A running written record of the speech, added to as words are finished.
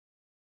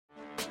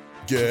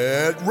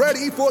Get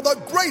ready for the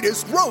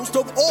greatest roast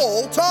of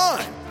all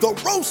time, the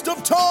Roast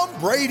of Tom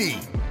Brady,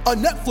 a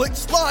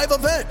Netflix live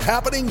event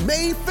happening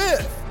May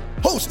 5th.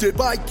 Hosted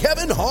by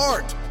Kevin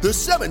Hart, the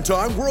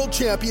 7-time world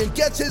champion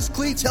gets his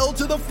cleats held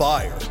to the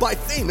fire by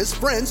famous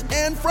friends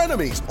and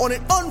frenemies on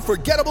an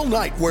unforgettable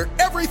night where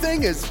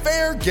everything is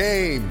fair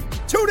game.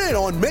 Tune in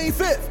on May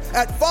 5th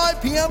at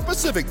 5 p.m.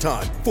 Pacific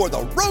time for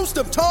the Roast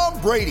of Tom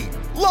Brady,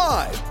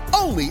 live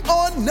only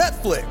on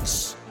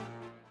Netflix.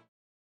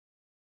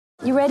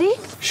 You ready?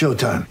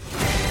 Showtime.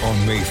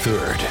 On May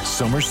 3rd,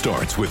 summer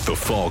starts with The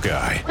Fall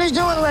Guy. Let's do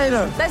it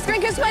later. Let's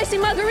drink a spicy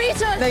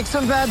margarita. Make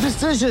some bad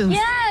decisions.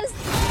 Yes!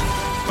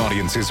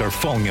 Audiences are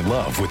falling in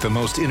love with the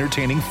most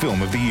entertaining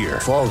film of the year.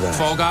 Fall Guy.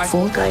 Fall Guy?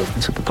 Fall guy.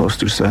 That's what the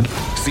poster said.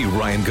 See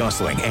Ryan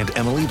Gosling and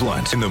Emily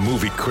Blunt in the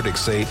movie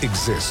critics say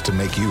exists to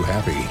make you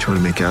happy. Trying to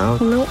make it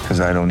out? Nope. Because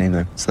I don't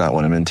either. It's not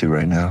what I'm into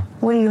right now.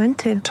 What are you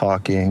into?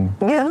 Talking.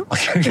 Yeah.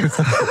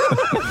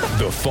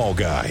 The Fall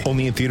Guy.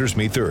 Only in theaters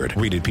May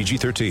 3rd. Rated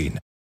PG-13.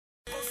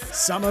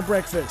 Summer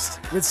Breakfast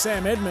with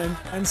Sam Edmund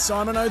and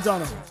Simon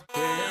O'Donnell.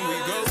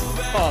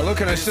 Oh,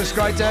 look, and it's just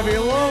great to have you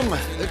along.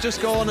 They've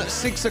just gone at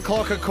 6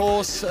 o'clock, of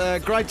course.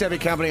 Great to have your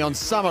company on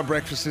Summer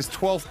Breakfast, this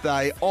 12th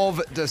day of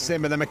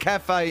December. The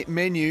McCafe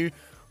menu,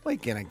 we're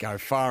going to go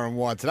far and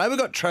wide today. We've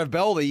got Trav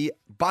Bell, the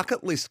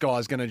bucket list guy,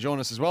 is going to join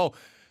us as well.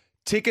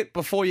 Ticket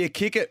before you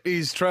kick it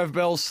is Trav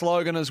Bell's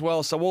slogan as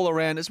well. So all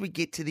around, as we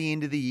get to the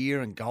end of the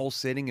year and goal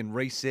setting and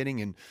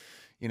resetting and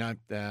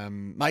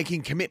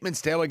making commitments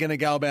to how we're going to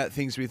go about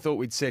things, we thought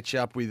we'd set you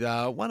up with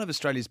one of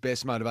Australia's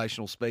best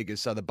motivational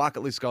speakers. So the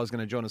bucket list guy is going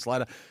to join us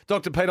later.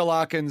 Dr. Peter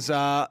Larkins,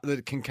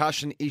 the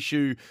concussion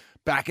issue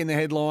back in the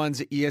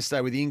headlines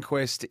yesterday with the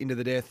inquest into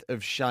the death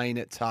of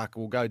Shane Tuck.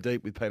 We'll go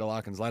deep with Peter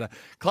Larkins later.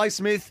 Clay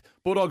Smith,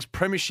 Bulldogs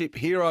premiership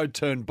hero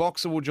turned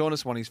boxer, will join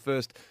us, won his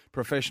first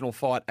professional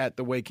fight at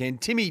the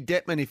weekend. Timmy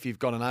Detman, if you've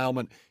got an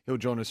ailment, he'll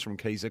join us from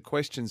Keezer.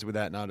 Questions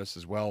without notice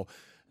as well.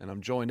 And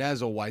I'm joined,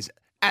 as always,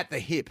 at the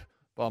hip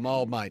by my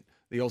old mate,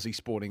 the Aussie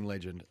sporting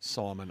legend,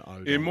 Simon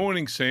O'Donnell. Yeah,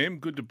 morning, Sam.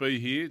 Good to be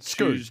here. It's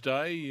good.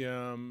 Tuesday.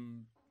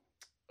 I'm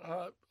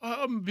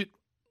a bit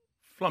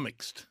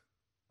flummoxed.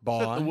 By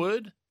Is that the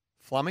word?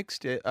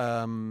 flummoxed,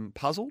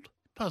 puzzled.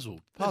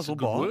 Puzzled. That's Puzzled a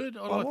good by? word. I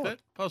By like what? that.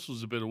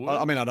 Puzzle's a better word.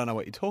 I mean, I don't know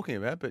what you're talking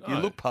about, but you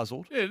No. look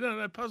puzzled. Yeah,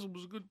 no, puzzle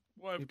was a good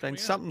way of You've coming been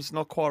out. something's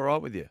not quite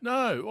right with you.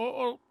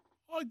 No,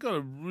 I got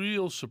a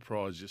real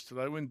surprise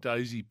yesterday when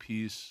Daisy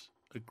Pearce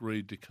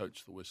agreed to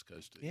coach the West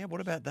Coast team. Yeah,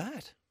 what about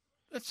that?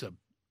 That's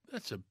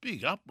a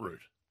big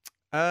uproot.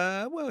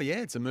 Well,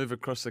 yeah, it's a move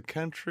across the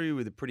country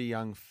with a pretty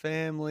young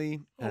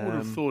family. I would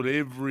have thought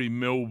every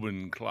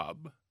Melbourne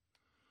club,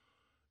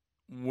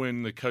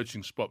 when the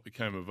coaching spot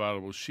became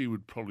available, she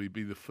would probably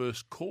be the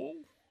first call.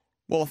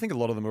 Well, I think a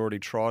lot of them already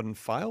tried and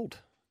failed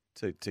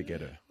to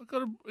get her. I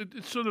got a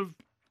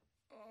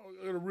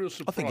real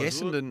surprise. I think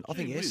Essendon. I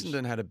think Gee whiz,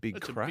 Essendon had a big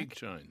that's crack. a big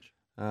change.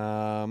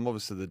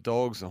 Obviously, the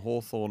Dogs and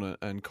Hawthorn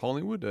and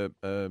Collingwood,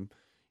 are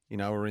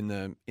in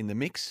the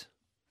mix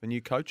for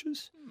new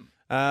coaches.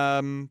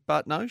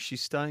 But no,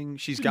 she's staying.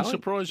 She's Didn't going.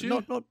 surprise you?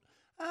 Not. Well,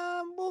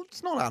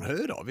 it's not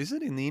unheard of, is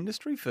it, in the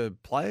industry for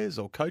players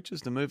or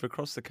coaches to move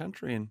across the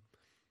country and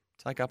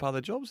take up other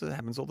jobs? It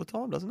happens all the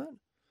time, doesn't it?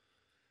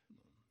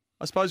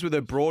 I suppose with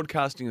her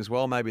broadcasting as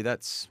well, maybe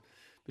that's.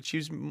 But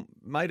she's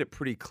made it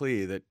pretty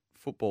clear that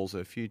football's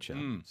her future.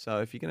 So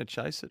if you're going to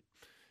chase it,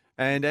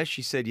 and as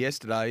she said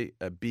yesterday,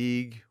 a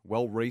big,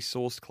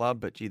 well-resourced club,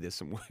 but gee, there's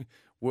some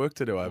work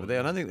to do over there.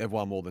 I don't think they've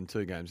won more than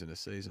 2 games in a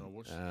season. I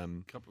watched a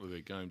couple of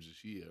their games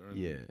this year, and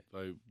Yeah.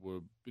 they were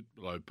a bit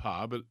below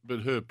par. But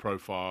her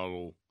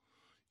profile,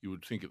 you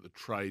would think at the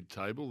trade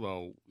table,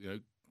 they'll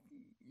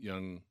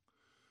young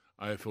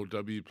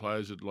AFLW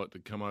players would like to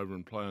come over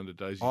and play under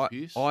Daisy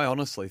Pearce. I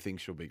honestly think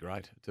she'll be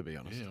great, to be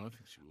honest. Yeah, I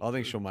think she will. I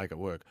think she'll make it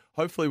work.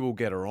 Hopefully, we'll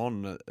get her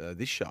on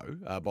this show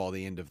by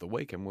the end of the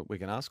week, and we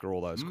can ask her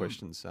all those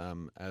questions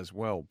as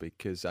well.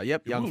 Because,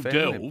 young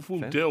family.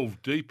 We'll delve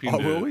deep into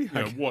will we?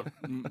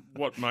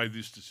 what made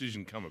this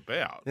decision come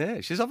about.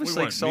 Yeah, she's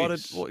obviously won't excited.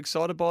 miss. Well,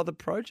 excited by the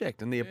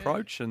project and the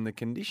approach and the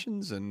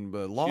conditions and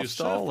the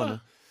lifestyle.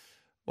 surfer?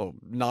 Well,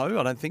 no,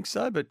 I don't think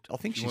so. But I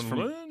think You she's wanna from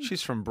learn?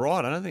 she's from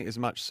Bright. I don't think there's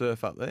much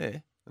surf up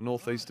there, the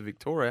northeast of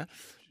Victoria.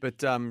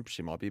 But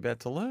she might be about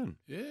to learn.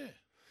 Yeah.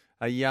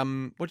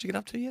 What'd you get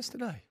up to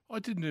yesterday? I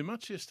didn't do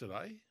much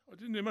yesterday.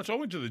 I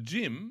went to the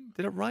gym.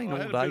 Did it rain I all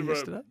had a day bit of a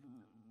yesterday?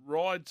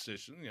 Ride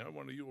session,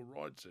 one of your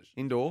ride sessions.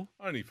 Indoor?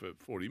 Only for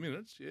 40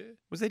 minutes, yeah.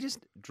 Was there just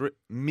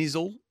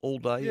mizzle all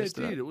day Yeah,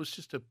 yesterday? it did. It was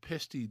just a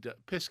pesky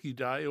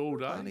day all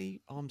day.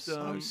 Bloody, I'm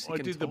so sick I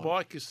and did the tired.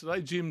 bike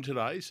yesterday, gym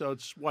today, so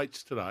it's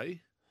weights today.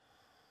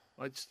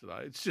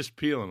 It's just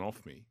peeling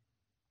off me.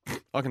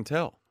 I can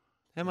tell.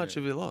 How much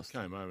Yeah. have you lost?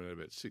 Came home and had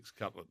about 6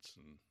 cutlets.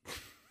 And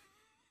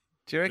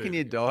Do you reckon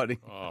you're dieting?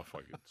 oh, if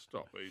I could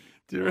stop eating.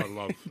 Do you I reckon-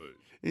 love food.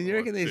 And you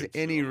reckon there's Dead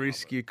any set, I love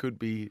risk it. you could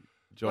be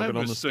I jogging have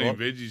on the steamed spot?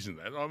 veggies and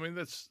that. I mean,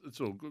 it's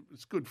all good.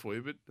 It's good for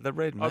you, but The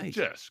red I've meat.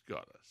 just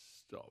got to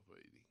stop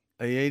eating.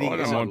 Are you eating? I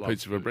Is don't it, mind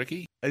pizza for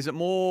brekkie. is it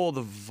more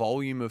the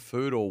volume of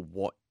food or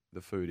what the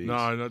food is?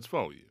 No, it's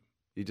volume.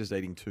 You're just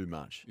eating too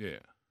much. Yeah,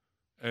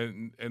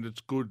 and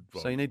it's good.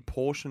 So you need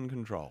portion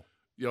control.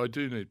 Yeah, I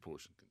do need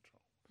portion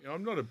control. You know,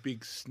 I'm not a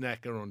big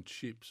snacker on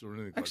chips or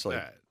anything Actually,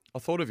 like that. I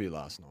thought of you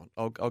last night.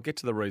 I'll get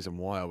to the reason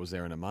why I was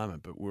there in a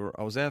moment, but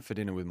I was out for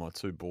dinner with my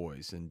two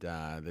boys, and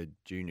the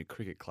junior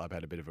cricket club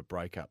had a bit of a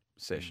break-up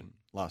session,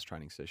 last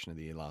training session of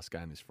the year, last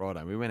game this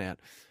Friday. We went out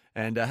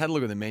and had a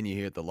look at the menu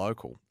here at the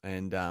local,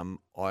 and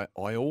I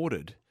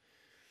ordered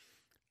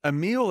a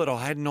meal that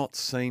I had not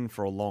seen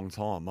for a long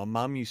time. My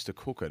mum used to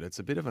cook it. It's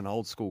a bit of an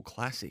old-school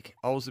classic.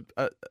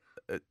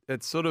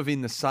 It's sort of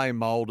in the same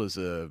mould as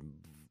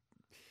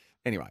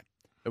Anyway.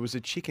 It was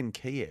a chicken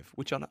Kiev,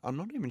 which I'm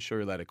not even sure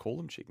you're allowed to call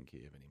them chicken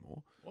Kiev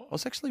anymore. What? I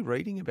was actually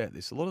reading about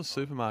this. A lot of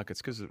supermarkets,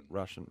 because of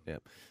Russian,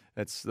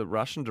 it's the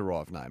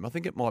Russian-derived name. I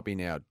think it might be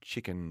now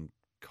chicken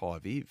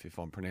Kiev, if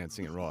I'm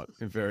pronouncing it right,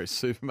 in various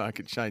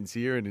supermarket chains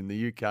here and in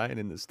the UK and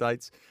in the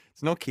States.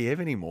 It's not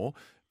Kiev anymore,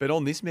 but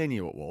on this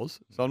menu it was.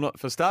 So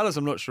for starters,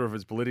 I'm not sure if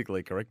it's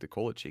politically correct to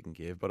call it chicken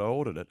Kiev, but I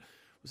ordered it.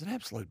 It was an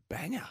absolute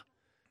banger.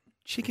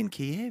 Chicken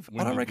Kiev.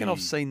 I don't reckon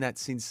I've seen that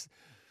since...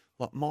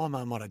 Like my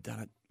mum might have done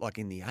it like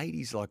in the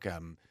 80s, like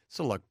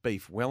sort of like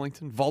beef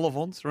Wellington,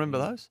 vol-au-vents. Remember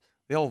those?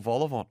 The old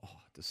vol-au-vent. Oh,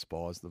 I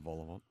despise the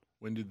vol-au-vent.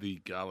 When did the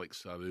garlic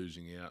start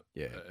oozing out?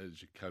 Yeah.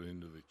 As you cut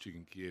into the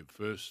chicken Kiev,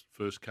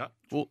 first cut.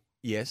 Well,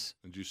 yes.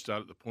 And do you start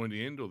at the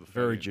pointy end or the fat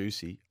Very end?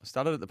 juicy. I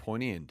started at the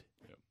pointy end.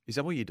 Yep. Is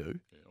that what you do?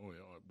 Yeah. Oh,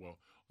 yeah. Well,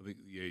 I think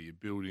you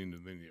build in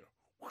and then you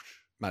whoosh.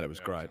 Mate, it was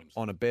great.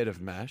 On a bed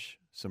of mash,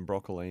 some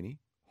broccolini.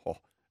 Oh,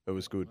 it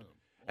was good. Oh,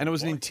 and it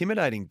was an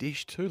intimidating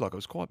dish too. Like it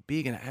was quite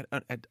big and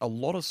it had a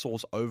lot of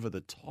sauce over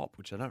the top,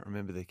 which I don't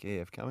remember the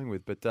Kiev coming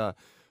with, but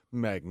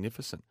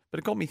magnificent. But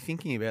it got me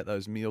thinking about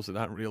those meals that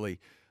aren't really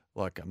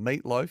like a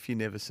meatloaf you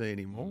never see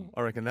anymore.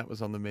 I reckon that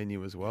was on the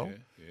menu as well.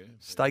 Yeah.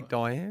 Steak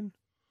Diane.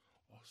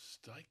 Oh,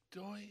 steak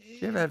Diane.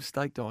 Did you ever have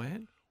steak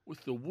Diane?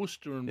 With the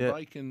Worcester and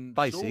bacon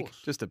basic,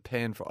 sauce. just a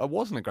pan fry. It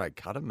wasn't a great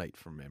cut of meat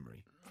from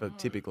memory,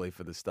 typically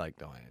for the steak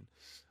Diane.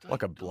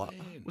 Like a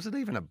blade. Was it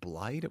even a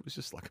blade? It was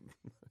just like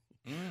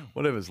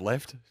whatever's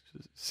left,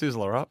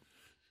 sizzler up.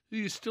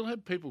 You still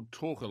have people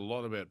talk a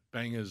lot about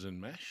bangers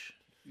and mash.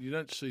 You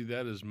don't see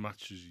that as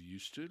much as you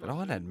used to. But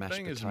I had mashed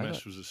bangers potato. and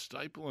mash was a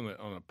staple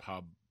on a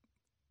pub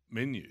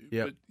menu.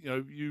 Yep. But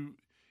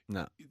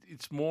No.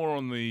 It's more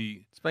on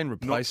the It's been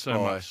replaced not so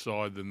by much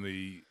side than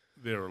the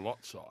there are a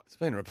lot side. It's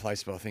been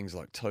replaced by things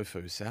like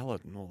tofu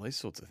salad and all these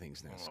sorts of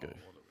things now, Scoop.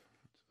 What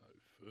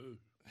about tofu?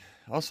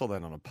 I saw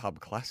that on a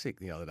pub classic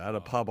the other day. At a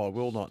pub I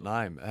will not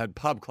name. It had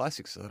pub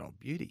classics. I thought, oh,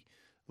 beauty.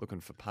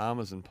 Looking for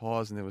parmas and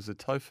pies, and there was a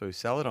tofu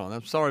salad on.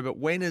 I'm sorry, but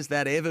when has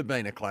that ever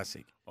been a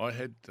classic? I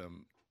had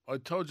I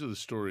told you the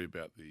story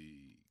about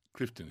the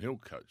Clifton Hill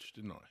coach,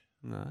 didn't I?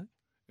 No.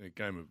 In a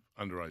game of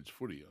underage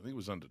footy. I think it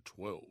was under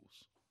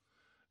 12s.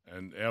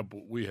 And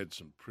we had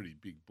some pretty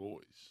big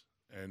boys.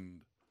 And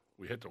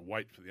we had to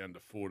wait for the under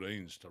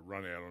 14s to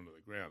run out onto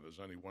the ground. There's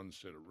only one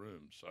set of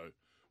rooms. So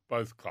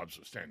both clubs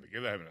were standing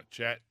together having a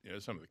chat. You know,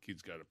 some of the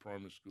kids go to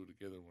primary school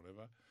together and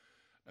whatever.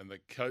 And the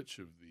coach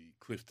of the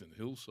Clifton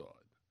Hill side,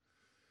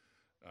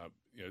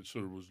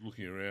 sort of was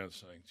looking around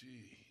saying,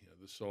 gee,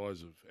 the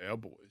size of our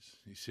boys.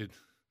 He said,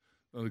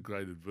 not a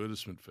great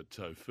advertisement for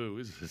tofu,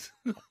 is it?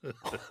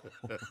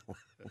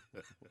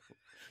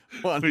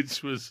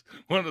 Which was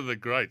one of the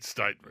great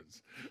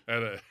statements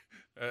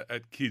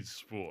at kids'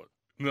 sport.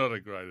 Not a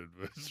great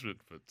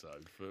advertisement for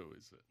tofu,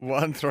 is it?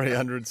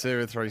 1300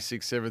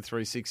 736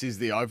 736 is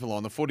the oval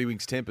line. The 40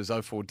 Winks Tempers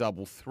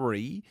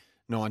 0433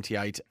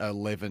 98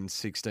 11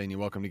 16. You're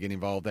welcome to get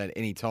involved at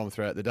any time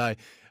throughout the day.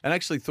 And I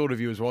actually thought of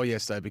you as well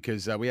yesterday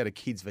because we had a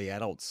kids v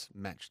adults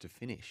match to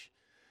finish.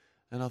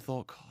 And I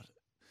thought, God,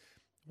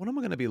 what am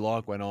I going to be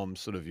like when I'm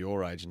sort of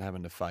your age and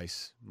having to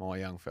face my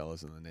young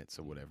fellas in the nets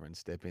or whatever and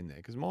step in there?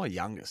 Because my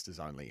youngest is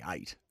only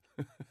 8.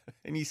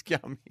 And he's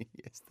come in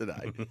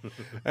yesterday.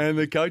 And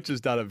the coach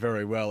has done it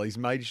very well. He's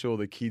made sure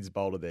the kids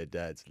bowled their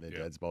dads and their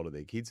dads bowled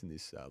their kids in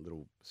this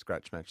little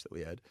scratch match that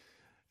we had.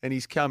 And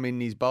he's come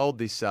in, he's bowled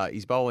this,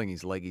 he's bowling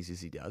his leggies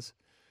as he does.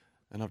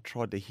 And I've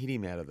tried to hit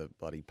him out of the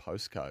bloody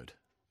postcode.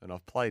 And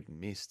I've played and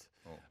missed.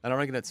 Oh. And I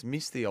reckon it's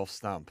missed the off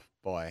stump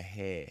by a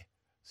hair.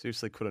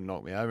 Seriously could have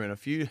knocked me over. And a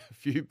few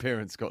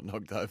parents got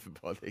knocked over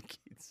by their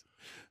kids.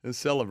 The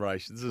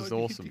celebrations is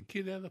awesome. Hit the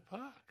kid out of the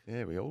park.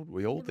 Yeah, we all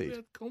what did.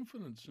 About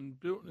confidence and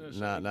building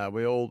ourselves. No,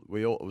 we all.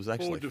 It was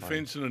actually forward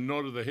defence and a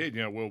nod of the head.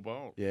 Well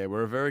bowled. Yeah,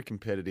 we're a very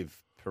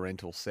competitive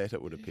parental set,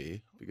 it would appear,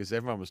 because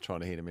everyone was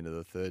trying to hit him into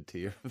the third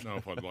tier. I don't know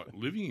if I'd like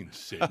living in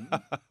Sydney.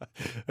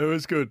 It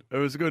was good. It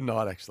was a good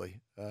night, actually.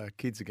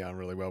 Kids are going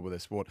really well with their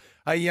sport.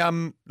 Hey,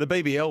 the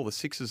BBL, the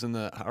Sixers and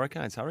the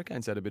Hurricanes.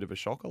 Hurricanes had a bit of a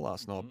shocker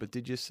last night, but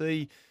did you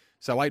see?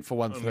 So 8 for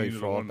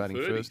 135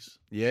 batting first.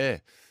 Yeah.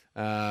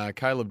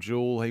 Caleb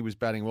Jewell, he was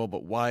batting well,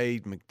 but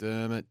Wade,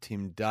 McDermott,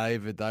 Tim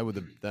David, they were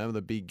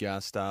the big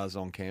stars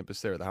on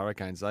campus there at the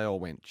Hurricanes. They all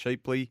went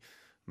cheaply.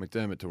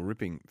 McDermott to a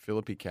ripping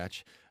Philippi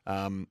catch.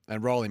 And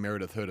Riley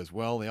Meredith hurt as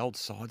well. The old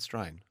side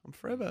strain. I'm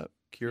forever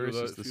curious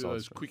as to the side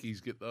those strain.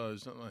 Quickies get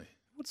those, don't they?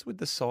 What's with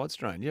the side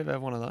strain? You ever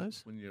have one of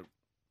those? When you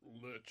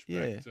lurch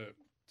Yeah. back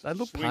They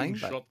look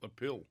Slingshot the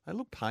pill. They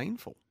look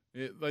painful.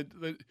 Yeah,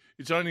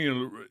 it's only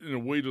in a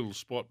wee little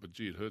spot, but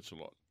gee, it hurts a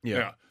lot. Yeah.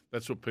 Now,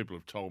 that's what people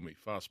have told me.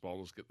 Fast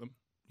bowlers get them.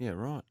 Yeah,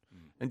 right.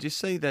 And do you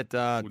see that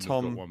Wouldn't have got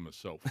Tom one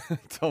myself.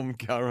 Tom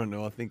Curran,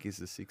 who I think is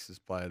the Sixers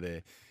player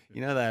there?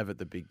 You know they have at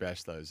the Big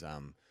Bash those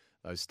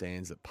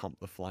stands that pump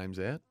the flames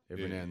out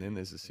every now and then.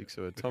 There's a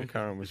Sixer. Tom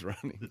Curran was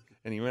running,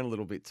 and he went a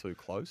little bit too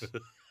close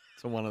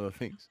to one of the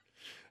things,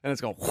 and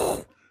it's gone.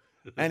 Whoosh,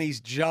 and he's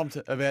jumped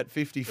about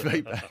 50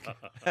 feet back.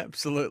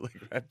 Absolutely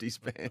grabbed his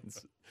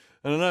pants.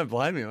 And I don't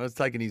blame him. I was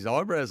taking his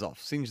eyebrows off,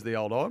 singed the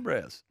old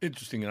eyebrows.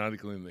 Interesting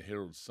article in the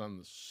Herald Sun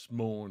this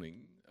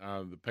morning.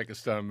 The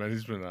Pakistan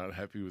management aren't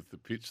happy with the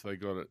pitch they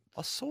got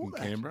I saw in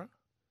that. Canberra.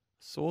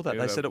 Saw that.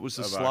 Yeah, they said it was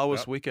the they've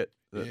slowest arced up. wicket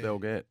that they'll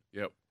get,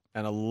 Yep.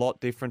 and a lot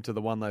different to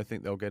the one they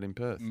think they'll get in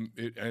Perth.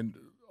 And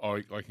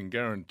I can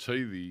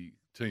guarantee the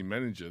team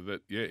manager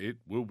that, it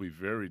will be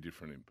very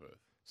different in Perth.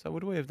 So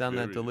would we have done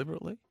that Very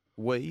deliberately?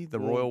 We, the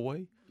Well, royal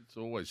we? It's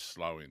always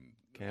slow in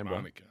Canberra.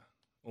 Monica.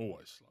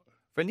 Always slow.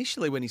 For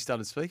initially, when he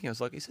started speaking, I was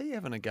like, is he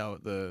having a go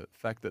at the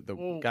fact that the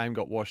game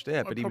got washed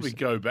out? I'd probably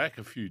go back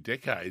a few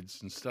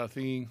decades and start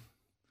thinking,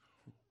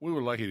 we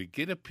were lucky to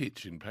get a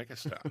pitch in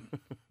Pakistan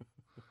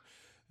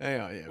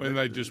when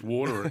they just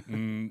water it.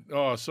 And,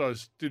 so I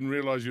didn't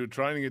realise you were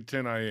training at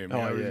 10 a.m.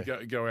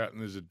 You go out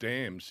and there's a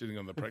dam sitting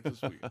on the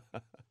practice wicket.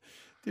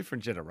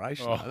 Different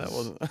generation. though, that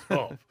wasn't.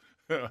 Stop.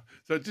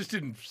 So it just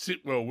didn't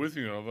sit well with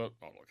me. And I thought,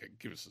 okay,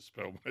 give us a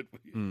spell, mate. Will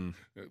you?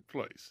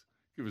 Please,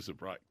 give us a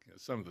break.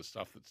 Some of the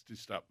stuff that's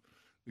dished up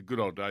the good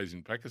old days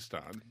in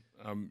Pakistan,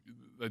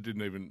 they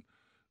didn't even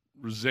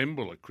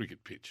resemble a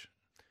cricket pitch.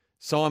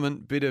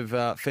 Simon,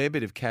 fair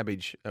bit of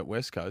cabbage at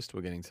West Coast,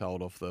 we're getting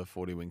told off the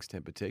 40 Wings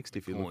Temper text.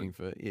 If you're looking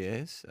for,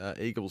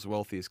 Eagles'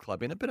 wealthiest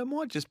club in it. But it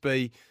might just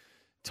be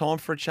time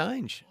for a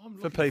change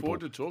for people.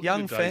 Forward to talking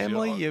Young to Daisy.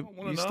 family, I you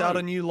wanna start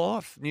know. a new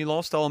life, new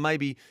lifestyle.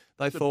 Maybe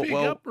they It's thought, a big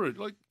well, uproot,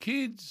 like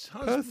kids,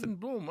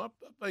 husband, boom, up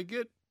they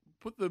get,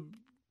 put the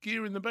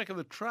gear in the back of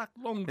the truck,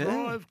 long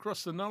drive,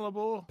 across the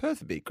Nullarbor.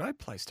 Perth would be a great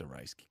place to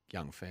raise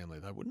young family,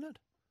 though, wouldn't it?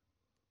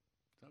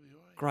 WA,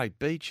 Great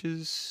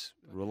beaches,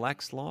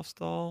 relaxed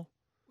lifestyle.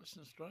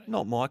 Western Australia.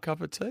 Not my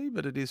cup of tea,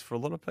 but it is for a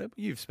lot of people.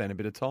 You've spent a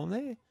bit of time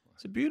there.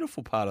 It's a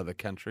beautiful part of the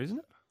country, isn't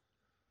it?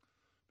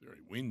 Very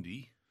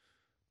windy.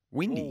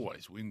 Windy.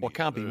 Always windy. Well, it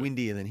can't be Perth.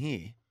 windier than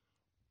here.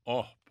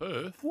 Oh,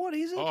 Perth. What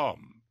is it? Oh,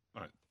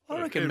 mate.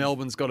 I reckon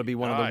Melbourne's got to be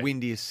one of the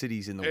windiest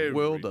cities in the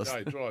world.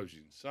 Every day drives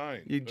you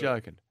insane. You're Perth.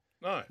 joking.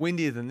 No.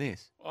 Windier than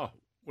this. Oh,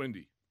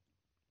 windy.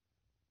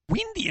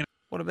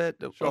 What about?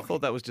 I Shocking.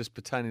 thought that was just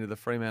pertaining to the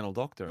Fremantle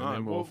Doctor. And No,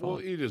 then we'll well,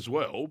 it as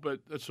well, but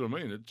that's what I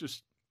mean. It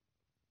just,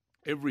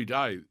 every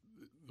day,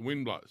 the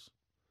wind blows.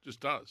 Just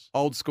does.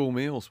 Old school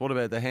meals. What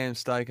about the ham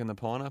steak and the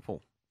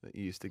pineapple that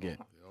you used to get?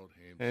 Oh, the old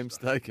Ham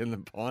steak and the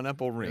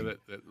pineapple ring. Yeah,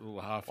 that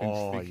little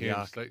half-inch thick ham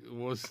yuck. steak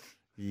was.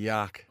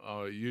 Yuck.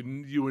 Oh,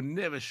 you were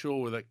never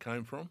sure where that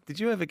came from. Did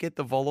you ever get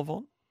the vol au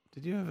vent?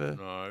 Did you ever,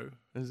 No,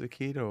 as a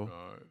kid, or?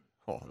 no.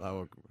 Oh, they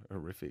were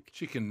horrific.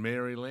 Chicken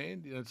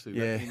Maryland. You don't see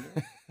Yeah. that in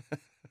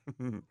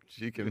there.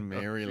 Chicken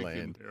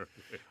Maryland. Chicken Maryland.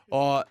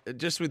 Oh,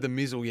 just with the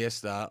mizzle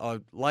yesterday, I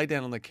lay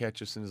down on the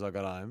couch as soon as I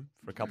got home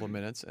for a couple of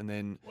minutes, and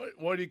then,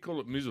 Why do you call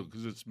it mizzle?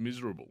 Because it's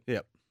miserable.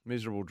 yep,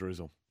 miserable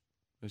drizzle.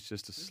 It's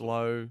just a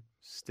slow,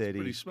 steady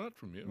Pretty smart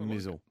from you. I like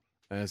mizzle, it.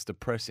 and it's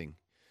depressing.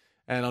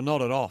 And I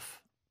nodded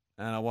off,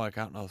 and I woke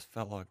up and I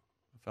felt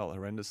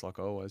horrendous, like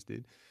I always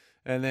did.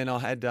 And then I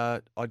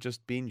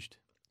just binged.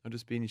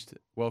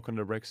 Welcome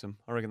to Wrexham.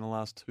 I reckon the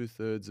last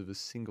 2/3 of a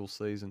single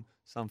season,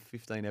 some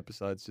 15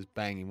 episodes, just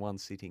bang in one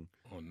sitting.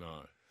 Oh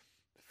no.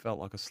 Felt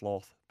like a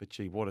sloth, but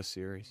gee, what a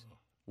series.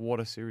 What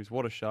a series.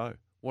 What a show.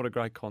 What a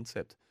great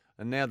concept.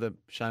 And now the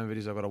shame of it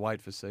is I've got to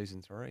wait for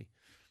season 3.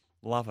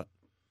 Love it.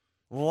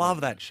 Love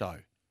that show.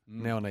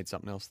 Now I need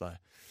something else, though.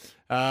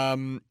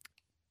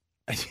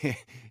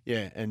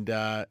 Yeah,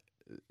 and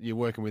you're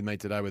working with me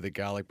today with the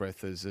garlic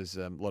breath, as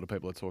a lot of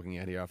people are talking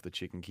out here after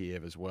Chicken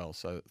Kiev as well.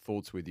 So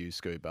thoughts with you,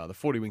 Scoop. The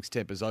 40 Wings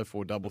Tempers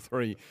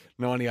 0433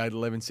 98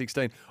 11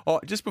 16. Oh,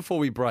 just before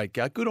we break,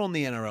 good on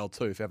the NRL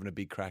too for having a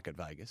big crack at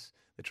Vegas.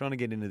 They're trying to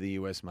get into the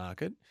US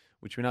market,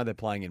 which we know they're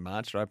playing in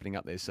March. They're opening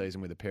up their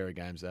season with a pair of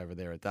games over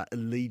there at that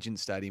Allegiant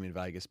Stadium in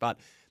Vegas. But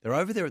they're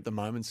over there at the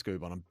moment,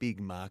 Scoob, on a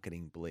big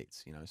marketing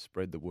blitz. You know,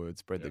 spread the word,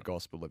 spread the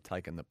gospel. They've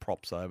taken the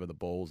props over, the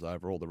balls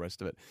over, all the rest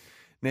of it.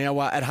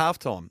 Now, at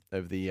halftime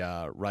of the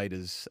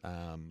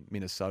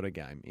Raiders-Minnesota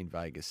game in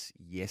Vegas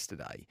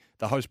yesterday,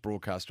 the host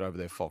broadcaster over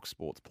there, Fox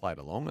Sports, played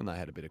along and they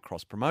had a bit of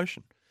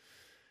cross-promotion.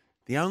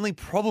 The only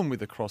problem with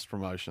the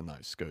cross-promotion, though,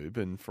 Scoob,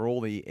 and for all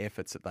the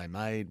efforts that they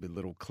made with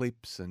little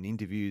clips and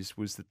interviews,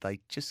 was that they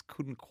just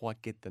couldn't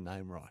quite get the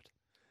name right.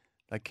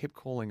 They kept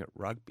calling it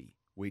rugby,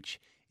 which,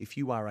 if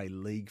you are a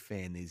league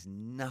fan, there's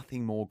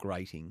nothing more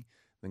grating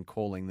than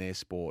calling their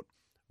sport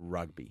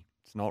rugby.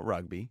 It's not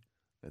rugby,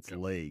 it's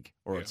league,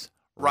 or it's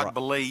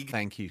Rugby league.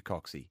 Thank you,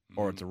 Coxie.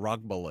 Or it's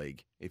rugby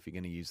league, if you're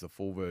going to use the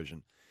full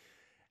version.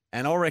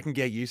 And I reckon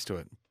get used to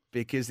it,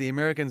 because the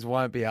Americans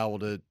won't be able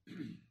to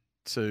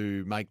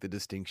to make the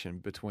distinction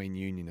between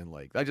union and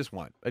league. They just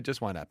won't. It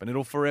just won't happen.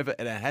 It'll forever,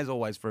 and it has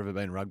always forever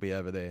been rugby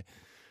over there.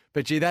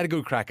 But gee, they had a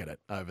good crack at it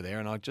over there,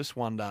 and I just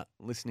wonder,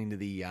 listening to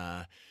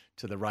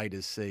the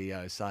Raiders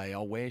CEO say,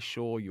 "Oh, we're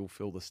sure you'll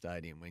fill the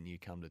stadium when you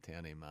come to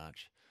town in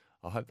March."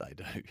 I hope they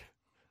do.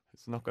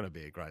 It's not going to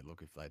be a great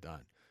look if they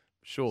don't.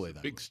 Surely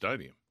they Big will.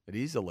 Stadium. It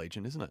is a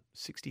Legion, isn't it?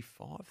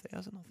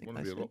 65,000, I think. It's going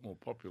to be a lot more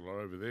popular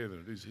over there than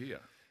it is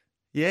here.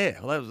 Yeah,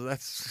 well,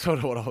 that's sort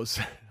of what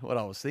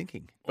I was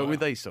thinking. But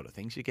with Wow. these sort of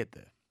things, you get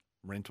the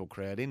rental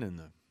crowd in and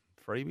the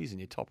freebies, and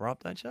you top her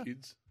up, don't you?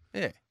 Kids.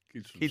 Yeah.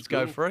 Kids, from Kids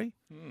go school. free.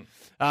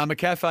 A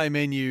cafe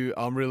menu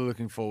I'm really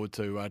looking forward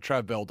to.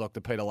 Trav Bell,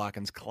 Dr. Peter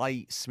Larkins,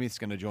 Clay Smith's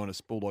going to join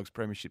us, Bulldogs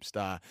Premiership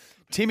star.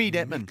 Timmy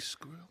Detman. Mixed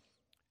grill.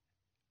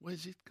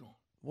 Where's it gone?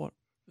 What?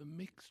 The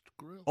mixed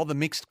grill. Oh, the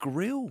mixed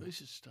grill.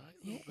 Piece of steak.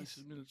 Little piece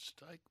of minute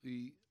steak.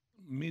 The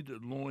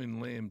mid-loin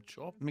lamb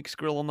chop. Mixed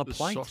grill on the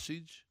plate.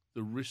 Sausage.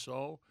 The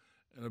rissole.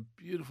 And a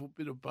beautiful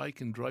bit of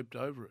bacon draped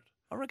over it.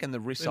 I reckon the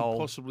Then rissole.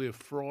 possibly a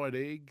fried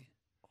egg.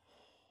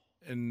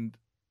 And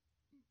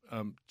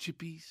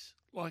chippies.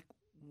 Like,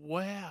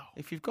 wow.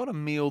 If you've got a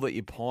meal that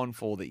you pine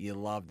for that you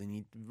loved and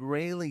you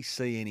rarely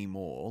see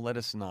anymore, let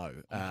us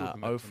know.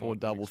 I'm cooking that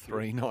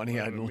 0433 tonight. 98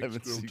 I'm having a 11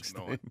 mixed grill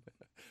 16. tonight.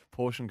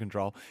 Portion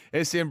control.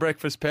 SCM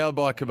Breakfast powered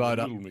by A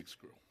Kubota. little mixed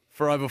grill.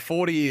 For over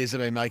 40 years, they've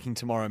been making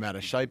tomorrow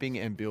matter, shaping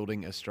and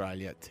building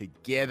Australia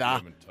together.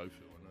 Lemon tofu,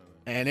 I know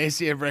that. And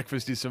SCM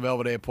Breakfast is from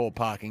Melbourne Airport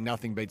parking.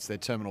 Nothing beats their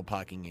terminal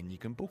parking, and you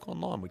can book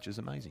online, which is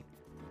amazing.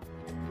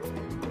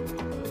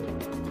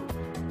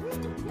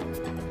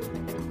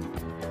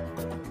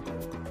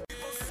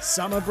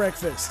 Summer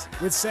Breakfast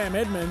with Sam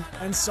Edmund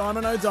and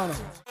Simon O'Donnell.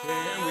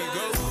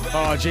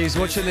 Oh, geez,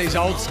 watching these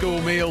old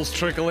school meals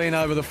trickle in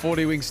over the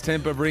 40 Wings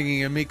temper,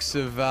 bringing a mix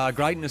of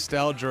great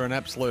nostalgia and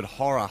absolute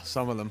horror,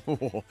 some of them.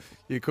 Oh,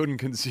 you couldn't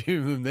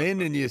consume them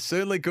then, and you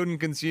certainly couldn't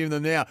consume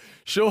them now.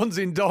 Sean's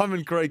in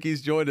Diamond Creek.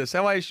 He's joined us.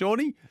 How are you,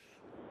 Shawnee?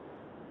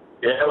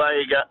 Yeah, hello,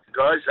 you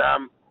guys.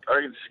 I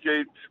reckon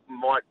Scoot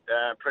might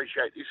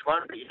appreciate this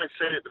one, but you don't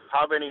see it at the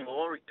pub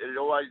anymore. It'd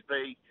always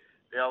be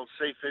the old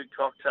seafood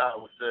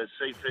cocktail with the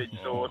seafood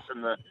sauce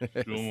and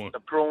the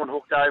prawn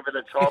hooked over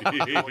the top and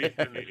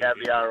the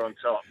caviar on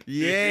top.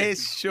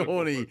 Yes,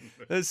 Shawnee.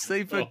 The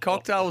seafood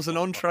cocktail was an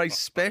entree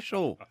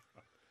special.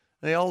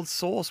 The old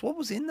sauce. What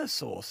was in the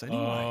sauce anyway?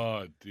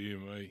 Oh, dear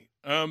me.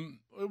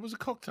 It was a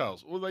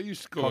cocktails. Well, they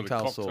used to call Cocktail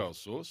it a cocktail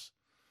sauce.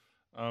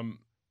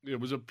 It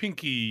was a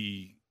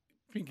pinky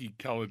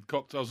coloured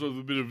cocktail sauce with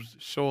a bit of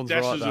Sean's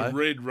dashes right, of though.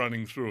 red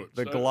running through it.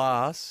 The So,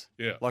 glass,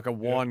 Yeah. like a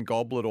wine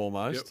goblet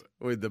almost, Yep.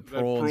 with the That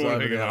prawns prawn over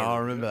hanging there. over I it.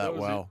 remember Yeah, that that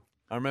was well.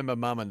 I remember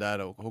Mum and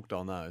Dad are hooked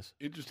on those.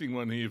 Interesting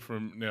one here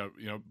from now.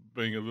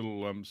 Being a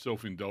little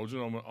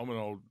self-indulgent. I'm an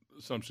old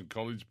Assumption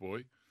College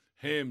boy.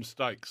 Ham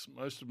steaks.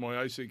 Most of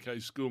my ACK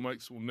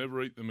schoolmates will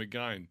never eat them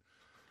again.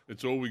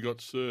 It's all we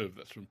got served.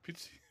 That's from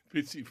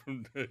Pitsy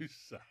from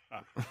Noosa.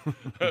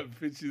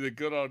 Pitsy, the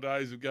good old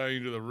days of going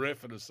into the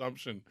ref at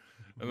Assumption,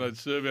 and they'd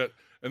serve out,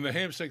 and the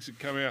ham steaks would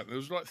come out. There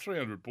was like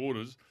 300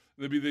 boarders.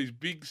 And there'd be these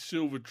big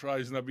silver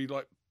trays, and they'd be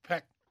like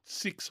packed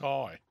 6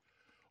 high.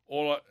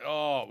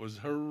 It was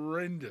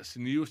horrendous,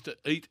 and you used to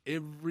eat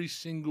every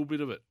single bit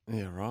of it.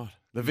 Yeah, right.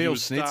 The You veal were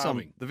snitz.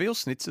 starving. The veal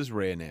snitz is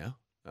rare now.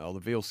 Oh, the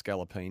veal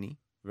scallopini.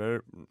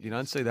 You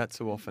don't see that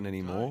too often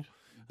anymore.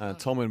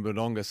 Tom and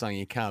Badonga saying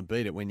you can't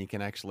beat it when you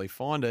can actually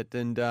find it.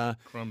 And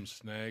Crumbs,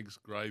 snags,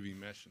 gravy,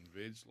 mash, and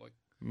veg. Like,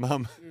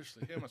 Mum,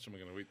 seriously, how much am I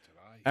going to eat today?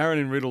 Aaron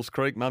in Riddles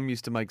Creek, Mum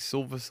used to make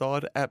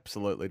silverside.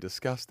 Absolutely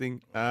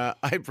disgusting.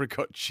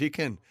 Apricot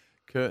chicken,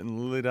 Curtin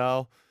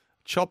Lilydale.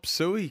 Chop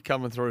suey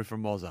coming through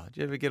from Mozza. Did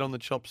you ever get on the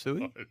chop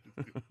suey?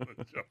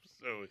 Chop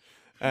suey.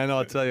 And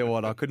I tell you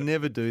what, I could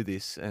never do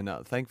this, and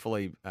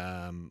thankfully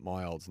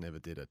my olds never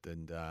did it.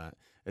 And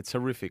it's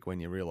horrific when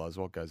you realise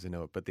what goes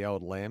into it. But the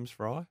old lamb's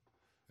fry,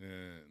 Yeah,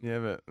 you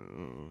ever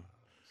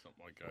it's not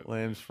my go.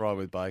 lamb's fry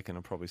with bacon?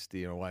 I'll probably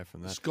steer away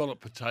from that.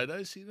 Scallop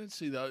potatoes. You don't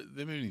see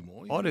them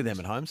anymore. I do them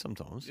at home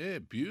sometimes. Yeah,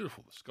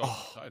 beautiful. The scallop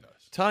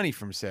potatoes. Tony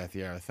from South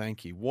Yarra,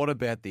 thank you. What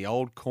about the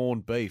old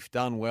corned beef?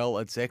 Done well,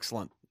 it's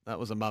excellent. That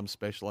was a mum's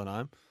special at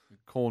home.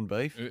 Corned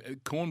beef.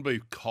 Corned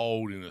beef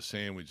cold in a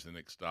sandwich the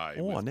next day.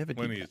 Oh, with I never did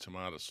plenty that. of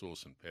tomato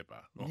sauce and pepper.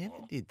 Never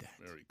did that.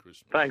 Merry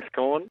Christmas. Thanks,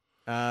 Corn.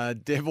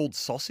 Deviled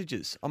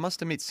sausages. I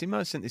must admit,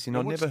 Simo sent this in. Now,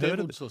 I've what's never heard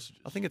of deviled it.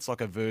 sausages? I think it's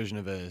like a version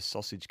of a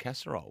sausage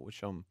casserole,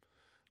 which I'm a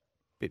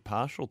bit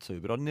partial to,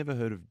 but I'd never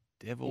heard of Well,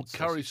 deviled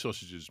curry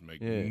sausage is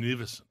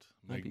magnificent.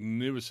 Maybe.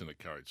 Magnificent, a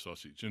curried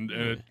sausage. And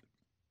it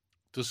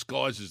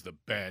disguises the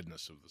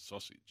badness of the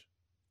sausage.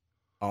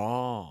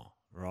 Oh,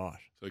 right.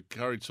 So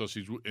curried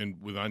sausage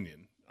and with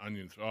onion. Like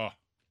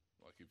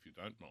if you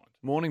don't mind.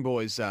 Morning,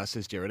 boys,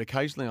 says Jared.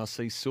 Occasionally I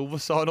see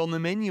silverside on the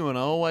menu and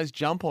I always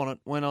jump on it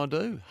when I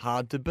do.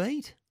 Hard to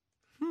beat.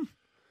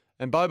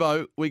 And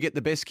Bobo, we get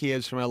the best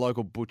Kievs from our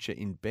local butcher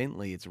in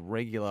Bentley. It's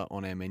regular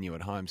on our menu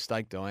at home.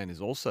 Steak Diane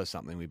is also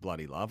something we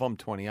bloody love. I'm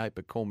 28,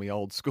 but call me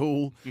old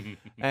school.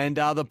 And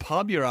the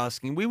pub you're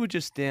asking, we were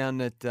just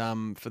down at,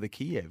 for the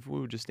Kiev, we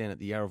were just down at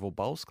the Yarraville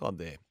Bowls Club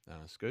there,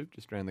 Scoop,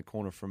 just around the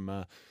corner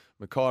from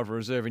McIver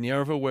Reserve in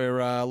Yarraville, where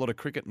a lot of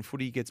cricket and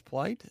footy gets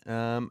played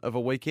of a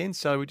weekend.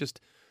 So we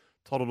just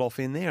toddled off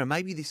in there. And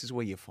maybe this is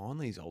where you find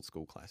these old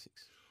school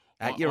classics.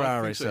 At your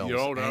I think so. RSLs Your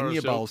old and RSL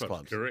your bowls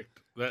clubs. Correct.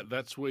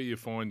 That's where you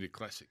find your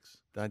classics.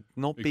 They're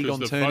not Because big on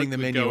the turning folk the that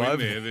menu go in over.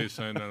 there, they're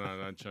saying, no,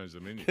 don't change the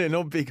menu. They're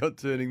not big on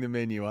turning the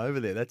menu over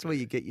there. That's where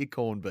you get your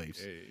corned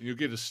beefs. Yeah, you'll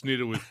get a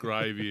snitter with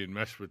gravy and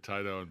mashed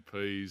potato and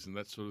peas and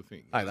that sort of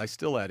thing. Hey, they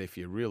still add, if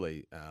you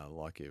really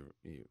like your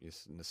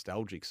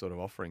nostalgic sort of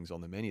offerings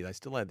on the menu, they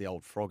still add the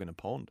old frog in a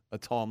pond, a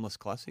timeless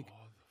classic.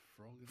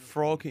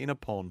 Frog in a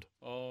pond.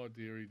 Oh,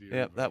 dearie.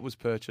 Yeah, that was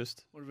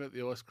purchased. What about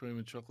the ice cream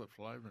and chocolate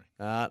flavouring?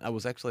 It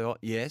was actually,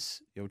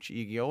 yes,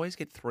 you always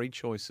get 3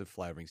 choice of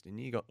flavourings, didn't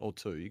you? Or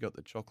 2. You got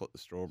the chocolate, the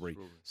strawberry,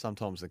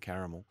 sometimes the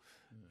caramel,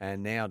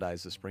 and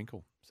nowadays the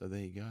sprinkle. So there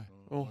you go.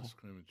 Oh, ice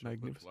cream and chocolate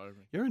magnificent.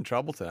 flavouring. You're in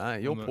trouble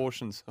today. Your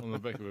portions. On the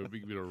back of a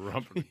big bit of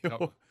rump and a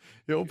cup.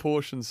 Your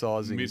portion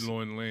sizing is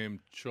Midloin lamb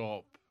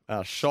chop.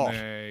 shot.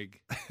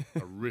 Snag, a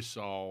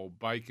rissole,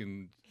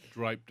 bacon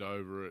draped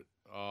over it.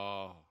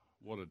 Oh,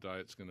 what a day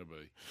it's going to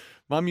be.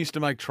 Mum used to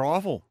make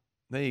trifle.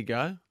 There you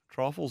go.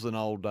 Trifle's an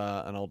old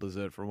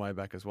dessert from way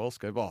back as well,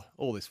 Scoop. Oh,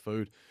 all this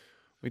food.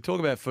 We talk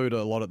about food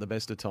a lot at the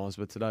best of times,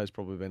 but today's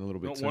probably been a little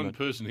bit Not too one much.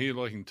 person here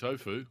liking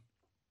tofu.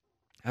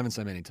 Haven't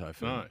so many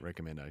tofu No.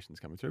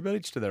 recommendations coming through, but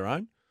each to their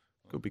own.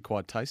 Could be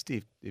quite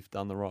tasty if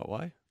done the right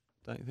way,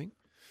 don't you think?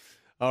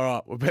 All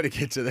right, we better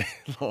get to the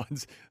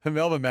headlines. The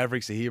Melbourne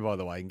Mavericks are here, by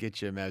the way. You can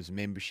get your Mavs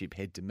membership.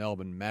 Head to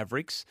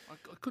melbournemaverickscom.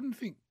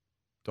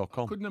 I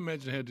couldn't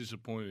imagine how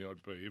disappointed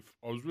I'd be if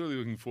I was really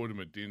looking forward to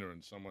my dinner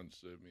and someone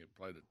served me a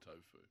plate of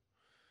tofu.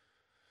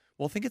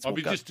 Well, I think it's I'd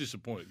be just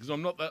disappointed because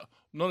I'm not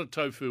a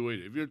tofu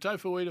eater. If you're a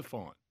tofu eater,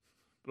 fine,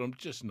 but I'm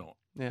just not.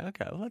 Yeah,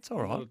 okay, well, that's all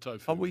I'm not right. a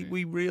tofu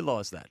We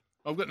realise that.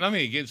 I've got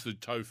nothing against the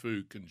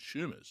tofu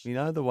consumers. You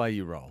know the way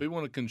you roll. If you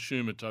want to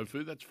consume a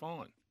tofu, that's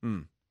fine.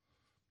 Mm.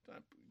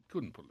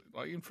 Couldn't put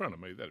it in front of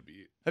me. That'd be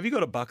it. Have you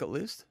got a bucket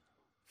list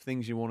of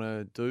things you want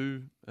to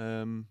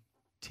do,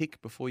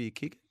 tick before you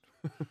kick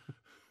it?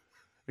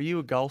 Are you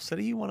a goal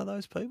setter? Are you one of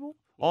those people?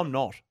 I'm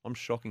not. I'm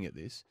shocking at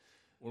this.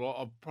 Well,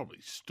 I've probably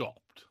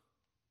stopped.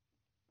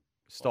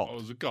 Stopped. I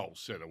was a goal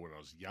setter when I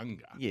was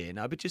younger. Yeah,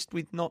 no, but just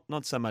with not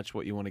so much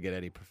what you want to get out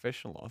of your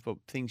professional life, but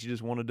things you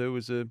just want to do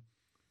as a...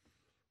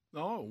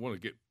 No, I want to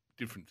get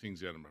different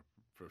things out of my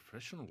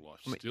professional life.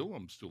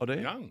 I'm still do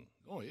you? young.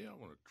 Oh, yeah, I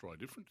want to try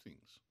different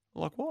things.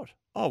 Like what?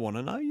 I want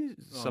to know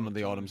some of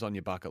the items on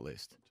your bucket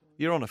list.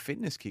 You're on a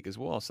fitness kick as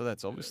well, so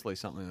that's obviously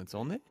something that's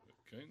on there.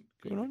 Keen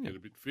to get a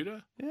bit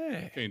fitter.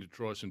 Yeah. Keen to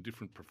try some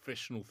different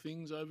professional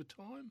things over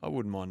time. I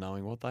wouldn't mind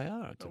knowing what they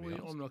are, to be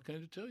honest. I'm not going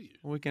to tell you.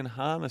 We can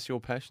harness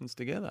your passions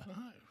together.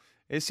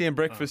 No. SEN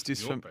Breakfast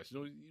is Your from passion.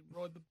 You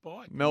ride the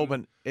bike.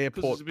 Melbourne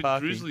Airport Because it's a bit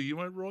parking. drizzly, you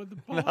won't ride the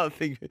bike.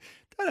 Nothing.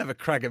 Don't have a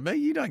crack at me.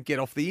 You don't get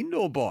off the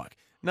indoor bike.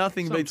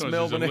 Nothing beats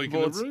Sometimes there's a Melbourne leak in the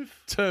Airport's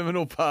roof.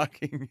 terminal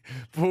parking.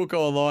 Book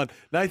online.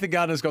 Nathan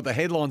Gardner's got the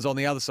headlines on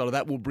the other side of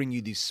that. We'll bring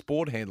you the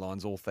sport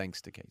headlines, all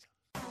thanks to Keith.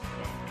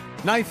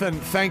 Nathan,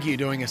 thank you.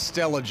 Doing a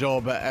stellar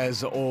job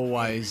as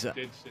always. Dead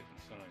set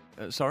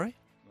and sane. Sorry?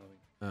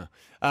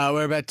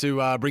 We're about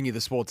to bring you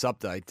the sports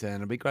update, and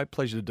it'll be a great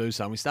pleasure to do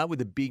so. And we start with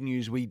the big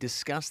news. We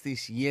discussed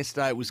this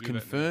yesterday. It was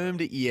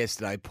confirmed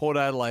yesterday. Port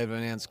Adelaide have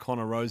announced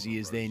Connor Rosie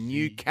as their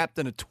new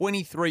captain at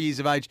 23 years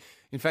of age.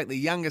 In fact, the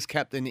youngest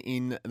captain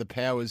in the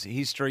Powers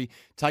history.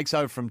 Takes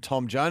over from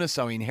Tom Jonas,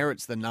 so he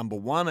inherits the number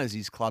 1 as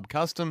his club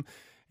custom.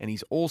 And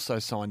he's also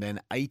signed an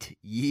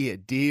 8-year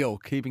deal,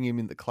 keeping him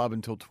in the club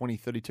until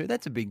 2032.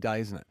 That's a big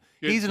day, isn't it?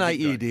 Yeah, Here's it's an a big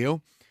 8-year day.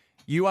 deal.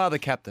 You are the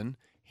captain.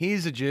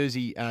 Here's a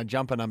jersey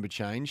jumper number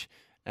change,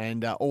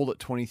 and all at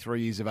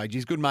 23 years of age.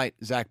 His good mate,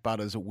 Zach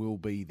Butters, will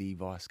be the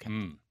vice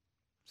captain.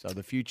 So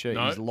the future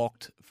is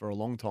locked for a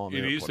long time.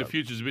 It is. The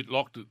future's a bit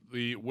locked at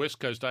the West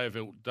Coast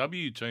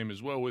AFLW team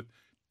as well, with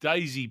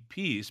Daisy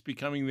Pearce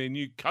becoming their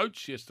new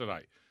coach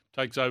yesterday.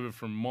 Takes over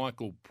from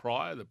Michael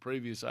Pryor, the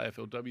previous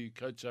AFLW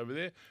coach over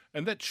there.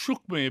 And that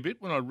shook me a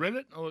bit when I read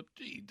it. I thought,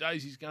 gee,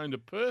 Daisy's going to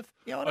Perth.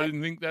 Yeah, I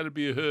didn't think that would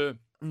be her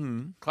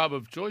club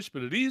of choice,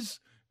 but it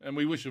is, and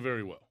we wish her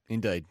very well.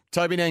 Indeed.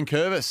 Toby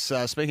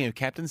Nankervis, speaking of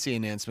captaincy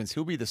announcements,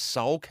 he'll be the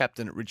sole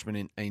captain at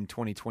Richmond in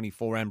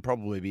 2024 and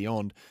probably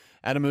beyond.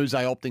 Adam Uze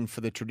opting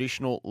for the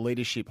traditional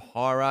leadership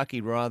hierarchy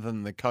rather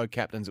than the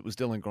co-captains. It was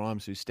Dylan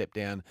Grimes who stepped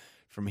down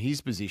from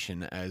his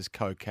position as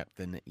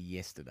co-captain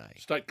yesterday.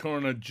 State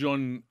Coroner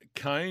John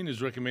Kane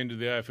has recommended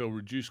the AFL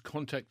reduce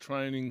contact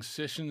training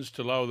sessions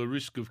to lower the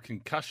risk of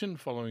concussion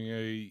following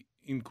a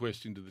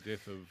inquest into the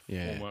death of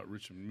former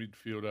Richmond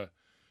midfielder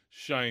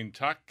Shane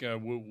Tuck.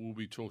 We'll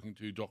be talking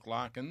to Doc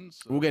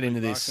Larkins. We'll get into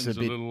this Larkins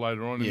a little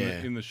later on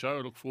in the show.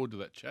 I look forward to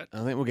that chat.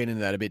 I think we'll get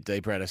into that a bit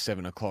deeper at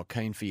 7 o'clock.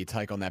 Keen for your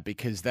take on that,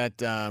 because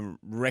that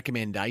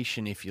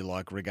recommendation, if you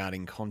like,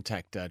 regarding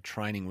contact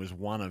training was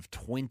one of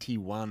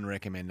 21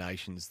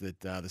 recommendations that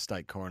the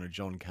State Coroner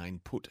John Cain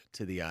put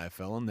to the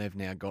AFL, and they've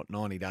now got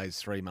 90 days,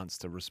 3 months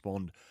to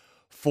respond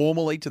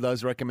formally to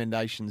those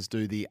recommendations,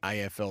 do the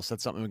AFL. So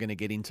that's something we're going to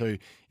get into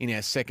in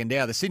our second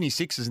hour. The Sydney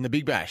Sixers in the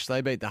Big Bash,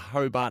 they beat the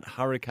Hobart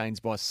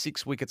Hurricanes by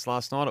 6 wickets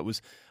last night. It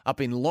was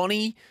up in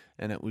Lonnie,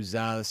 and it was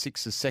the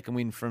Sixers' second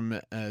win from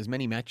as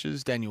many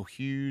matches. Daniel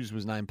Hughes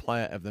was named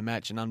player of the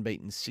match, an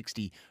unbeaten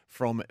 60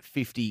 from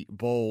 50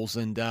 balls.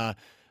 And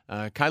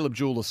Caleb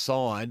Jewell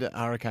aside,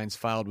 Hurricanes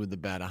failed with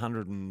about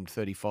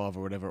 135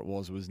 or whatever it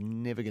was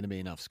never going to be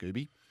enough,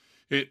 Scooby.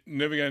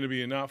 Never going to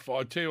be enough.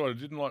 I tell you what, I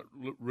didn't like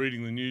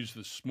reading the news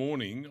this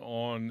morning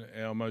on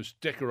our most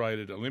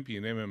decorated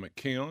Olympian, Emma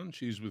McKeon.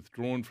 She's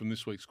withdrawn from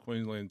this week's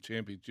Queensland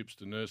Championships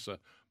to nurse a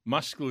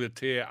muscular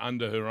tear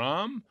under her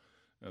arm.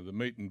 The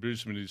meet in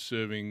Brisbane is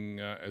serving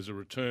as a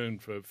return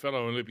for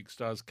fellow Olympic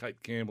stars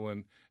Kate Campbell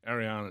and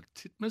Ariana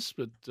Titmus,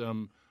 but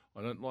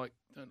I don't like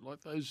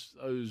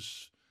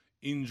those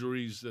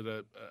injuries that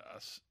are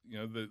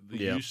the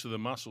use of the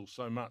muscle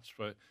so much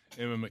for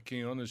Emma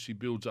McKeon as she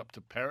builds up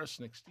to Paris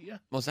next year.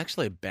 Well, it's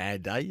actually a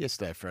bad day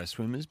yesterday for our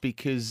swimmers,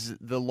 because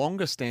the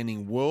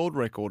longest-standing world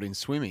record in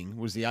swimming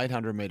was the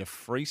 800-metre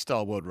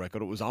freestyle world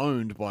record. It was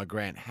owned by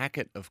Grant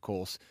Hackett, of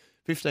course.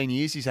 15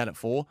 years he's had it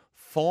for.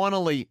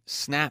 Finally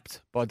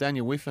snapped by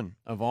Daniel Wiffen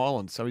of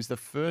Ireland. So he's the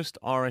first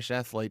Irish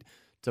athlete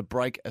to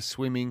break a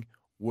swimming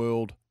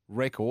world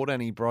record,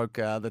 and he broke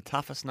the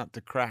toughest nut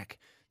to crack,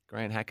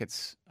 Grant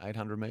Hackett's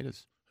 800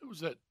 metres. Who was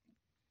that?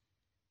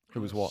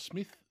 Who was what?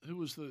 Smith. Who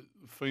was the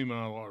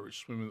female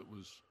Irish swimmer that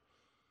was...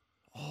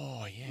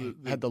 Oh, yeah.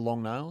 Had the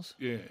long nails?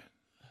 Yeah.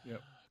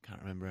 Yep.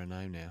 Can't remember her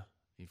name now.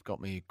 You've got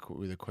me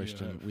with a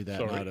question without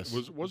Sorry, notice.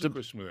 Was a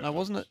question without notice.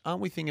 Wasn't it?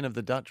 Aren't we thinking of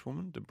the Dutch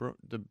woman?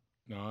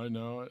 No, I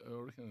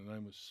reckon her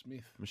name was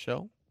Smith.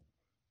 Michelle?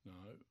 No.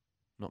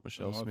 Not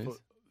Michelle Smith? I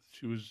thought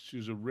she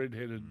was a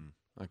red-headed...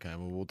 Okay,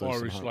 well, we'll do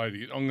Irish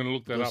lady. I'm going to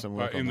look that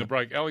up in the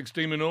break. Alex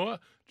de Minaur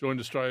joined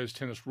Australia's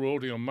tennis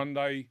royalty on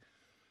Monday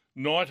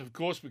night, of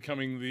course,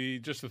 becoming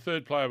just the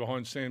third player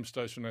behind Sam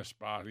Stosur and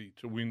Asparty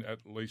to win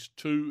at least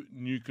 2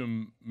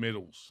 Newcombe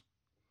medals.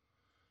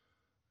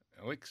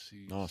 Alex,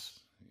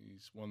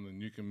 he's won the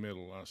Newcombe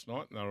medal last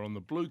night, and they were on the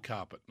blue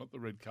carpet, not the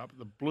red carpet,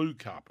 the blue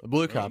carpet. The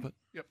blue carpet?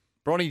 Yep.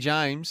 Bronny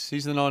James,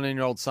 he's the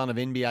 19-year-old son of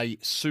NBA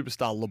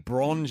superstar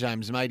LeBron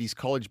James, made his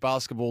college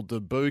basketball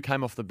debut,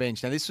 came off the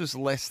bench. Now, this was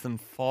less than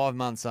 5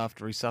 months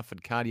after he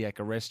suffered cardiac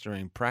arrest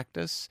during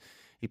practice.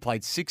 He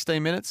played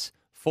 16 minutes,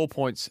 4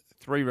 points,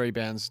 3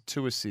 rebounds,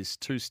 2 assists,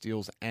 2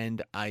 steals,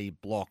 and a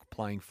block,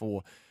 playing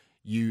for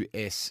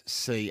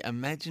USC.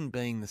 Imagine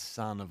being the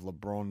son of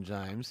LeBron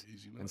James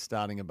and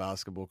starting a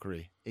basketball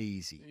career.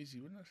 Easy. Easy,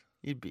 wouldn't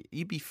it?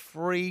 You'd be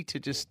free to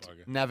just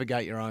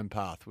navigate your own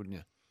path, wouldn't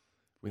you?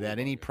 Without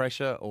any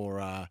pressure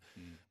or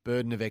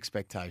burden of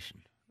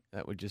expectation.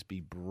 That would just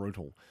be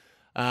brutal.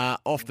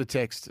 Off the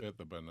text. About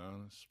the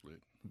banana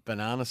split.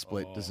 Banana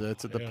split,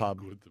 desserts at the how pub.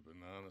 Good the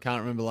banana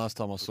Can't remember last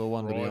time I saw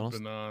one, to be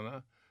honest.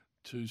 Banana,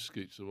 2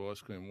 scoops of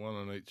ice cream, 1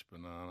 on each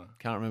banana.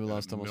 Can't remember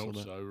last time I saw that.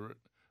 Melts over it,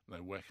 and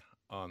they whack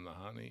on the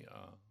honey.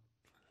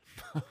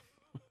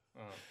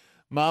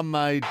 Mum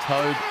made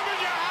toad.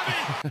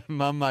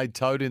 Mum made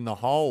toad in the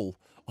hole.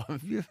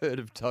 Have you heard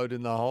of toad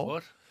in the hole?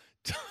 What?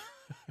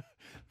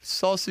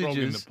 Sausages. Frog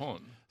in the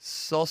pond.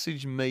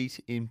 Sausage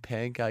meat in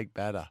pancake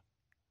batter.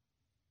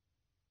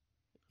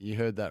 You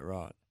heard that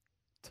right.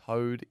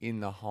 Toad in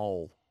the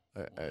hole.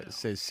 It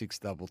says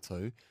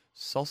 622.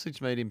 Sausage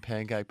meat in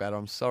pancake batter.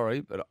 I'm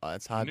sorry, but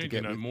it's hard to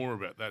get. You need to know more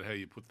about that, how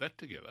you put that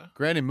together.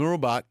 Grant in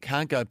Murrelbach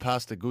can't go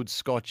past a good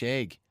Scotch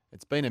egg.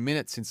 It's been a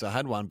minute since I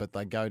had one, but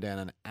they go down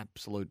an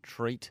absolute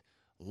treat.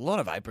 A lot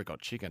of apricot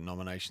chicken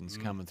nominations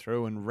coming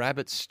through, and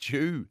rabbit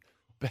stew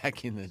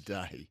back in the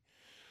day.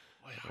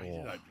 I hated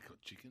apricot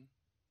chicken.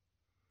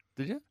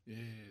 Did you? Yeah.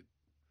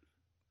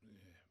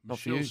 Not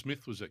for Michelle you.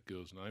 Smith was that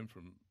girl's name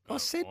from I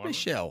said Ireland.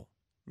 Michelle,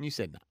 and you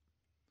said no.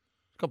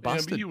 Got Yeah,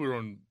 busted. but you were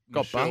on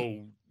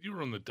Michelle. You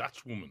were on the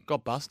Dutch woman.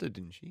 Got busted,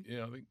 didn't she?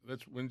 Yeah, I think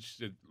that's when she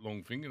said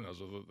long fingernails.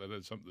 I thought that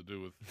had something to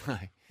do with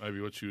Hey, maybe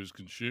what she was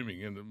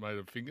consuming, and it made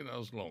her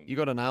fingernails long. you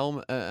got an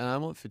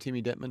ailment for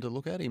Timmy Detman to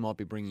look at? He might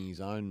be bringing his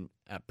own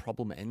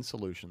problem and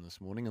solution this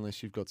morning,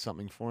 unless you've got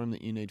something for him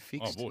that you need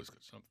fixed. I've always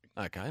got something.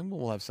 Okay, well,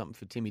 we'll have something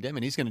for Timmy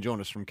Detman. He's going to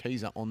join us from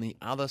Keezer on the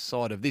other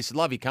side of this.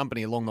 Love your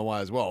company along the way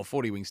as well.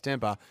 40 Wings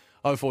Temper,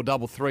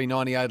 0433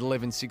 98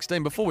 11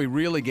 16. Before we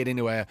really get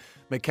into our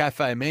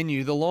McCafe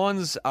menu, the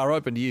lines are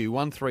open to you,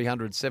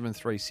 1300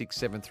 736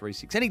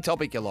 736. Any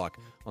topic you like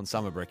on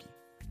Summer Brekkie.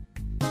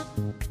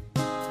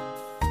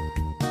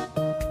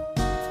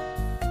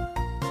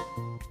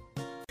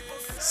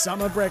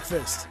 Summer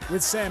Breakfast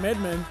with Sam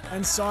Edmund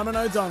and Simon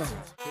O'Donnell.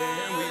 Here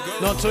we go.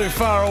 Not too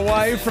far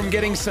away from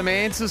getting some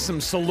answers, some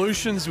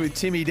solutions with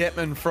Timmy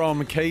Detman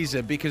from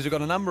Keezer, because we've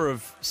got a number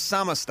of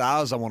summer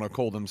stars, I want to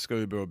call them,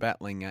 Scoob, who are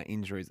battling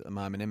injuries at the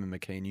moment. Emma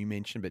McKeon, you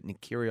mentioned, but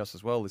Nick Kyrgios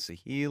as well, Alyssa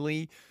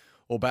Healy,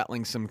 all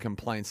battling some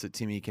complaints that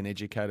Timmy can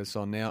educate us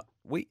on. Now,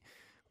 we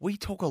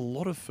talk a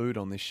lot of food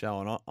on this show,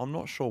 and I'm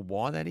not sure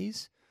why that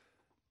is.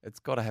 It's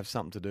got to have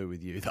something to do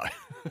with you,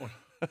 though.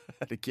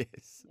 I'd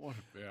guess. What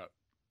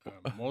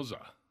about Mozza?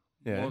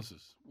 Yeah.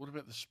 Mozzes. What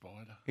about the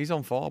spider? He's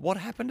on fire. What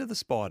happened to the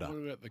spider?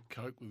 What about the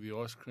Coke with the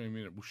ice cream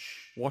in it?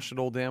 Whoosh. Wash it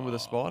all down with a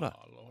spider.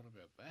 What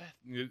about that?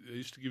 They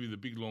used to give you the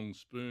big long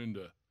spoon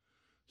to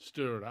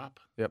stir it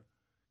up. Yep.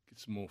 Get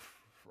some more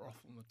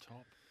froth on the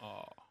top.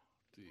 Oh,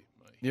 dear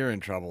me. You're in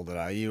trouble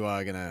today. You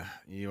are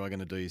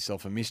gonna do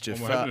yourself a mischief.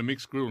 We're having a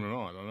mixed grill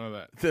tonight. I know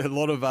that. A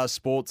lot of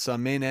sports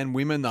men and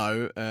women,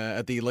 though,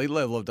 at the elite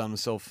level have done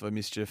themselves a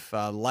mischief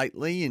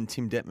lately. And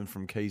Tim Detman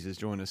from Keys has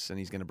joined us, and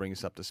he's going to bring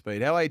us up to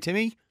speed. How are you,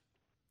 Timmy?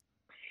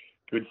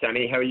 Good,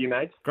 Sammy. How are you,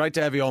 mate? Great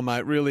to have you on,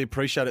 mate. Really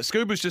appreciate it.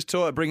 Scoob was just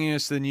bringing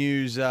us the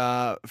news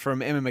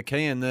from Emma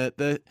McKeon.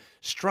 The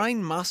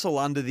strained muscle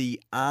under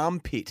the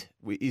armpit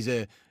is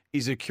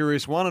a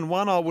curious one, and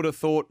one I would have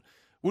thought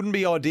wouldn't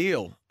be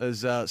ideal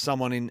as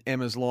someone in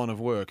Emma's line of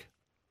work.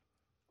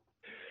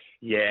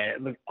 Yeah,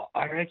 look,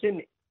 I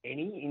reckon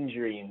any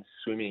injury in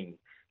swimming,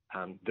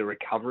 the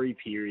recovery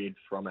period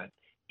from it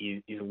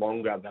is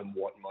longer than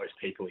what most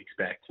people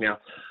expect. Now,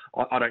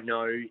 I don't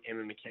know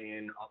Emma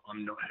McKeon.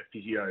 I'm not her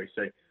physio,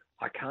 so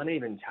I can't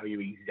even tell you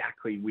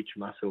exactly which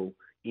muscle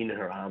in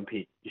her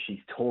armpit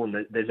she's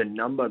torn. There's a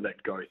number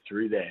that go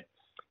through there.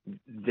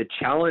 The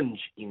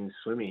challenge in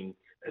swimming,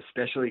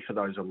 especially for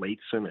those elite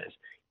swimmers,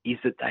 is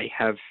that they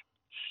have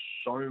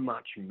so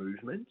much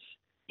movement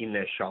in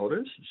their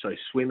shoulders. So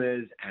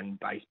swimmers and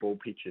baseball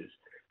pitchers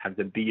have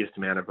the biggest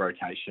amount of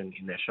rotation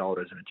in their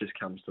shoulders, and it just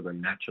comes to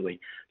them naturally.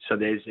 So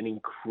there's an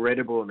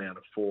incredible amount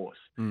of force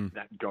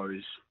that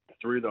goes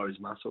through those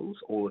muscles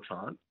all the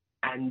time,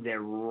 and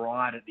they're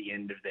right at the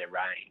end of their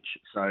range.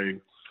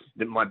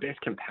 So my best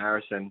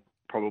comparison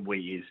probably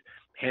is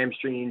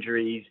hamstring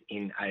injuries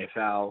in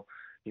AFL.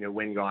 You know,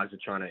 when guys are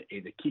trying to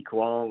either kick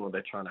long or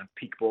they're trying to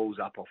pick balls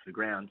up off the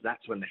ground,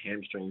 that's when the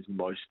hamstring's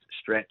most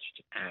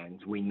stretched, and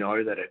we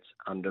know that it's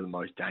under the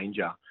most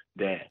danger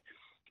there.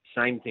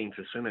 Same thing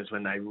for swimmers.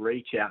 When they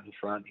reach out in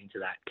front into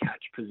that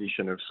catch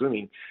position of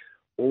swimming,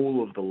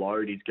 all of the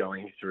load is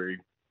going through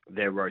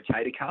their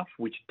rotator cuff,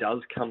 which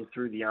does come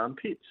through the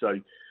armpit. So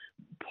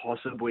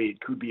possibly it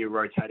could be a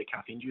rotator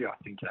cuff injury. I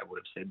think they would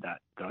have said that,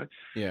 though.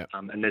 Yeah.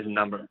 And there's a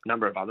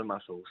number of other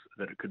muscles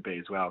that it could be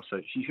as well.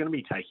 So she's going to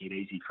be taking it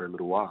easy for a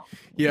little while.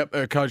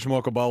 Yep. Coach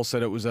Michael Bowl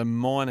said it was a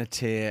minor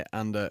tear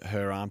under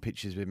her armpit.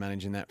 She's been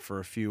managing that for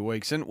a few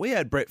weeks. And we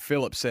had Brett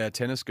Phillips, our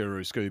tennis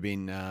guru, Scoob,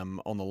 in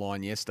on the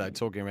line yesterday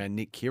talking around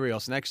Nick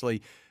Kyrgios. And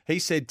actually, he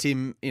said,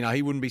 Tim,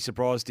 he wouldn't be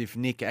surprised if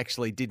Nick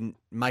actually didn't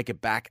make it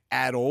back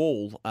at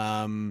all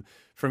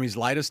from his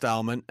latest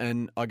ailment.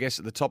 And I guess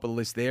at the top of the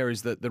list there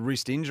is the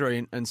wrist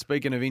injury. And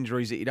speaking of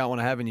injuries that you don't want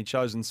to have in your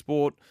chosen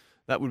sport,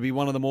 that would be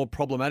one of the more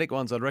problematic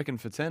ones, I'd reckon,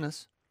 for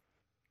tennis.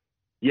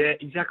 Yeah,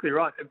 exactly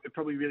right.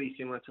 Probably really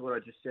similar to what I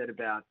just said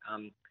about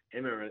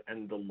Emma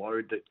and the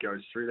load that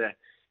goes through there.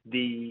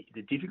 The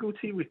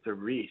difficulty with the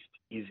wrist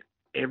is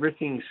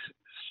everything's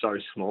so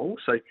small.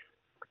 So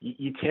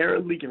you tear a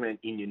ligament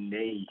in your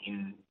knee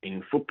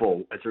in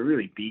football. It's a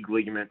really big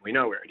ligament. We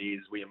know where it is.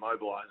 We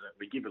immobilise it.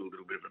 We give it a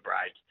little bit of a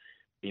break,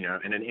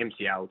 and an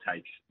MCL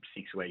takes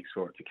 6 weeks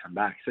for it to come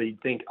back. So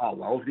you'd think, oh,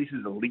 well, if this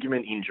is a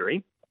ligament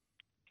injury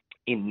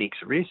in Nick's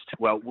wrist,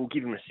 well, we'll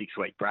give him a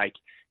 6-week break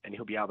and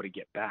he'll be able to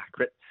get back.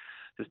 But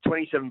there's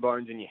 27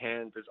 bones in your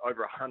hand. There's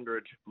over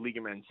 100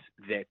 ligaments.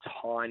 They're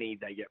tiny.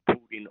 They get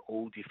pulled in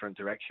all different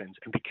directions.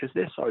 And because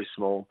they're so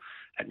small,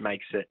 it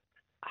makes it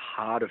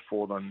harder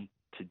for them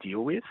to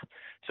deal with.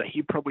 So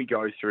he'd probably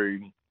go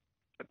through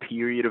a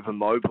period of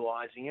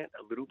immobilizing it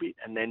a little bit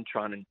and then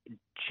trying to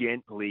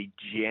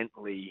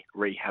gently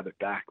rehab it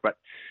back. But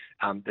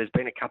there's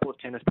been a couple of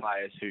tennis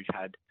players who've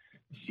had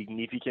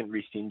significant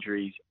wrist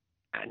injuries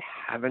and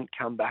haven't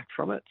come back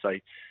from it. So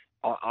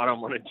I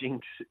don't want to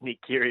jinx Nick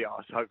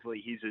Kyrgios.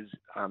 Hopefully his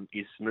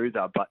is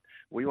smoother, but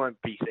we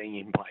won't be seeing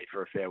him play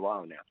for a fair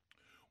while now.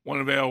 One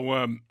of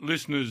our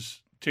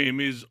listeners, Tim,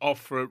 is off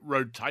for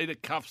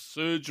rotator cuff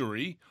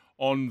surgery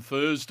on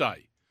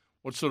Thursday.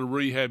 What sort of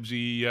rehab's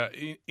he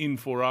in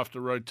for after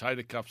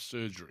rotator cuff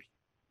surgery?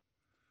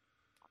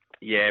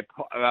 Yeah,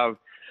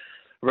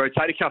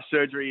 rotator cuff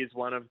surgery is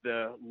one of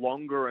the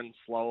longer and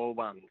slower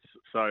ones.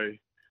 So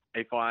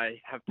if I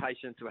have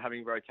patients who are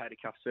having rotator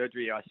cuff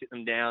surgery, I sit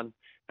them down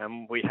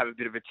and we have a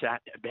bit of a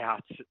chat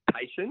about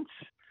patience.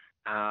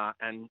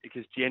 And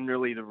because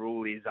generally the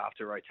rule is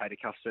after rotator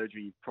cuff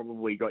surgery, you've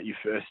probably got your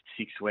first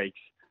 6 weeks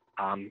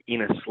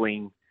in a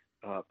sling,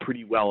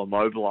 pretty well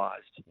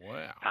immobilized.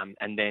 Wow.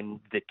 And then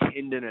the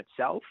tendon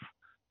itself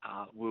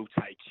will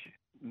take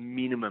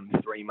minimum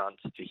 3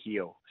 months to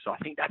heal. So I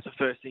think that's the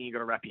first thing you've got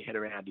to wrap your head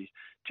around is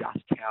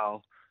just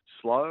how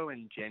slow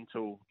and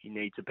gentle you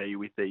need to be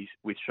with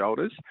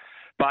shoulders.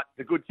 But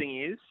the good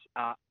thing is,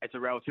 it's a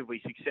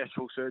relatively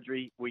successful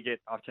surgery.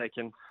 I've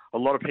taken a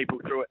lot of people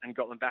through it and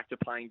got them back to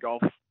playing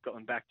golf, got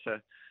them back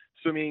to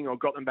swimming, or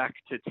got them back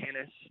to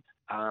tennis.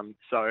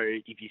 So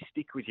if you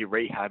stick with your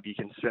rehab, you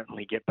can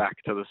certainly get back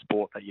to the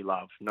sport that you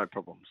love. No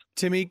problems.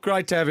 Timmy,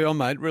 great to have you on,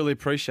 mate. Really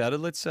appreciate it.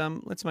 Let's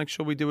make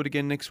sure we do it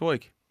again next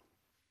week.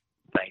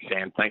 Thanks,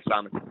 Sam. Thanks,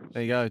 Simon.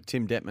 There you go.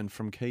 Tim Detman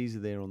from Keys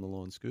there on the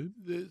line, Scoob.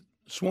 The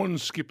Swan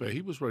skipper,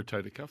 he was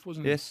rotator cuff,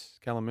 wasn't he? Yes,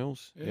 Callum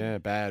Mills. Yeah,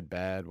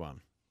 bad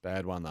one.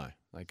 Bad one, though.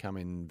 They come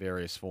in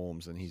various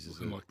forms, and he's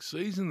looking like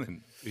season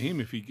then for him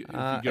if you go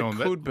on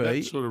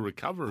that sort of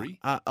recovery.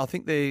 I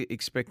think they're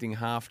expecting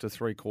half to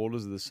 3/4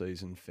 of the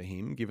season for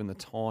him, given the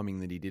timing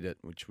that he did it,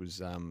 which was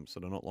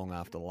sort of not long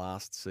after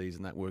last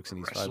season. That works in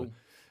his favour.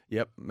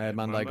 Yep, Mad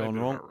Monday gone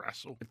wrong.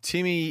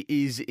 Timmy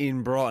is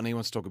in Brighton. He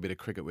wants to talk a bit of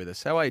cricket with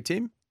us. How are you,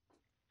 Tim?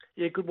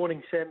 Yeah, good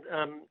morning, Sam.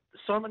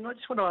 Simon, I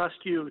just want to ask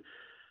you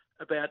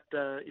about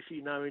if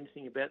you know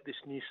anything about this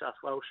New South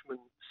Welshman,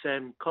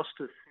 Sam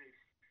Costa,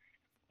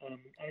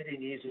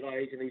 18 years of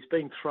age, and he's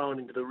been thrown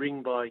into the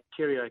ring by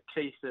Kerry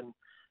O'Keefe, and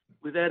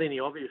without any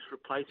obvious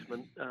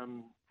replacement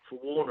for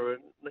Warner.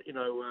 And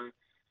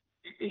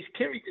is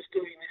Kerry just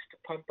doing this to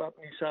pump up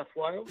New South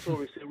Wales,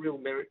 or is there real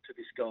merit to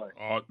this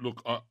guy?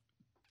 Look,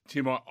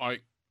 Tim, I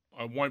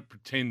won't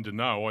pretend to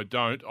know. I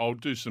don't. I'll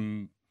do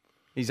some.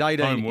 He's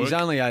 18. Homework. He's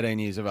only 18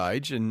 years of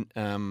age, and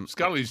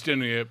Scully's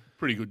generally a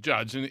pretty good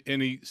judge,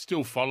 and he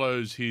still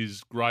follows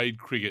his grade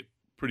cricket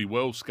pretty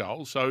well,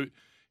 Scull. So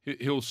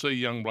he'll see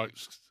young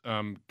blokes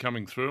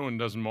coming through and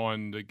doesn't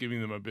mind giving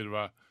them a bit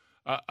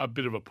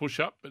of a push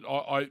up.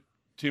 But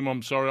Tim,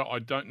 I'm sorry, I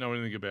don't know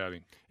anything about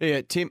him.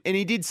 Yeah, Tim, and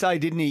he did say,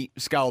 didn't he,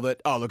 Scull,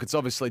 that look, it's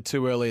obviously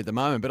too early at the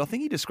moment, but I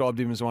think he described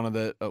him as one of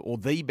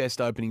the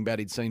best opening bat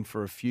he'd seen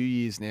for a few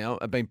years now.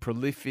 Been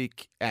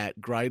prolific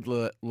at grade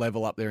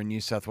level up there in New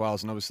South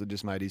Wales, and obviously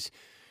just made his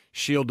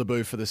Shield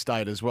debut for the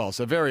state as well.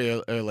 So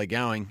very early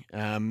going.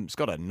 He's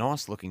got a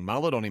nice looking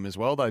mullet on him as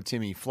well, though,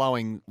 Timmy,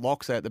 flowing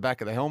locks out the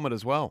back of the helmet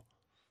as well.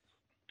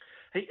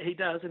 He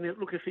does, and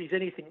look, if he's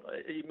anything,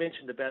 you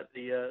mentioned about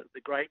the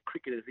great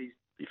cricketers.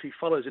 If he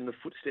follows in the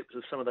footsteps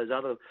of some of those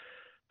other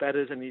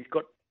batters, and I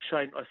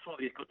saw that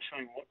he's got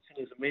Shane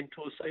Watson as a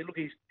mentor. So look,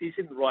 he's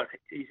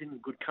in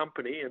good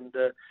company, and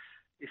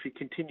if he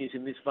continues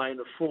in this vein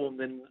of form,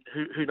 then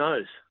who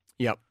knows?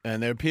 Yep,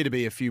 and there appear to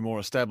be a few more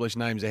established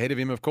names ahead of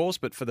him, of course,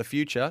 but for the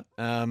future.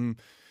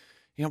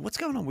 What's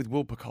going on with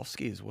Will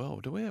Pukowski as well?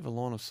 Do we have a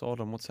line of sight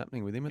on what's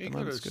happening with him at the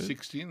moment? He got a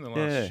 60 in the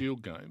last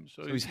Shield game.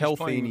 So he's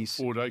healthy and he's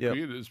 4-day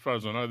cricket, as far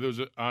as I know. There was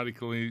an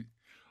article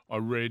I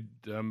read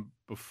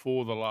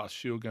before the last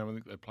Shield game. I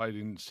think they played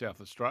in South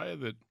Australia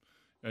that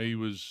he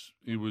was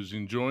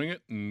enjoying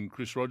it, and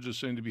Chris Rogers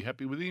seemed to be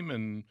happy with him,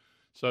 and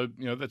so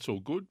that's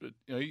all good. But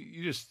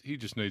he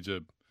just needs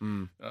a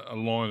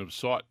line of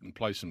sight and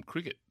play some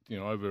cricket.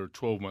 Over a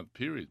 12-month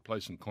period, play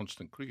some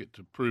constant cricket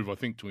to prove, I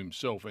think, to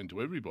himself and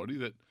to everybody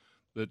that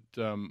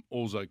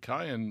all's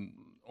okay and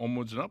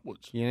onwards and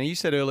upwards. Yeah, you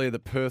said earlier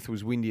that Perth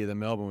was windier than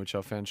Melbourne, which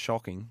I found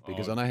shocking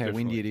because I know how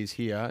windy it is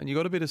here. And you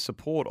got a bit of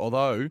support,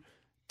 although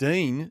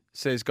Dean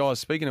says, guys,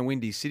 speaking of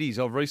windy cities,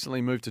 I've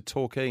recently moved to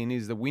Torquay and it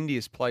is the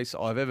windiest place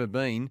I've ever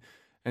been.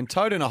 And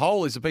toad in a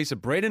hole is a piece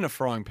of bread in a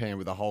frying pan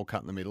with a hole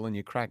cut in the middle and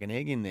you crack an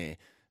egg in there.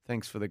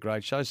 Thanks for the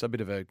great show. So a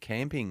bit of a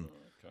camping,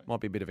 might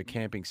be a bit of a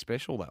camping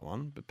special, that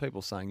one. But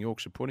people saying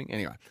Yorkshire pudding.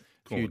 Anyway,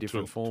 a few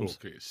different forms.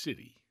 Torquay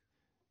City.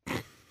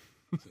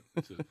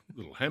 It's a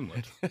little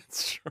hamlet.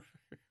 That's true.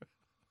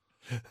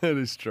 That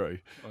is true.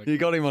 You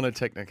got him on a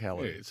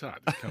technicality. Yeah, it's hard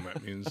to come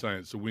at me and say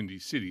it's a windy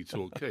city,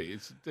 Torquay.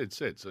 It's dead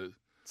set.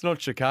 It's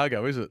not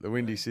Chicago, is it? The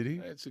windy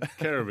city? It's a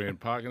caravan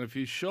park and a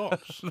few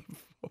shops.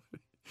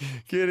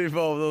 Get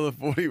involved on the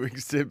 40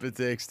 Wings Temper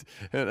text.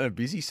 And a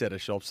busy set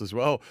of shops as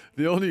well.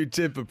 The all-new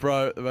Temper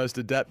Pro, the most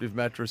adaptive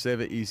mattress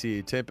ever, is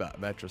here. Temper,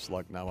 mattress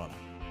like no other.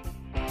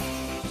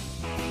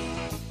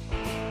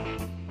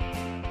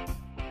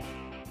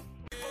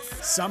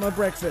 Summer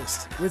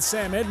Breakfast with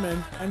Sam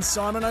Edmund and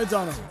Simon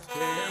O'Donnell.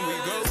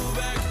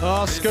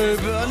 Oh, Scoob,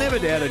 I never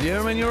doubted you.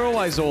 I mean, you're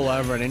always all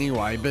over it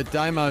anyway. But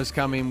Damo's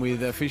come in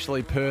with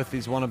officially Perth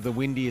is one of the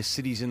windiest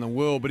cities in the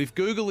world. But if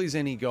Google is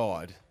any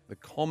guide, the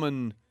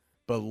common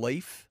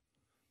belief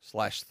 /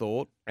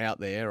 thought out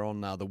there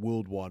on the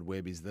World Wide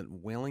Web is that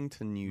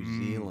Wellington, New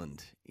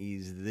Zealand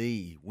is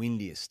the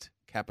windiest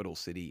capital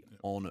city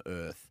on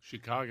earth.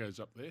 Chicago's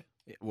up there.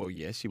 Well,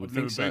 yes, you would I've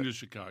think so. I've never been to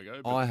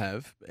Chicago. I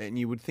have, and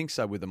you would think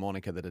so with the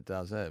moniker that it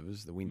does have,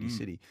 is the windy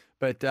city.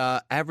 But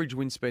average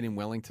wind speed in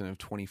Wellington of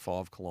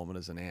 25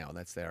 kilometres an hour.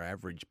 That's their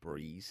average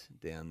breeze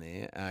down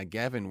there.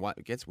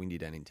 It gets windy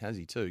down in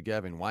Tassie too.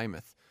 Gavin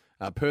Weymouth.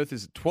 Perth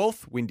is the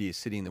 12th windiest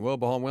city in the world,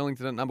 behind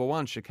Wellington at number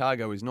 1.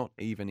 Chicago is not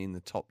even in the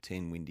top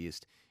 10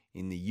 windiest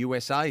in the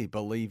USA,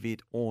 believe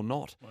it or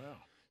not. Wow.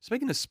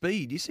 Speaking of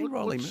speed, you see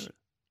Riley Merritt.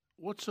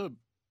 What's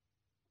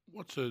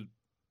a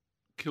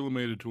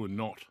kilometre to a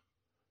knot?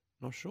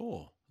 Not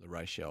sure the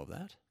ratio of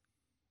that.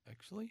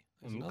 actually?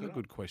 There's Look another it up.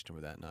 good question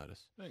without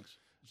notice. Thanks.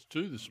 It's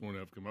 2 this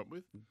morning I've come up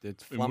with.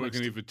 It's Been working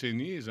flummoxed. here for 10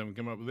 years. I haven't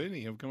come up with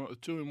any. I've come up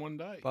with 2 in one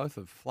day. Both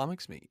have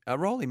flummoxed me.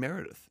 Riley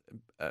Meredith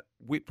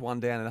whipped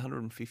one down at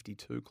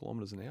 152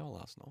 kilometres an hour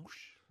last night.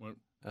 Won't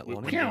At whip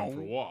Lonnie. one down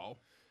for a while.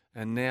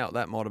 And now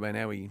that might have been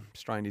how he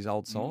strained his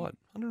old side.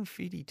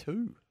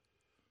 152.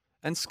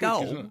 And isn't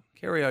Skull, it?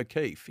 Kerry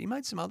O'Keefe, he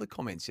made some other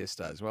comments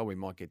yesterday as well. We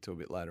might get to a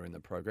bit later in the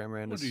program.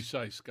 Around What us. did he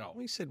say, Skull?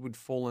 He said we'd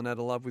fallen out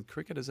of love with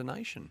cricket as a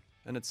nation,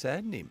 and it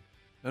saddened him.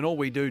 And all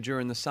we do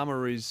during the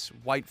summer is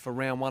wait for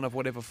round 1 of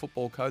whatever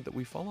football code that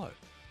we follow.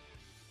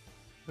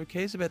 Who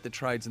cares about the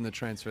trades and the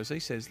transfers? He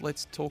says,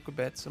 let's talk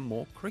about some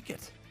more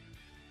cricket.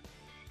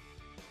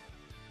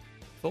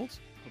 Thoughts?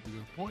 Probably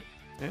got a point.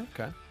 Yeah,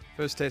 okay.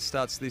 First test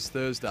starts this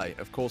Thursday.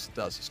 Of course it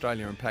does.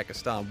 Australia and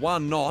Pakistan.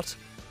 1 knot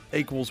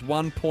equals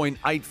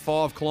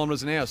 1.85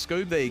 kilometres an hour.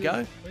 Scoob, there you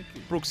go. Thank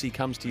you. Brooksy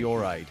comes to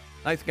your aid.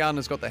 Nathan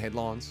Gardner's got the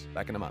headlines.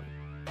 Back in a moment.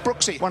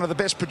 Brooksy, one of the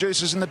best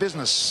producers in the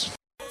business.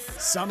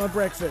 Summer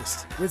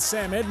Breakfast with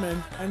Sam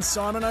Edmund and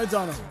Simon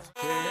O'Donnell.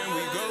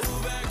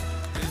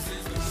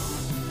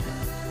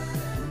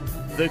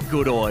 The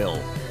Good Oil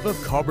for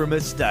Cobram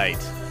Estate.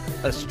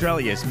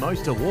 Australia's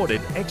most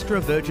awarded extra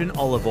virgin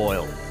olive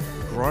oil.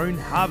 Grown,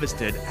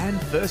 harvested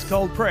and first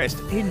cold pressed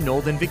in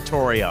northern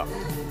Victoria.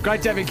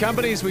 Great to have your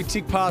company as we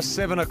tick past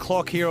 7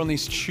 o'clock here on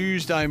this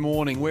Tuesday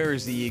morning. Where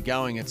is the year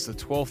going? It's the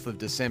 12th of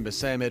December.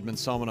 Sam Edmund,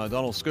 Simon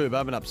O'Donnell. Scoob,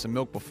 opened up some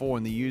milk before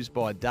and the use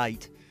by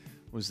date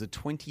was the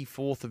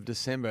 24th of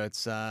December.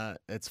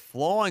 It's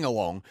flying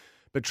along.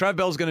 But Trav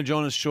Bell's going to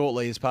join us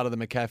shortly as part of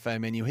the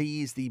McCafe menu.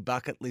 He is the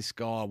bucket list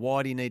guy.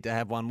 Why do you need to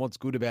have one? What's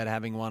good about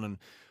having one? And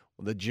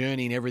the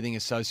journey and everything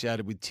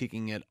associated with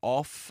ticking it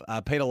off.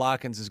 Peter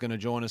Larkins is going to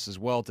join us as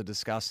well to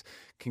discuss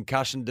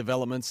concussion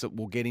developments that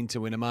we'll get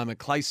into in a moment.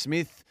 Clay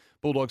Smith,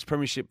 Bulldogs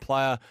premiership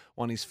player,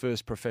 won his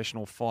first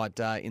professional fight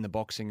in the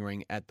boxing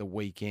ring at the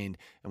weekend.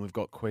 And we've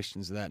got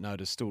questions of that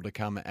notice still to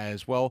come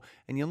as well.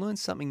 And you learn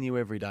something new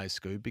every day,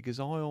 Scoob, because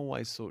I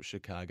always thought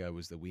Chicago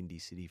was the windy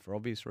city for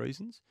obvious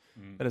reasons.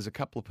 But as a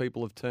couple of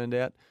people have turned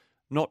out,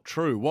 not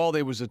true. While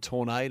there was a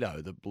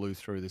tornado that blew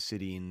through the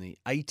city in the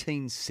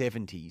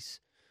 1870s,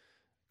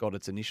 got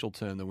its initial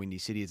term, the Windy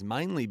City, is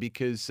mainly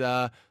because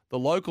the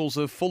locals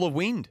are full of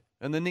wind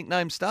and the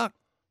nickname stuck.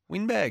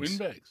 Windbags.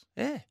 Windbags.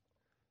 Yeah.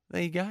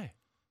 There you go. Not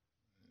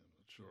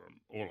sure I'm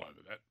all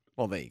over that.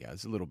 Well, there you go.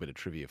 There's a little bit of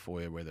trivia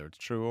for you, whether it's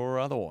true or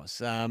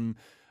otherwise.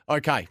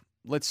 Okay,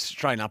 let's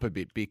straighten up a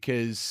bit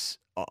because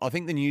I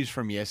think the news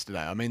from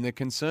yesterday, I mean, the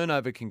concern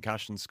over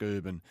concussion,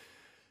 Scoob, and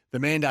the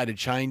mandated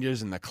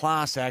changes and the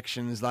class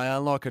actions, they are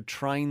like a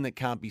train that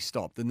can't be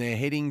stopped, and they're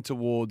heading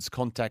towards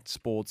contact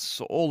sports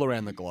all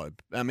around the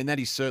globe. I mean, that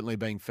is certainly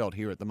being felt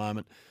here at the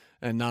moment,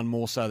 and none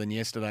more so than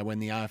yesterday when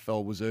the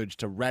AFL was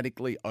urged to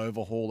radically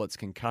overhaul its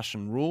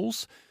concussion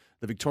rules.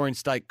 The Victorian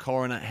State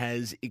Coroner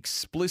has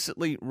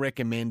explicitly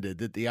recommended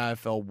that the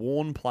AFL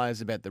warn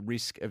players about the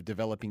risk of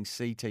developing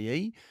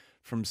CTE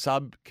from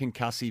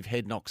subconcussive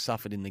head knocks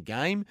suffered in the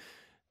game.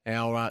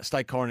 Our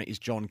state coroner is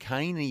John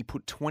Cain, and he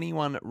put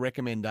 21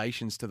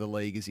 recommendations to the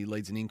league as he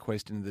leads an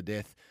inquest into the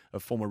death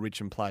of former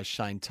Richmond player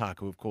Shane Tuck,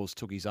 who, of course,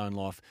 took his own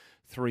life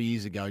 3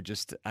 years ago,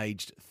 just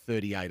aged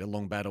 38, a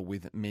long battle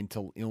with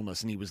mental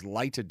illness. And he was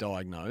later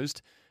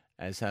diagnosed,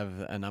 as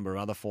have a number of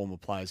other former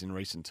players in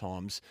recent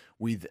times,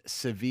 with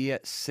severe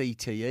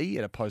CTE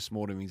at a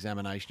post-mortem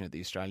examination at the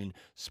Australian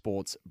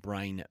Sports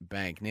Brain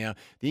Bank. Now,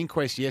 the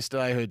inquest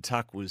yesterday heard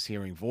Tuck was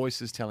hearing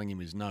voices telling him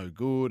he was no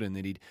good and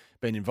that he'd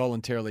been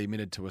involuntarily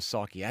admitted to a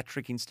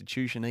psychiatric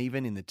institution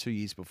even in the 2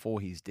 years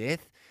before his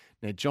death.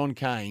 Now, John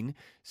Cain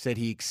said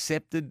he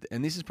accepted,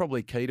 and this is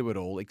probably key to it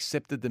all,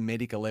 accepted the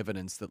medical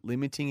evidence that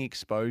limiting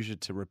exposure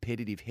to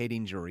repetitive head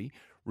injury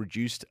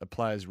reduced a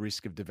player's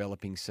risk of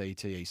developing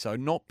CTE. So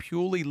not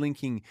purely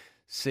linking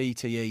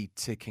CTE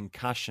to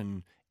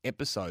concussion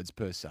episodes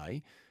per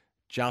se,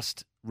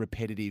 just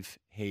repetitive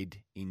head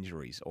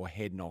injuries or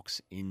head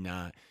knocks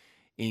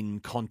in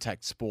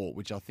contact sport,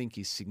 which I think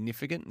is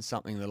significant and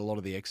something that a lot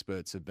of the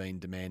experts have been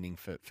demanding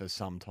for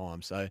some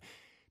time. So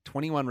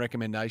 21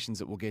 recommendations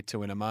that we'll get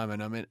to in a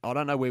moment. I mean, I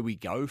don't know where we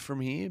go from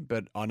here,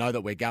 but I know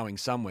that we're going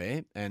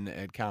somewhere and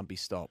it can't be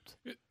stopped.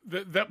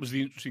 That was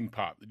the interesting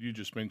part that you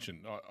just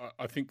mentioned.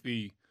 I think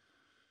the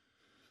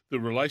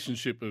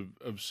relationship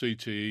of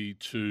CTE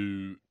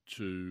to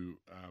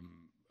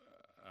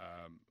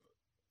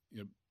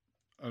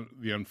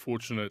the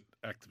unfortunate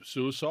act of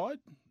suicide.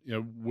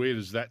 Where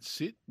does that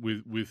sit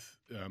with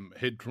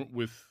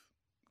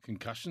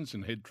concussions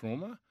and head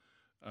trauma?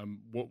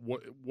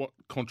 What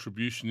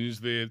contribution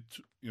is there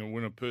to,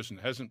 when a person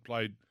hasn't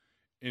played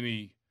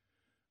any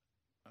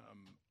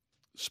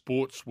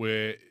sports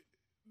where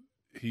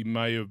he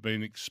may have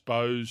been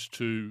exposed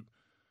to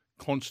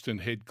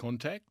constant head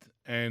contact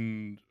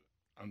and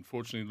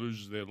unfortunately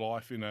loses their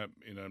life in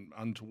an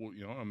untoward,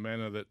 a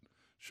manner that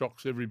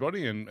shocks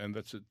everybody, and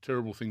that's a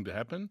terrible thing to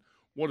happen.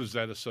 What is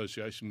that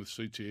association with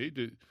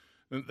CTE?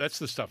 That's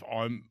the stuff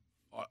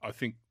I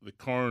think the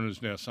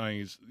coroner's now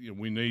saying is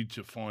we need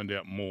to find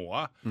out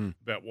more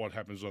about what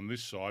happens on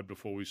this side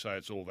before we say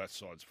it's all that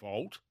side's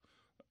fault.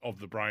 of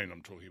the brain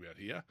I'm talking about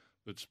here.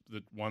 That's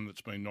one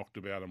that's been knocked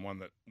about and one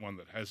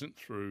that hasn't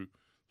through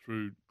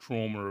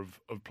trauma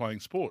of playing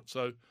sport.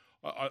 So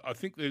I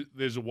think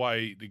there's a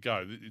way to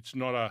go. It's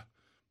not a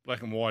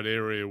black and white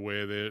area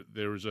where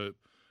there is a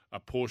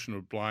portion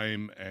of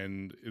blame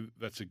and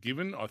that's a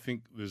given. I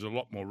think there's a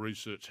lot more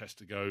research has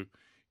to go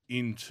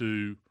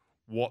into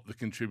what the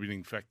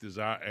contributing factors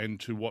are and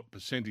to what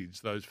percentage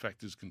those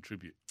factors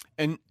contribute.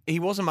 And he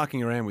wasn't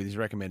mucking around with his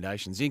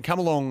recommendations. You can come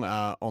along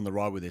on the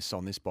ride with us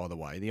on this, by the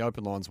way. The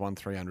open line's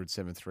 1300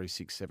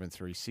 736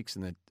 736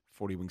 and the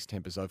 40 Wings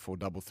Tempers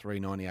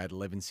 0433 98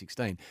 11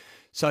 16.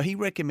 So he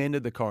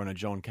recommended, the coroner,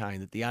 John Cain,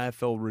 that the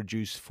AFL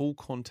reduce full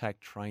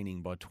contact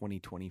training by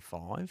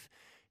 2025.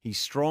 He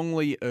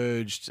strongly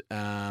urged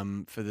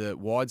for the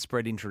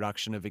widespread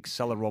introduction of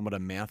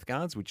accelerometer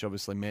mouthguards, which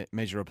obviously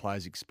measure a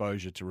player's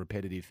exposure to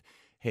repetitive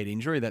head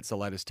injury. That's the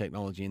latest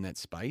technology in that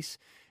space.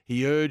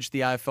 He urged the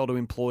AFL to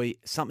employ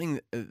something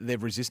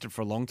they've resisted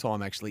for a long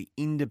time, actually,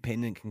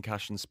 independent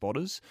concussion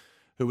spotters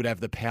who would have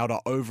the power to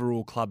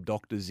overrule club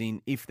doctors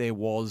in if there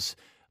was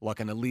like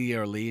an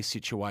Aliir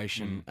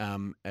situation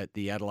at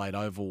the Adelaide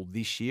Oval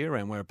this year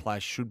and where a player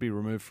should be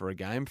removed for a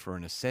game for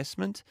an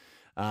assessment.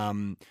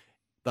 John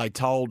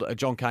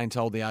Cain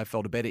told the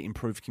AFL to better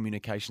improve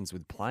communications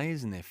with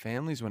players and their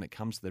families when it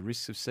comes to the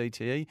risks of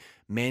CTE,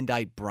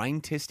 mandate brain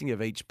testing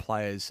of each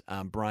player's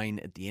brain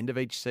at the end of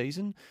each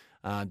season,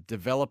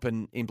 develop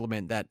and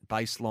implement that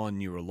baseline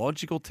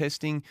neurological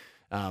testing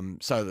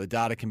so that the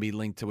data can be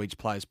linked to each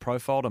player's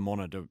profile to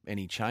monitor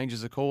any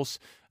changes, of course,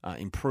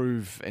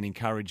 improve and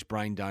encourage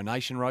brain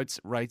donation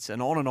rates,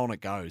 and on it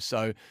goes.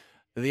 So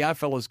the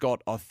AFL has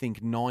got, I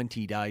think,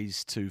 90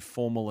 days to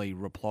formally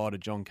reply to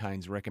John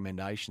Cain's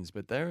recommendations,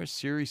 but there are a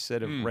serious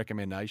set of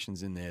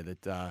recommendations in there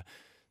that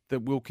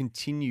will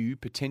continue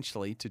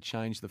potentially to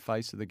change the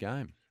face of the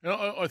game. And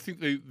I think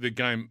the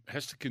game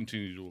has to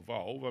continue to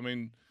evolve. I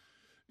mean,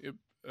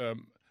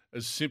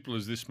 as simple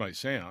as this may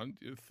sound,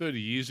 30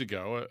 years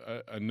ago,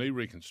 a knee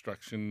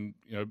reconstruction,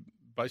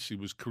 basically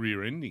was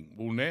career-ending.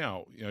 Well,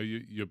 now,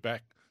 you're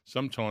back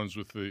sometimes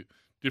with the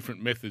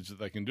different methods that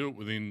they can do it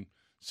within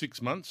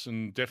 6 months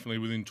and definitely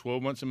within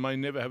 12 months and may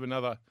never have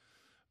another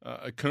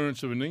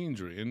occurrence of a knee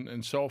injury.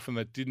 And so often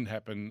that didn't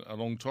happen a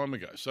long time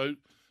ago. So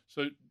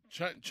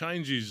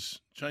change is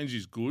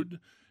good.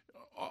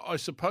 I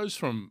suppose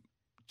from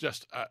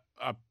just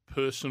a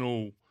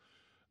personal,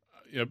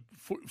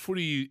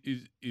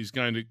 footy is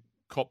going to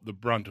cop the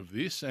brunt of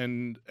this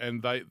and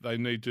they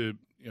need to,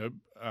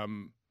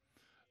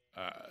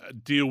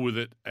 deal with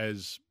it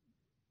as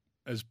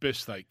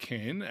best they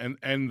can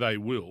and they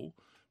will.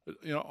 But,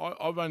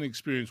 I've only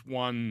experienced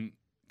one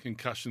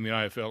concussion in the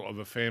AFL of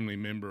a family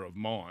member of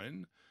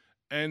mine,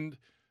 and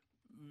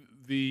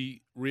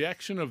the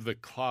reaction of the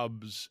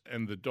clubs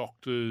and the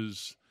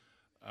doctors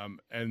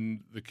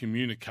and the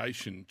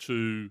communication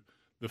to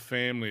the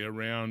family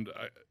around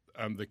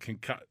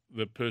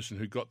the person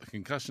who got the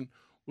concussion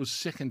was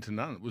second to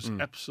none. It was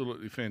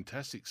absolutely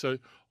fantastic. So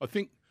I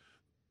think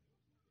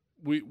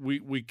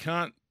we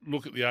can't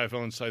look at the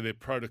AFL and say their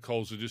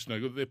protocols are just no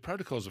good. Their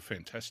protocols are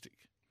fantastic.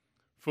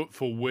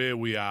 For where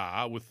we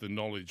are with the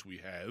knowledge we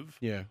have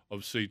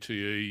of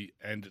CTE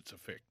and its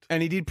effect.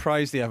 And he did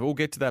praise the AFL. We'll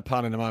get to that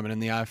part in a moment. In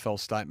the AFL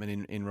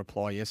statement in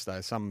reply yesterday,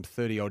 some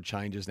 30-odd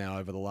changes now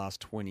over the last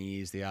 20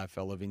 years the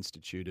AFL have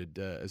instituted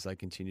as they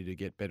continue to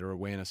get better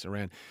awareness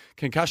around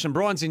concussion.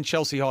 Brian's in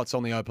Chelsea Heights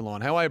on the open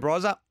line. How are you,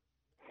 Bryza?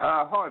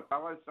 Hi,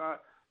 fellas.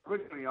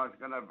 Quickly, I was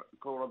going to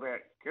call about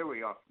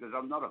Kyrgios because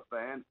I'm not a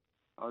fan.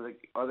 I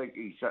think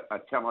he's a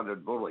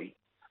talented bully.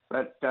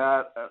 But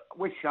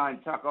with Shane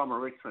Tuck, I'm a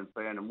Richmond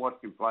fan and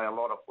watched him play a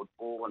lot of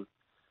football, and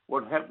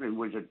what happened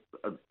was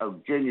a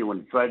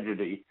genuine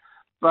tragedy.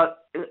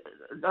 But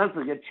don't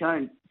forget,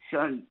 Shane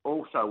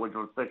also was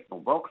a professional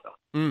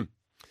boxer.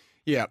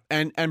 Yeah,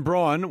 and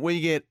Brian,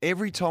 we get,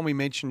 every time we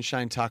mention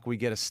Shane Tuck, we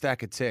get a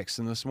stack of texts,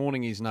 and this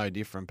morning is no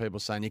different. People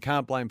saying, you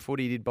can't blame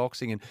footy, he did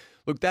boxing. And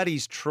look, that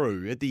is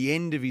true. At the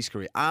end of his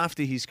career,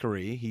 after his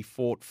career, he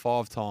fought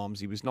 5 times.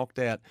 He was knocked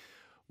out,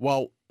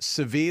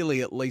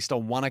 severely, at least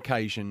on one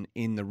occasion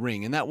in the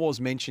ring. And that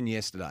was mentioned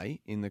yesterday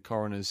in the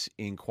coroner's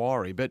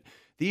inquiry. But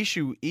the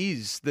issue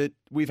is that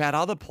we've had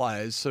other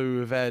players who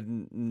have had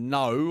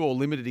no or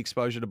limited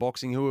exposure to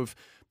boxing who have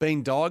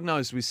been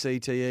diagnosed with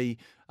CTE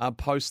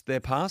post their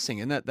passing.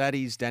 And that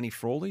is Danny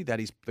Frawley, that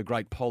is the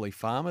great Polly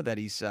Farmer, that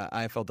is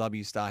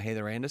AFLW star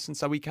Heather Anderson.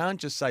 So we can't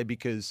just say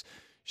because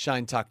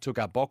Shane Tuck took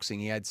up boxing,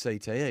 he had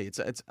CTE.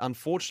 It's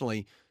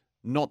unfortunately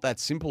not that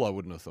simple, I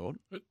wouldn't have thought.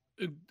 But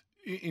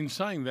in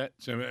saying that,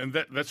 Sam, and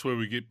that's where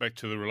we get back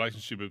to the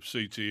relationship of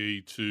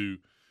CTE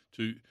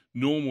to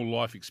normal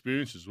life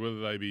experiences, whether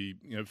they be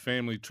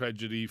family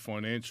tragedy,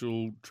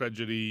 financial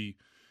tragedy,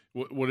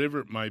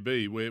 whatever it may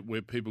be,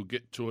 where people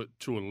get to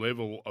a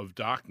level of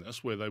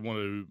darkness where they want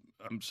to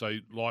say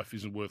life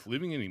isn't worth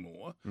living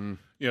anymore.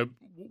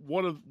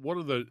 What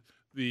are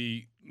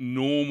the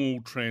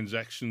normal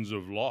transactions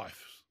of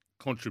life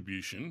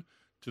contribution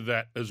to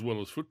that as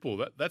well as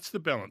football? That's the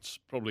balance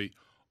probably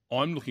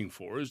I'm looking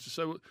for, is to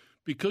say, well,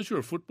 because you're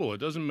a footballer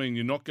doesn't mean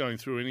you're not going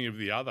through any of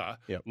the other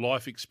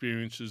life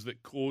experiences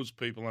that cause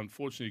people,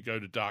 unfortunately, to go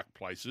to dark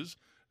places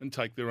and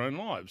take their own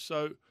lives.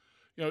 So,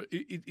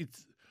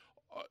 it's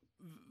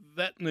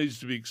that needs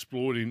to be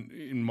explored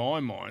in my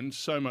mind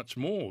so much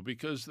more,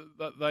 because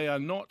they are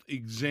not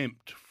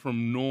exempt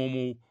from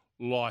normal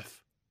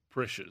life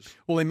pressures.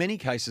 Well, in many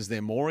cases,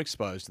 they're more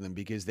exposed to them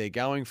because they're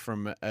going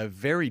from a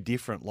very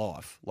different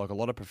life, like a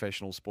lot of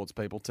professional sports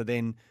people, to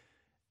then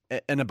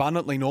an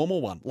abundantly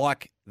normal one,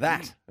 like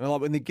that. Like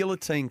when the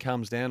guillotine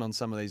comes down on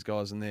some of these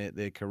guys in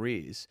their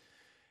careers,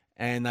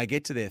 and they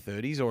get to their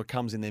 30s, or it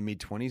comes in their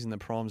mid-20s in the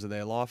primes of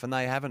their life, and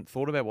they haven't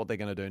thought about what they're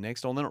going to do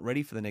next, or they're not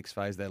ready for the next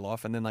phase of their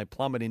life, and then they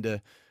plummet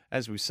into,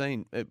 as we've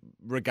seen,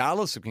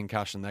 regardless of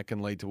concussion, that can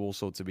lead to all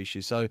sorts of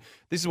issues. So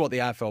this is what the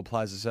AFL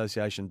Players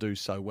Association do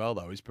so well,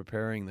 though, is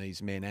preparing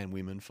these men and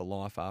women for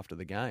life after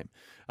the game.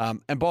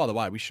 And by the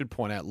way, we should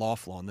point out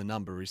Lifeline, the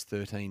number is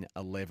 13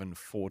 11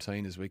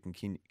 14 as we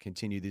can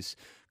continue this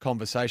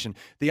conversation.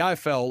 The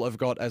AFL have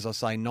got, as I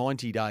say,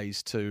 90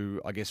 days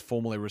to, I guess,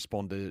 formally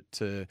respond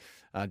to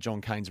John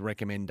Cain's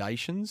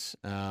recommendations.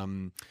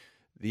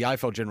 The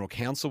AFL General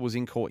Counsel was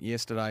in court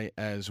yesterday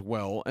as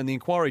well, and the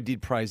inquiry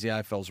did praise the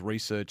AFL's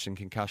research and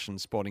concussion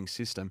spotting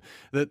system.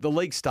 The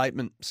league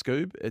statement,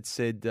 Scoob, it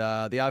said the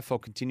AFL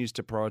continues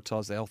to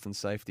prioritise the health and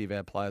safety of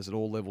our players at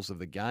all levels of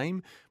the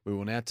game. We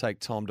will now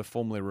take time to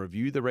formally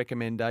review the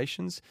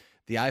recommendations.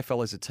 The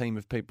AFL is a team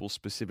of people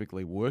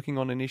specifically working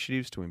on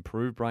initiatives to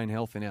improve brain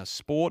health in our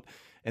sport,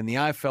 and the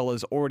AFL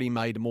has already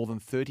made more than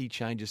 30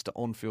 changes to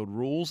on-field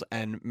rules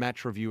and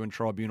match review and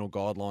tribunal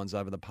guidelines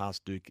over the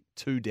past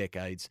 2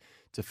 decades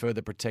to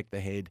further protect the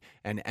head,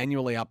 and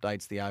annually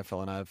updates the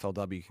AFL and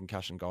AFLW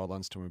concussion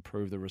guidelines to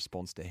improve the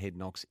response to head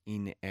knocks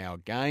in our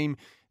game.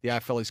 The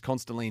AFL is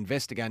constantly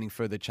investigating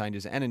further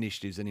changes and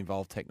initiatives that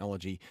involve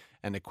technology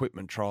and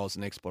equipment trials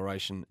and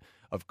exploration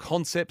of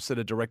concepts that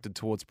are directed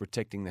towards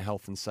protecting the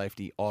health and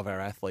safety of our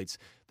athletes.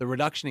 The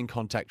reduction in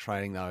contact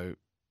training, though,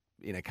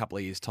 in a couple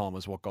of years' time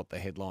was what got the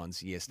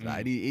headlines yesterday.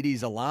 It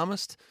is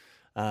alarmist,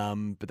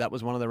 but that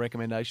was one of the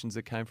recommendations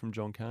that came from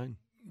John Cain.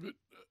 But,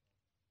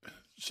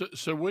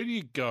 so where do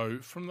you go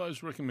from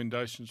those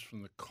recommendations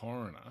from the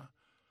coroner?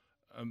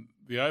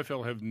 The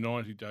AFL have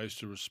 90 days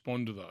to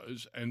respond to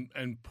those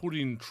and put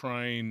in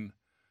train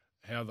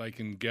how they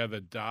can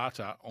gather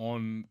data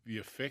on the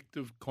effect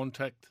of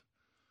contact.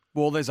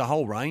 Well, there's a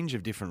whole range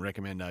of different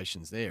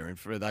recommendations there, and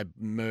they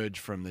merge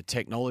from the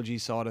technology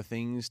side of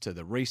things to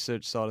the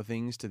research side of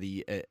things to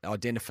the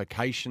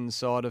identification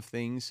side of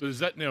things. So is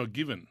that now a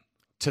given?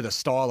 To the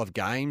style of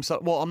game. So,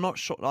 well, I'm not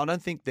sure. I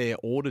don't think they're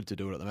ordered to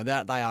do it at the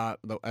moment. They are,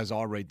 as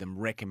I read them,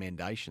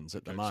 recommendations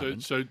at the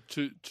moment. So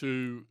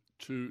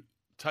to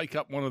take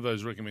up one of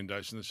those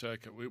recommendations and say,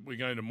 okay, we're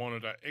going to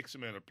monitor X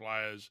amount of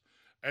players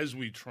as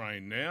we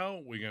train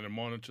now. We're going to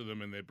monitor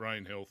them and their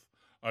brain health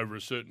over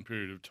a certain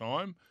period of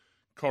time,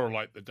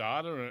 correlate the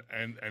data,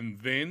 and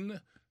then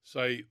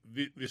say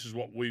this is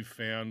what we've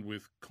found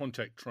with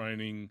contact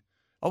training.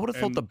 I would have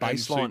thought the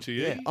baseline. CTE.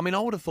 Yeah, I mean, I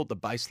would have thought the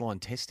baseline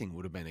testing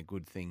would have been a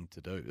good thing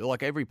to do.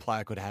 Like every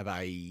player could have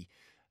a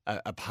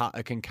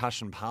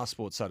concussion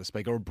passport, so to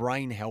speak, or a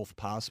brain health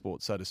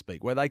passport, so to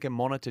speak, where they can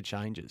monitor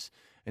changes.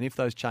 And if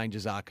those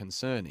changes are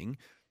concerning,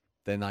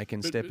 then they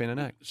can step in and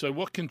act. So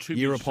what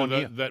contributes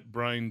to that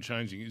brain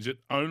changing? Is it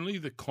only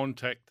the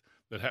contact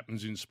that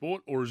happens in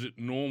sport, or is it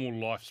normal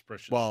life's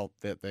pressures? Well,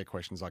 they're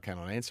questions I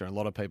cannot answer. And a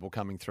lot of people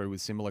coming through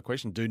with similar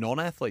questions. Do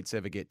non-athletes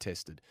ever get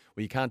tested?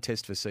 Well, you can't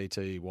test for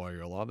CTE while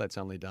you're alive. That's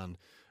only done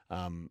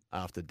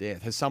after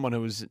death. Has someone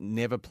who has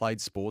never played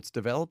sports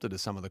developed it? Are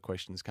some of the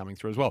questions coming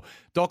through as well.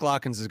 Doc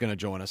Larkins is going to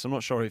join us. I'm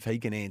not sure if he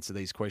can answer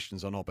these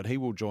questions or not, but he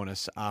will join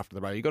us after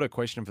the break. You've got a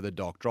question for the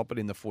Doc, drop it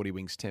in the 40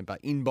 Wings Temper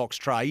inbox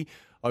tray,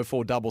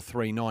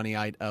 0433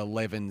 98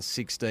 11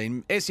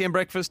 16. SEN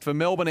Breakfast for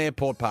Melbourne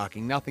Airport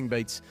parking. Nothing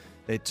beats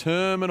their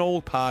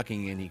terminal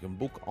parking, and you can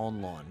book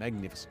online.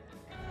 Magnificent.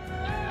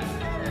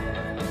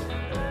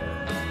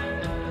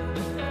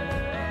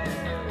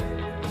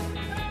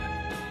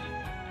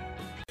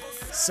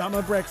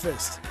 Summer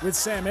Breakfast with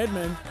Sam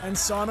Edmund and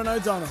Simon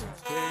O'Donnell.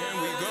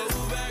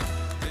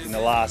 In the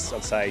last,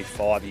 I'd say,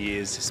 5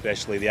 years,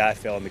 especially, the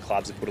AFL and the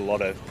clubs have put a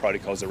lot of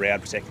protocols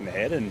around protecting the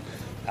head. And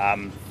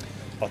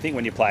I think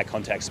when you play a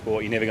contact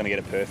sport, you're never going to get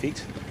it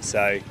perfect.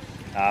 So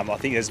I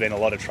think there's been a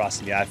lot of trust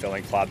in the AFL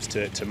and clubs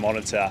to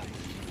monitor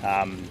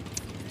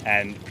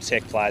and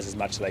protect players as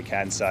much as they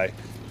can. So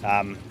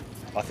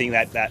I think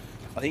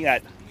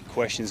that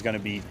question is going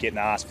to be getting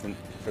asked for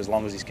as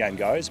long as this game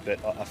goes.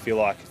 But I feel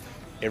like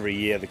every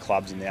year the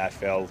clubs in the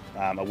AFL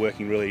are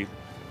working really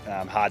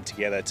hard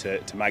together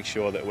to make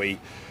sure that we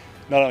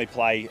not only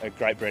play a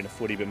great brand of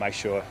footy, but make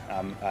sure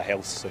our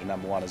health's sort of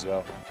number one as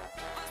well.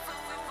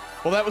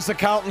 Well, that was the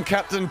Carlton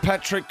captain,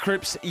 Patrick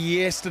Cripps,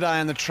 yesterday,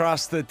 and the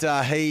trust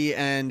that he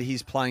and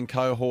his playing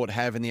cohort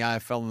have in the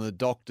AFL and the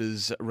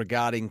doctors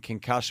regarding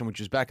concussion, which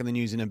was back in the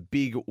news in a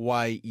big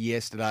way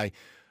yesterday.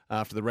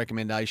 after the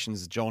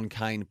recommendations John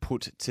Cain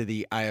put to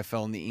the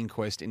AFL in the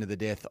inquest into the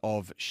death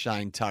of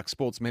Shane Tuck.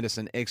 Sports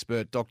medicine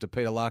expert Dr.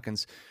 Peter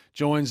Larkins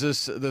joins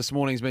us this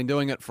morning. He's been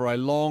doing it for a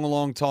long,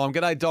 long time.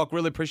 G'day, Doc.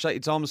 Really appreciate your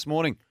time this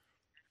morning.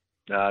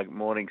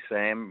 Morning,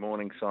 Sam.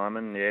 Morning,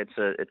 Simon. Yeah,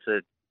 it's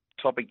a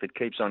topic that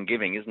keeps on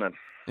giving, isn't it?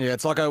 Yeah,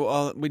 it's like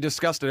we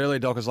discussed it earlier,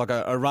 Doc. It's like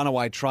a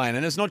runaway train,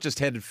 and it's not just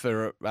headed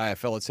for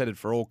AFL. It's headed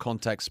for all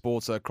contact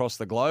sports across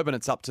the globe, and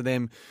it's up to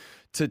them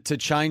to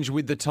change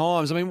with the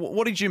times. I mean,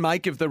 what did you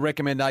make of the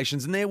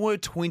recommendations? And there were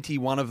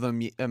 21 of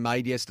them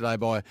made yesterday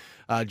by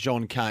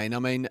John Cain. I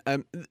mean,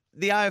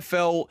 the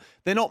AFL,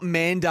 they're not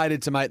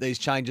mandated to make these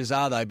changes,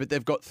 are they? But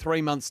they've got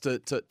 3 months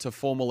to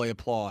formally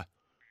reply.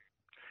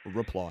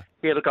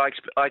 Yeah, look,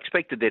 I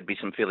expected there'd be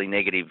some fairly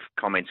negative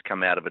comments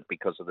come out of it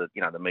because of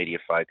the media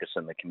focus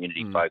and the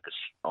community focus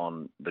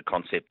on the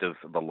concept of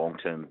the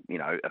long-term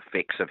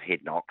effects of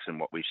head knocks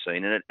and what we've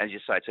seen. And as you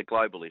say, it's a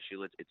global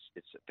issue.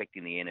 It's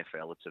affecting the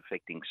NFL. It's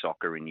affecting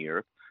soccer in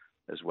Europe,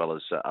 as well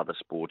as other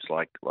sports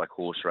like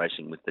horse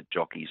racing with the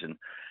jockeys and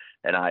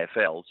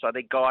AFL. So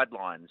they're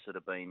guidelines that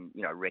have been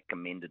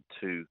recommended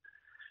to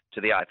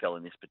the AFL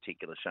in this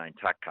particular Shane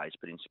Tuck case,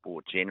 but in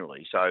sport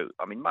generally. So,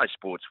 I mean, most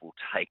sports will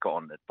take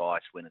on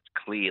advice when it's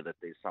clear that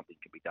there's something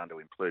can be done to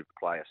improve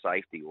player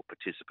safety or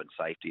participant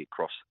safety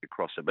across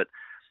it. But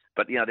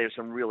there's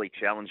some really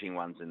challenging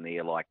ones in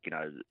there, like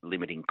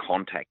limiting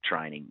contact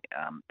training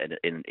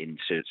in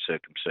certain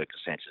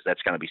circumstances.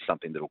 That's going to be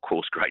something that will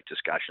cause great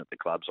discussion at the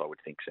clubs, I would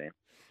think, Sam.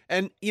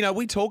 And,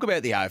 we talk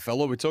about the AFL,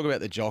 or we talk about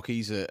the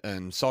jockeys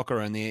and soccer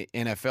and the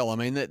NFL. I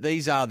mean,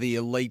 these are the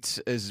elite,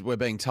 as we're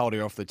being told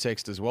here off the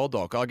text as well,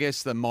 Doc. I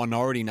guess the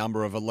minority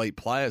number of elite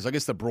players. I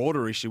guess the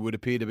broader issue would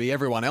appear to be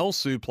everyone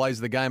else who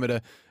plays the game at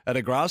a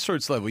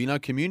grassroots level,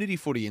 community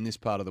footy in this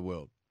part of the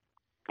world.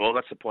 Well,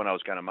 that's the point I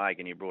was going to make,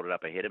 and you brought it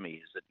up ahead of me,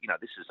 is that,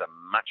 this is a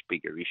much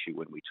bigger issue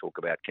when we talk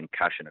about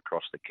concussion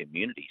across the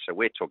community. So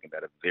we're talking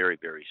about a very,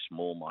 very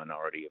small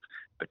minority of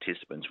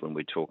participants when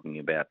we're talking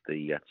about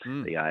the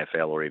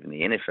AFL or even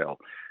the NFL.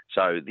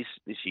 So this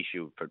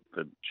issue for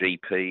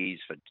GPs,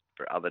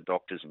 for other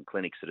doctors and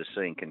clinics that are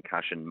seeing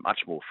concussion much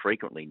more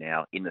frequently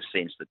now, in the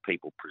sense that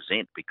people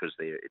present because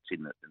it's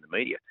in the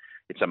media,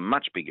 it's a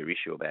much bigger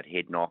issue about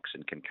head knocks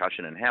and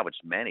concussion and how it's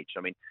managed.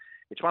 I mean,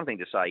 it's one thing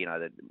to say,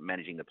 that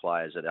managing the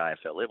players at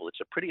AFL level, it's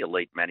a pretty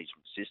elite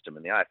management system,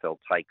 and the AFL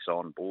takes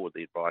on board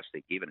the advice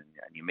they're given.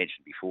 And you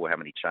mentioned before how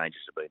many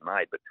changes have been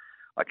made, but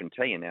I can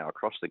tell you now,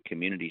 across the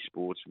community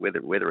sports,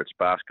 whether it's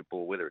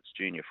basketball, whether it's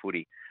junior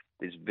footy,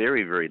 there's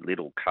very, very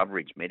little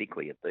coverage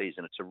medically at these,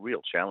 and it's a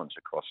real challenge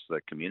across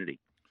the community.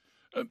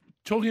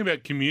 Talking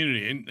about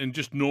community and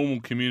just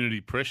normal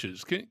community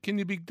pressures, can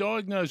you be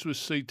diagnosed with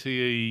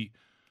CTE,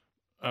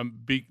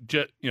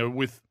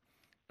 with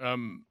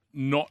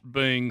not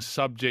being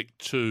subject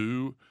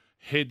to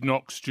head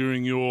knocks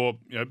during your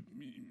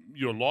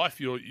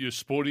life, your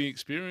sporting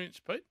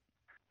experience, Pete?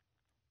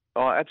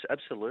 Oh,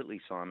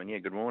 absolutely, Simon. Yeah,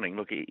 good morning.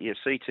 Look, your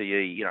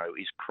CTE,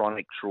 is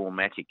chronic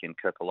traumatic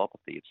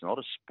encephalopathy. It's not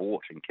a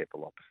sport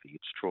encephalopathy.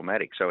 It's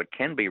traumatic. So it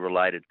can be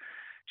related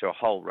to a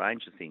whole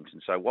range of things.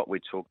 And so what we're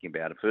talking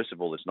about, first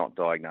of all, it's not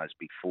diagnosed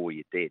before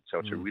you're dead. So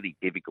it's a really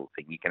difficult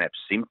thing. You can have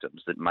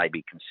symptoms that may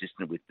be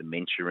consistent with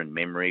dementia and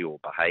memory or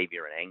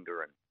behaviour and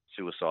anger and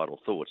suicidal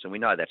thoughts, and we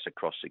know that's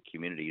across the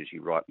community, as you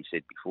rightly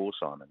said before,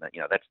 Simon. That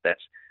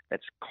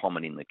that's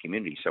common in the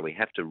community. So we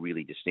have to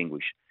really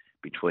distinguish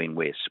between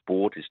where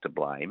sport is to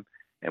blame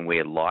and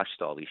where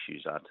lifestyle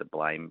issues are to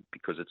blame,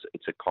 because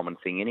it's a common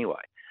thing anyway.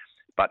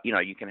 But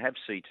you can have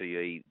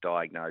CTE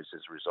diagnosed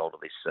as a result of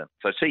this.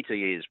 So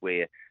CTE is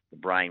where the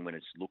brain, when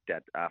it's looked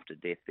at after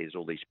death, there's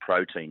all these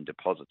protein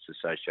deposits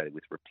associated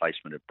with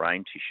replacement of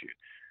brain tissue.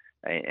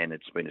 And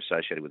it's been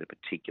associated with a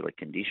particular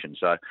condition.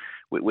 So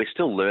we're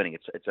still learning.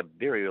 It's a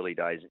very early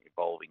days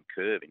evolving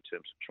curve in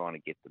terms of trying to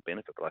get the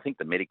benefit. But I think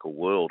the medical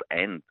world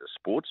and the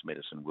sports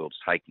medicine world's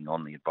taking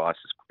on the advice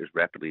as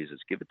rapidly as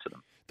it's given to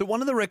them.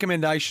 One of the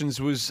recommendations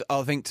was,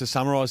 I think, to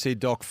summarise here,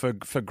 Doc, for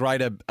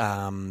greater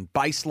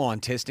baseline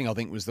testing, I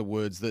think was the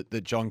words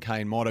that John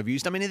Cain might have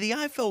used. I mean, are the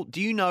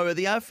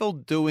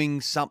AFL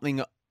doing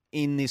something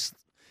in this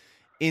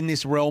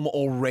realm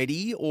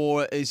already,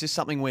 or is this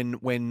something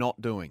we're not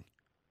doing?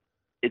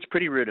 It's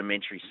pretty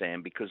rudimentary,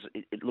 Sam, because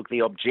look, the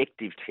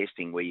objective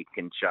testing where you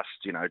can just,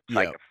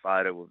 take a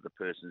photo of the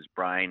person's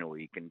brain, or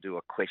you can do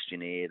a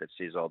questionnaire that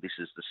says, oh, this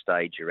is the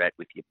stage you're at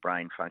with your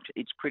brain function.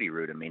 It's pretty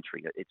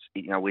rudimentary.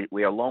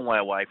 We're a long way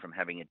away from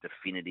having a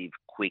definitive,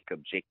 quick,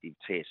 objective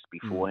test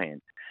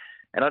beforehand.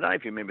 And I don't know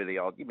if you remember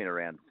you've been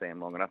around, Sam,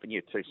 long enough, and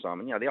you too,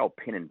 Simon, the old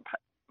pen and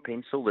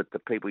pencil that the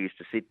people used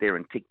to sit there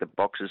and tick the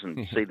boxes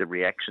and see the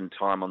reaction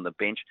time on the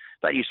bench.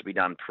 That used to be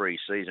done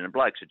pre-season, and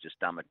blokes would just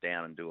dumb it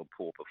down and do a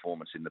poor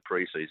performance in the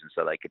pre-season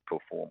so they could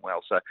perform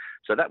well. So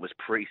that was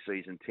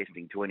pre-season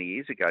testing 20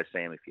 years ago,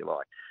 Sam, if you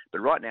like.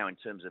 But right now, in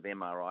terms of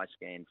MRI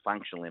scan,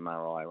 functional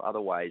MRI, or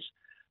other ways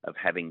of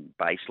having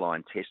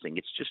baseline testing.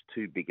 It's just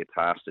too big a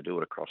task to do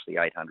it across the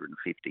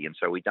 850, and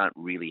so we don't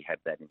really have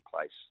that in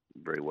place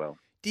very well.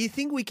 Do you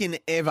think we can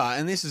ever,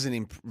 and this is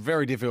a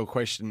very difficult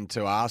question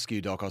to ask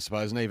you, Doc, I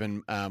suppose, and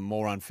even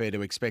more unfair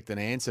to expect an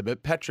answer,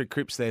 but Patrick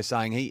Cripps there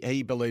saying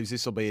he believes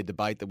this will be a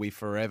debate that we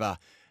forever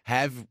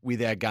have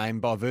with our game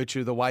by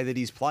virtue of the way that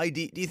he's played.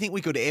 Do you think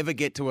we could ever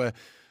get to a,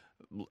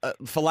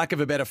 for lack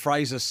of a better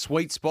phrase, a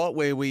sweet spot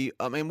where we're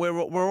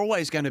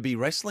always going to be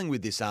wrestling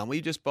with this, aren't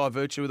we, just by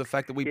virtue of the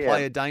fact that we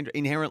play a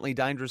inherently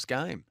dangerous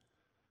game?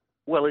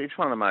 Well, it's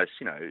one of the most,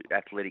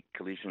 athletic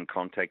collision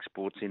contact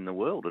sports in the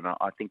world, and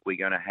I think we're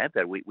going to have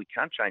that. We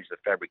can't change the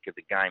fabric of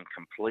the game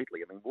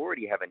completely. I mean, we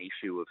already have an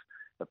issue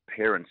of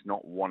parents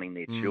not wanting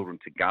their children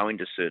to go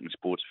into certain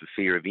sports for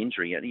fear of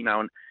injury,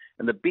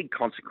 and the big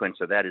consequence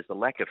of that is the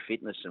lack of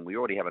fitness, and we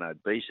already have an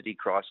obesity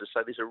crisis.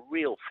 So there's a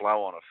real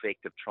flow-on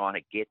effect of trying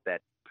to get that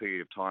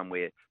period of time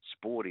where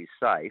sport is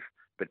safe,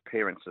 but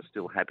parents are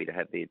still happy to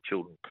have their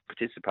children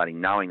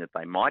participating, knowing that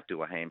they might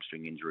do a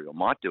hamstring injury or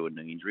might do a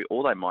knee injury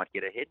or they might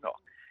get a head knock.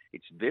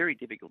 It's very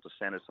difficult to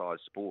sanitise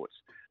sports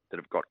that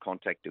have got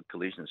contact or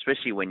collision,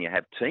 especially when you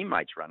have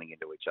teammates running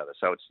into each other.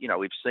 So it's,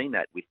 we've seen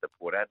that with the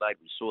Port Adelaide.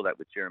 We saw that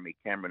with Jeremy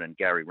Cameron and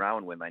Gary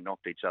Rowan when they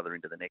knocked each other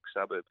into the next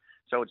suburb.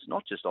 So it's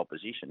not just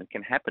opposition. It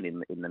can happen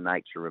in the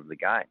nature of the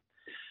game.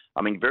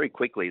 I mean, very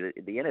quickly, the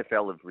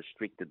NFL have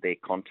restricted their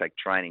contact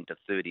training to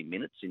 30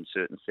 minutes in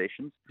certain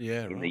sessions.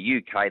 Yeah, in the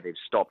UK, they've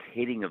stopped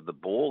heading of the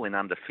ball in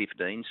under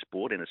 15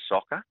 sport in a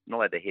soccer. Not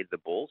allowed to head the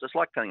balls. It's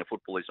like telling a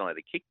footballer he's not allowed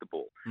to kick the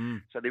ball.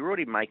 So they're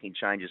already making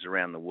changes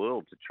around the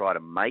world to try to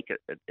make it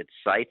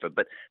safer.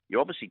 But you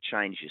obviously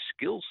change your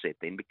skill set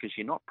then because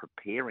you're not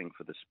preparing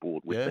for the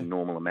sport with the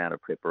normal amount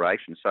of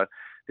preparation. So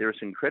there are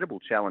some incredible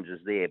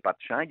challenges there, but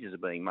changes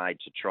are being made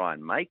to try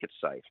and make it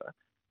safer.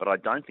 But I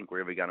don't think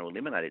we're ever going to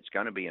eliminate it. It's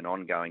going to be an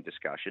ongoing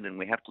discussion, and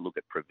we have to look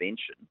at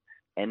prevention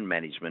and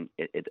management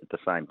at the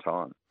same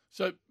time.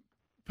 So,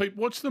 Pete,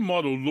 what's the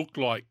model look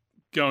like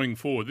going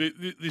forward?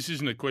 This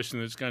isn't a question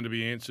that's going to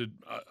be answered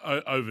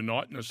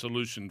overnight and a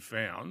solution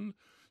found.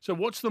 So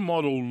what's the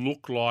model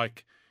look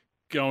like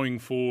going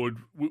forward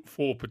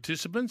for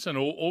participants? And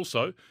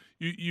also,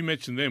 you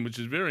mentioned them, which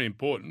is very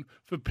important,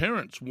 for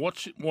parents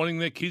wanting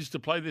their kids to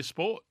play this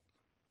sport.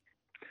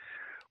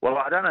 Well,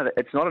 I don't know.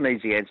 It's not an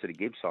easy answer to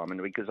give, Simon,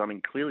 because,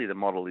 clearly the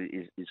model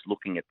is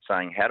looking at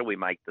saying, how do we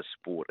make the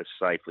sport as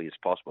safely as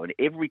possible? And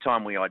every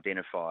time we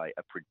identify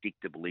a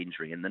predictable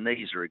injury, and the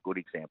knees are a good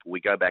example,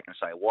 we go back and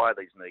say, why are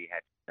these knees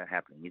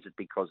happening? Is it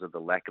because of the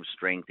lack of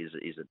strength? Is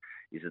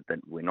it that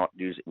we're not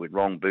using with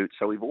wrong boots?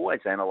 So we've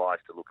always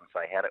analysed to look and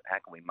say, how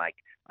can we make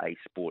a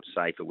sport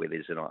safer where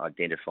there's an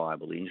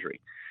identifiable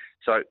injury?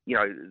 So,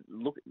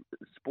 look,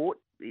 sport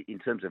in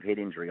terms of head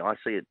injury, I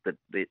see it that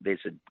there's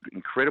an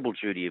incredible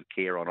duty of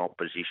care on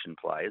opposition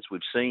players.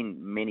 We've seen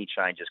many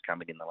changes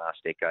coming in the last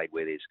decade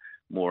where there's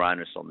more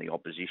onus on the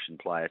opposition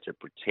player to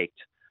protect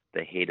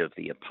the head of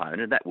the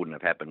opponent. That wouldn't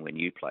have happened when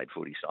you played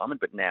footy, Simon,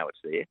 but now it's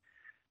there.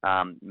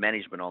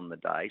 Management on the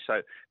day,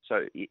 so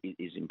it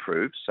is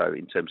improved. So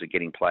in terms of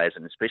getting players,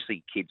 and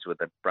especially kids with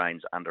the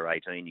brains under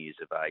 18 years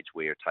of age,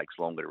 where it takes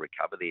longer to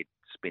recover, they're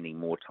spending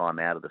more time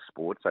out of the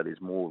sport, so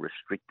there's more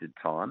restricted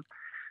time.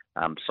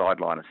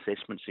 Sideline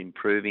assessments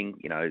improving,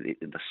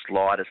 the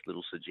slightest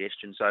little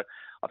suggestion. So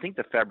I think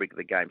the fabric of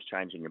the game's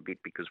changing a bit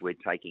because we're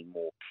taking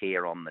more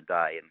care on the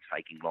day and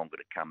taking longer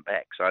to come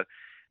back. So.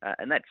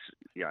 And that's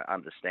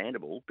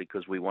understandable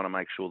because we want to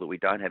make sure that we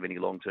don't have any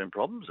long-term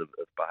problems of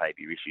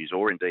behaviour issues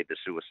or indeed the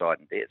suicide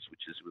and deaths,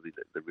 which is really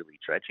the really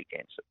tragic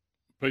answer.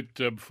 Pete,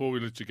 before we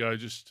let you go,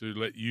 just to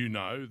let you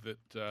know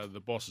that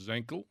the boss's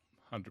ankle,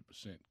 100%.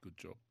 Good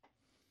job.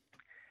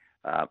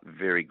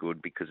 Very good,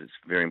 because it's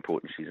very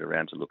important she's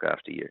around to look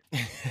after you.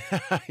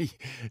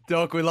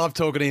 Doc, we love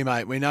talking to you,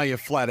 mate. We know you're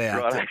flat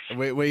out.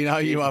 Right. We know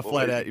you are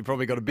flat out. You've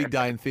probably got a big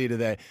day in theatre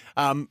there.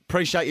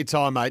 Appreciate your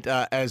time, mate,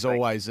 as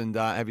always, and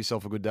have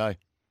yourself a good day.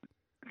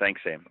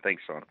 Thanks, Sam.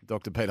 Thanks, Simon.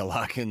 Dr. Peter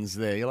Larkins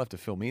there. You'll have to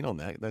fill me in on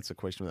that. That's a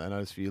question that I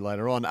notice for you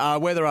later on.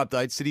 Weather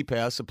update, City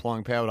Power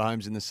supplying power to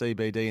homes in the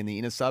CBD and the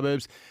inner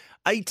suburbs.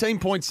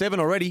 18.7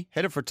 already,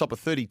 headed for a top of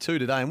 32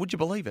 today. And would you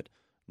believe it?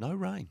 No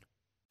rain.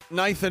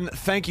 Nathan,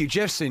 thank you.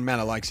 Jeff's in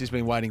Manor Lakes. He's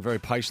been waiting very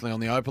patiently on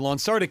the open line.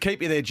 Sorry to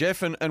keep you there,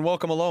 Jeff, and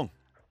welcome along.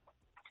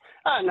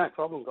 No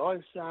problem, guys.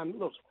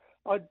 Look,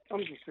 I'm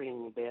just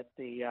reading about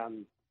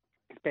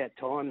it's about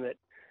time that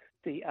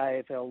the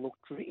AFL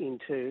looked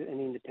into an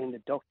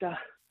independent doctor.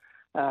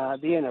 The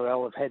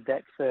NRL have had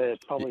that for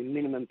probably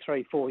minimum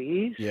 3-4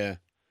 years. Yeah.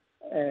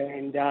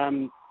 And, they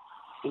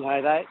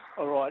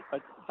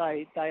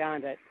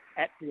aren't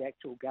at the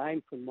actual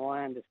game, from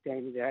my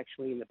understanding. They're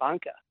actually in the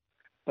bunker.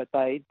 But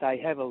they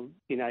have a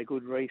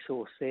good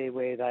resource there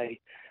where they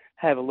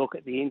have a look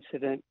at the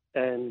incident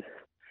and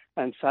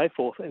so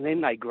forth, and then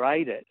they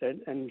grade it.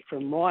 And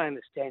from my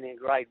understanding,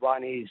 grade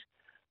 1 is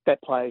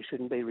that player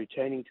shouldn't be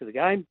returning to the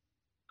game.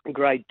 And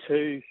grade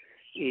 2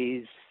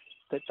 is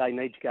that they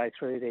need to go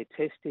through their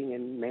testing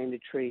and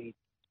mandatory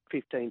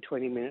 15,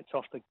 20 minutes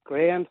off the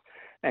ground.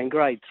 And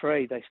grade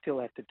 3, they still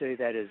have to do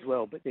that as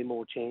well, but they're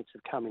more chance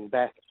of coming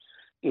back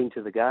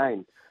into the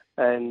game.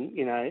 And,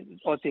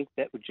 I think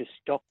that would just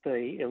stop the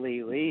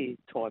Ili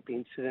type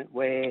incident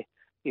where,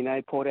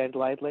 Port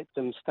Adelaide let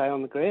them stay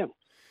on the ground.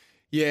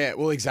 Yeah,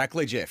 well,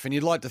 exactly, Jeff. And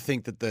you'd like to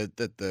think that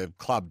the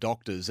club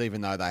doctors,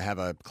 even though they have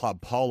a club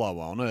polo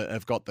on,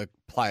 have got the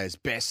players'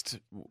 best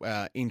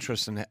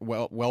interests and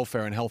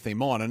welfare and health in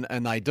mind,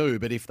 and they do.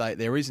 But if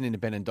there is an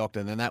independent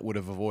doctor, then that would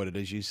have avoided,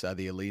 as you say,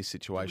 the Aliir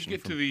situation.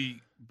 Did we get to the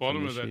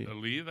bottom of that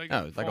Aliir? They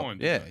got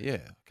fined.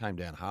 Came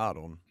down hard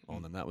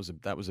on them. That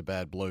was a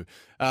bad blue.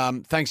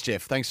 Thanks,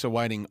 Jeff. Thanks for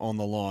waiting on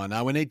the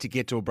line. We need to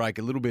get to a break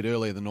a little bit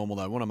earlier than normal,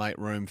 though. I want to make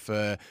room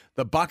for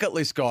the bucket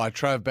list guy,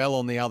 Trav Bell,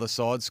 on the other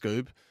side,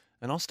 Scoob.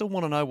 And I still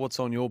want to know what's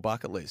on your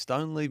bucket list.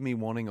 Don't leave me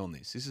wanting on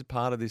this. This is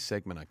part of this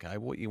segment, okay?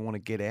 What you want to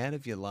get out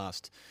of your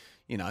last,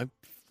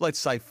 let's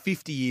say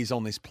 50 years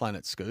on this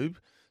planet, Scoob,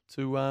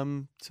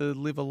 to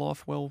live a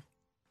life well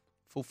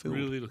fulfilled.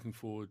 Really looking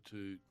forward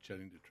to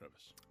chatting to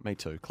Travis. Me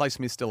too. Clay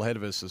Smith's still ahead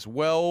of us as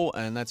well,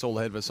 and that's all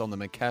ahead of us on the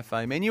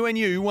McCafe menu. And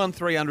you,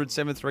 1300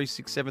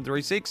 736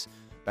 736.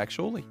 Back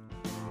shortly.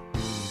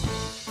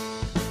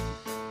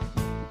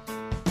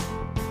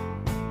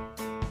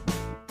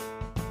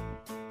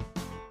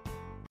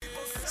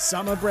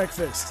 Summer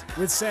Breakfast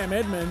with Sam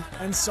Edmund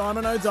and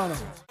Simon O'Donnell.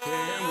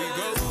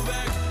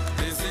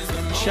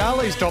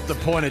 Charlie's dropped a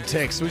pointed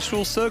text, which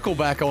we'll circle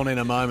back on in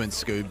a moment,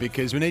 Scoob,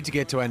 because we need to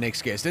get to our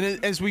next guest.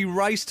 And as we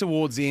race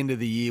towards the end of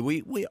the year,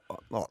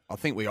 I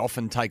think we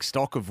often take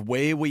stock of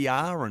where we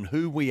are and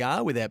who we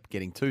are without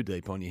getting too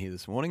deep on you here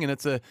this morning. And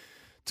it's a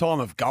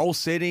time of goal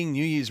setting,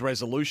 New Year's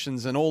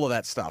resolutions, and all of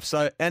that stuff.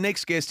 So our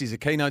next guest is a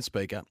keynote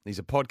speaker. He's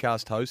a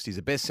podcast host. He's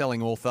a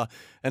best-selling author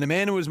and a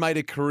man who has made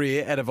a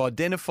career out of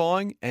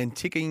identifying and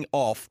ticking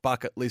off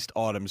bucket list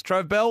items.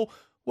 Trav Bell,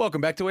 welcome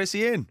back to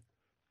SEN.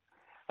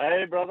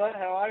 Hey, brother.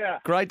 How are you?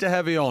 Great to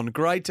have you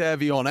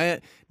on.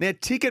 Now,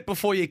 tick it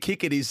before you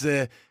kick it is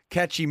the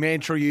catchy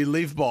mantra you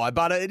live by,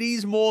 but it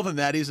is more than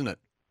that, isn't it?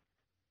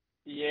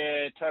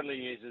 Yeah, it totally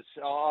is.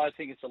 I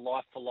think it's a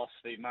life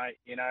philosophy, mate.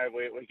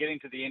 We're getting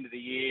to the end of the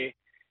year.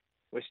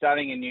 We're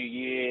starting a new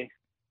year.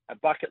 A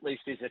bucket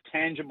list is a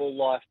tangible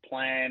life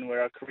plan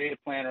where our career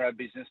plan or our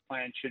business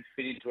plan should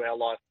fit into our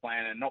life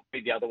plan and not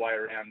be the other way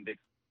around.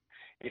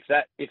 If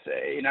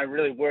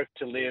really work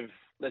to live,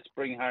 let's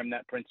bring home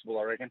that principle,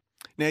 I reckon.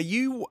 Now,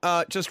 you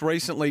just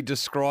recently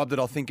described it,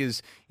 I think,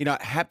 as,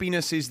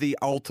 happiness is the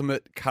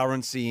ultimate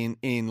currency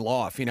in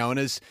life, and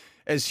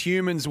as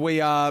humans, we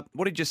are,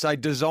 what did you say,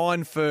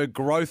 designed for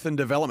growth and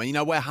development.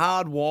 We're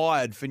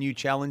hardwired for new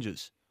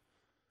challenges.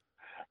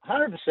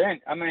 100%.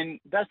 I mean,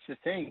 that's the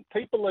thing.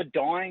 People are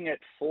dying at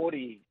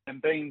 40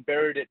 and being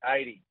buried at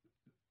 80.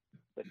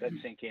 Let that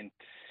sink in.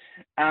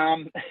 I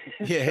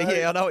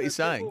know what you're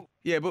saying.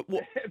 Yeah, but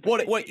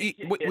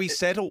we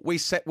settle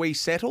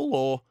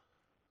or?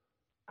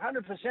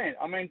 100%.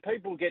 I mean,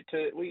 people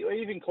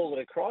we even call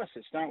it a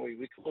crisis, don't we?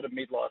 We call it a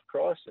midlife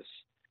crisis.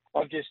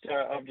 I've just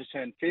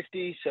turned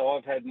 50, so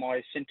I've had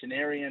my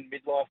centenarian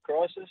midlife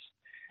crisis.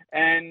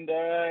 And,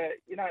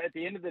 at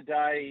the end of the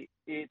day,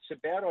 it's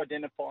about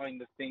identifying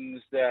the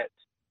things that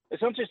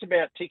it's not just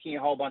about ticking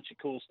a whole bunch of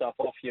cool stuff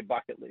off your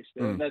bucket list.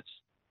 And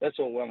that's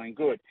all well and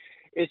good.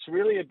 It's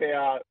really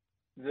about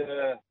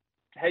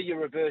how you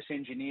reverse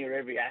engineer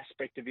every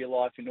aspect of your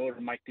life in order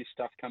to make this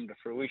stuff come to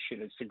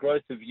fruition. It's the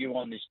growth of you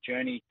on this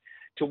journey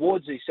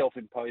towards these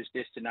self-imposed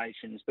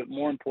destinations. But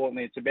more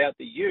importantly, it's about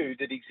the you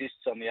that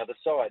exists on the other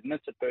side. And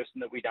that's a person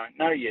that we don't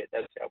know yet.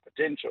 That's our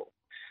potential.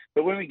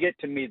 But when we get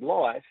to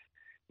midlife,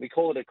 we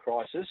call it a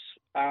crisis.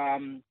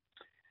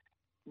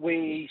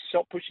 We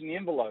stop pushing the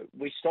envelope.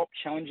 We stop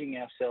challenging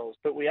ourselves.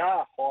 But we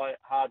are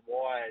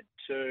hardwired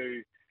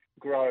to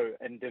grow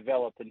and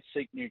develop and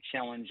seek new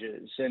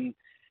challenges. And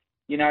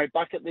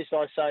bucket list,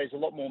 I say, is a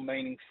lot more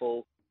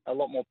meaningful, a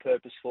lot more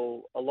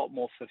purposeful, a lot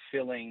more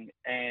fulfilling,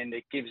 and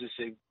it gives us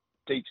a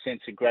deep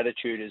sense of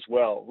gratitude as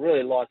well.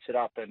 Really lights it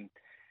up, and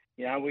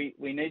we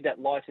need that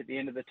light at the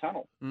end of the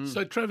tunnel.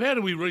 So, Trev, how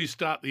do we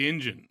restart the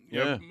engine?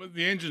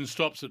 The engine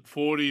stops at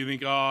 40. You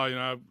think,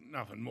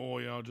 nothing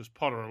more. I'll just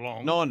potter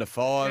along. 9 to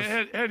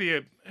 5. How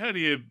do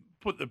you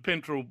put the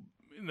petrol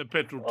in the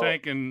petrol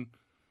tank and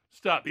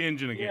start the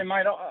engine again? Yeah,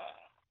 mate.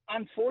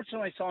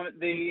 Unfortunately, Simon,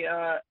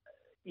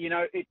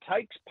 it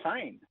takes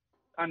pain.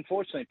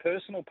 Unfortunately,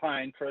 personal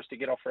pain for us to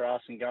get off our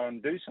ass and go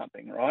and do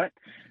something, right?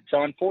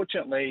 So,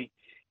 unfortunately,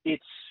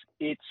 it's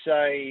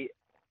a,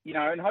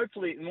 and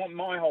hopefully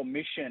my whole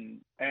mission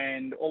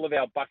and all of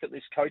our bucket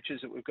list coaches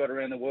that we've got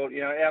around the world,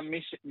 our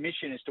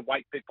mission is to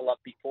wake people up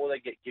before they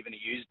get given a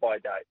use-by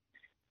date.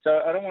 So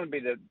I don't want to be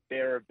the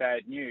bearer of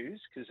bad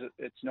news because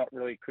it's not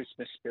really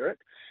Christmas spirit,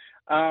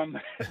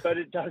 but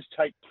it does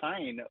take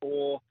pain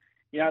or,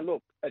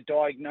 a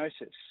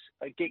diagnosis,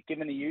 get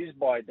given a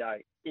use-by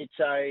date. It's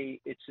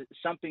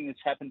something that's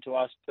happened to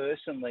us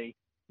personally,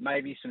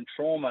 maybe some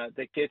trauma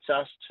that gets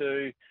us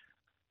to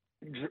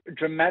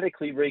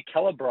dramatically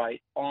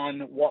recalibrate on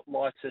what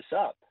lights us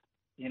up,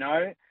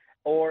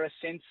 or a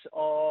sense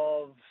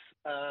of,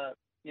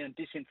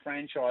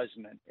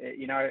 disenfranchisement,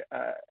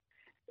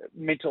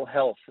 mental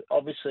health.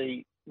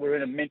 Obviously, we're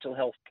in a mental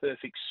health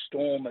perfect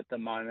storm at the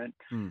moment,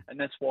 Mm. and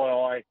that's why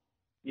I,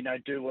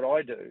 do what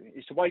I do,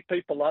 is to wake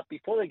people up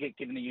before they get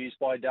given a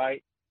use-by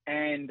date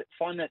and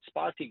find that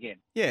spark again.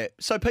 Yeah.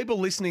 So people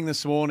listening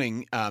this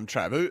morning,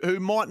 Trav, who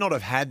might not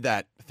have had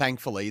that,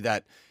 thankfully,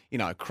 that,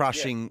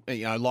 crushing,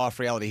 life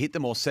reality hit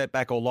them, or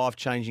setback or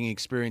life-changing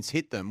experience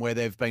hit them where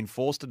they've been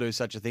forced to do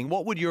such a thing.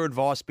 What would your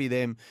advice be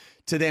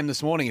to them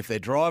this morning? If they're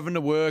driving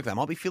to work, they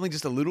might be feeling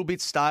just a little bit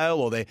stale,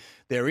 or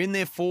they're in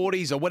their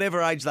 40s or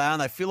whatever age they are,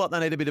 and they feel like they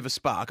need a bit of a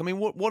spark. I mean,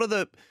 what are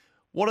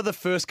the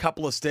first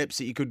couple of steps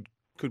that you could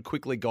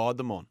quickly guide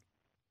them on?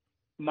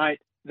 Mate,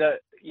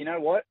 you know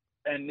what?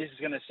 And this is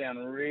going to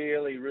sound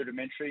really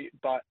rudimentary,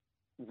 but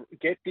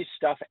get this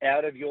stuff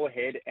out of your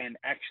head and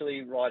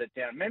actually write it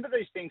down. Remember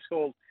these things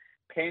called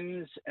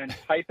pens and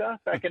paper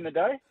back in the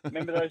day?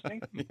 Remember those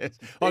things? Yes.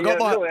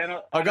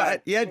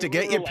 You had to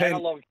get your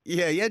pen.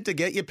 Yeah, you had to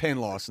get your pen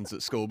license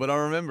at school, but I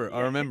remember it.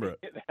 I remember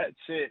it. That's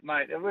it,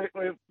 mate.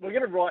 We're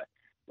going to write,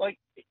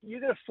 you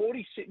got a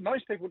 46,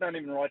 most people don't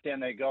even write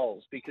down their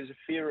goals because of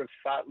fear of,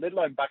 let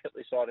alone bucket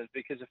list items,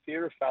 because of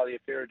fear of failure,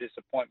 fear of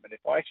disappointment. If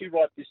I actually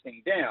write this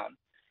thing down,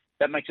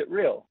 that makes it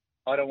real.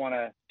 I don't want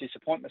to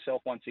disappoint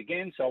myself once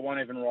again, so I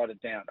won't even write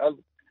it down.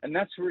 And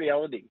that's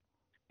reality.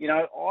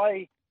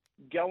 I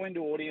go into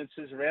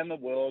audiences around the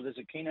world as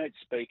a keynote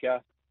speaker,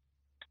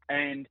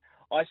 and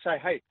I say,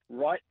 hey,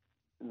 write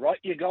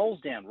your goals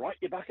down, write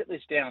your bucket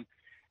list down.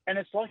 And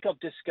it's like I've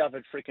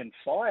discovered freaking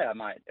fire,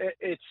 mate.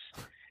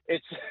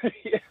 It's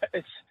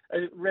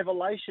a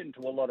revelation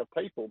to a lot of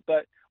people,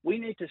 but we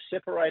need to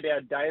separate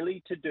our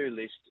daily to-do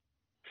list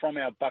from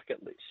our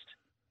bucket list.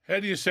 How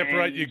do you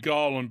separate your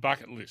goal and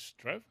bucket list,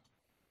 Trev?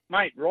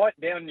 Mate, write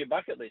down your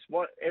bucket list.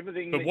 But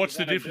what's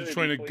the difference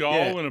between a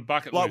goal and a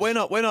bucket list?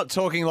 We're not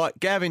talking like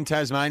Gavin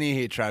Tasmania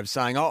here, Trav,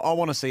 saying I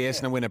want to see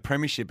Essendon win a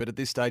premiership, but at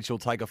this stage he'll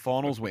take a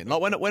finals win.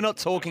 We're not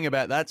talking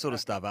about that sort of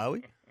stuff, are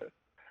we?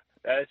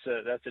 That's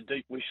a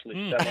deep wish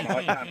list. That one.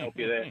 I can't help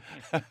you there,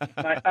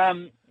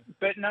 mate.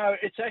 But no,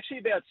 it's actually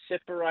about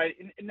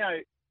separating. No,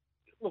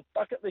 look,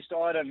 bucket list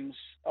items.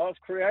 I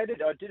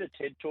did a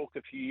TED talk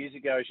a few years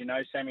ago, as you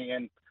know, Sammy,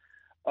 and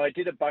I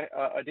did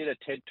a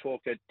TED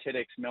talk at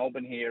TEDx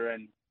Melbourne here,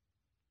 and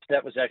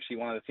that was actually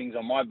one of the things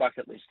on my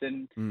bucket list.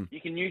 And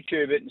you can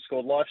YouTube it, and it's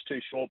called Life's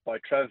Too Short by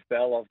Trav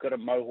Bell. I've got a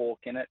mohawk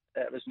in it.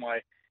 That was my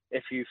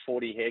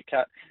FU40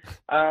 haircut.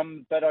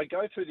 But I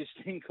go through this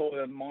thing called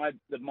the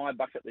My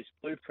Bucket List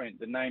Blueprint,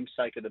 the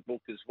namesake of the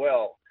book as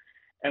well,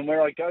 and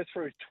where I go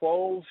through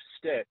 12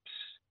 steps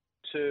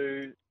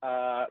to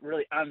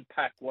really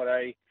unpack what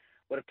a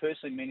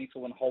personally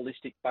meaningful and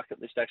holistic bucket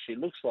list actually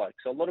looks like.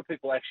 So a lot of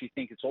people actually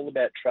think it's all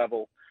about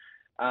travel,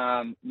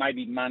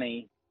 maybe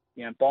money,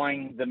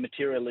 buying the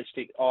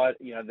materialistic,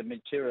 the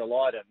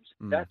material items.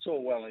 That's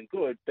all well and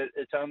good, but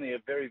it's only a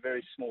very,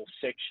 very small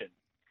section.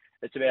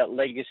 It's about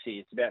legacy.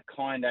 It's about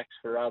kind acts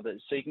for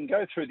others. So you can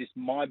go through this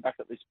My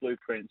Bucket List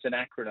Blueprint. It's an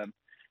acronym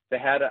for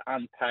how to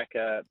unpack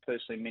a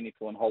personally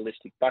meaningful and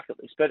holistic bucket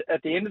list. But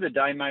at the end of the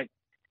day, mate,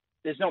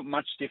 there's not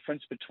much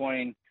difference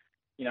between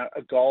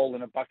a goal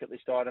and a bucket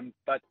list item,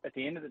 but at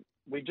the end of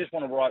we just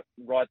want to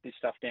write this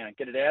stuff down,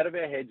 get it out of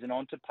our heads and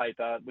onto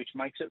paper, which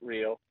makes it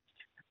real,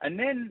 and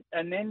then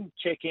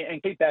check in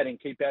and keep adding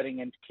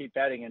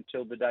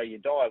until the day you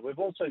die. We've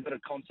also got a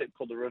concept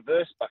called the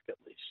reverse bucket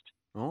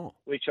list,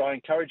 which I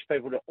encourage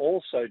people to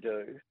also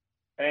do.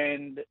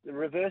 And the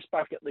reverse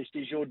bucket list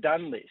is your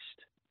done list.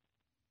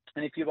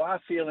 And if you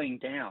are feeling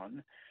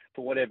down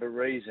for whatever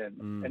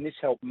reason, and this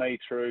helped me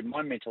through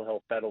my mental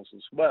health battles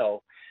as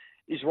well,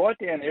 is write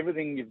down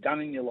everything you've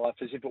done in your life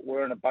as if it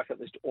were on a bucket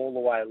list all the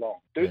way along.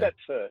 Do that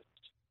first.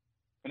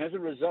 And as a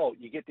result,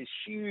 you get this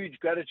huge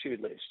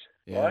gratitude list,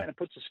 right? And it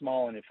puts a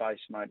smile on your face,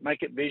 mate.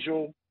 Make it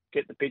visual,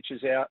 get the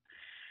pictures out.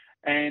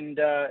 And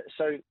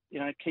so,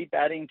 keep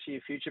adding to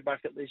your future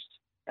bucket list.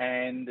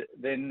 And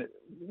then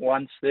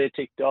once they're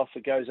ticked off,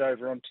 it goes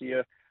over onto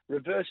your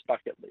reverse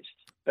bucket list.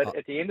 But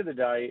at the end of the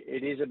day,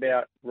 it is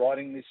about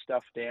writing this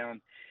stuff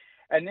down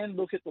and then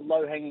look at the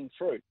low-hanging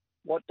fruit.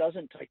 What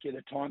doesn't take you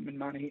the time and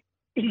money?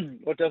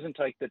 What doesn't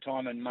take the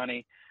time and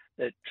money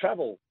that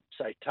travel,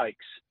 say,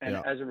 takes? And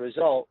as a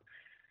result,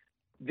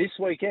 this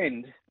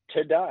weekend,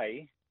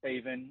 today,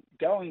 even,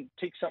 go and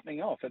tick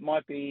something off. It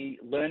might be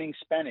learning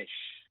Spanish,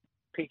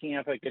 picking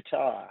up a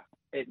guitar.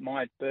 It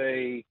might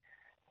be,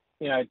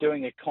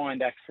 doing a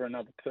kind act for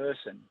another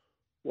person,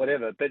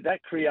 whatever. But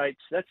that's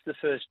the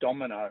first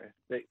domino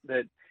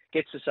that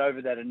gets us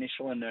over that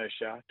initial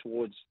inertia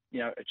towards,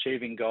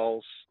 achieving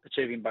goals,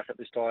 achieving bucket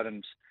list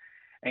items,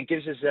 and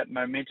gives us that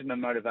momentum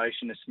and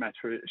motivation to smash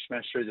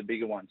through the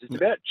bigger ones. It's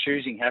about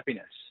choosing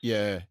happiness.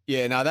 Yeah.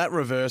 No, that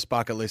reverse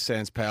bucket list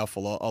sounds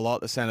powerful. I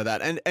like the sound of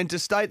that. And to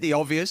state the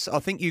obvious, I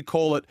think you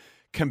call it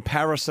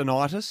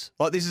comparisonitis.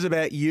 Like, this is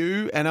about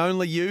you and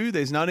only you.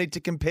 There's no need to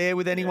compare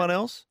with anyone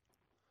else.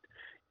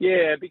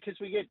 Yeah, because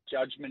we get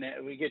judged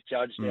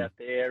out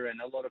there,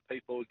 and a lot of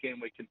people, again,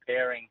 we're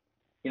comparing.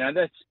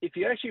 That's, if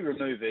you actually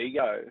remove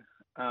ego,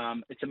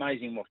 it's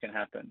amazing what can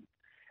happen.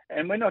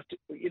 And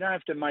you don't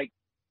have to make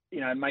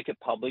make it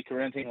public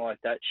or anything like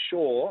that.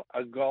 Sure,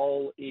 a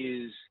goal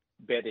is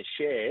better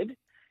shared.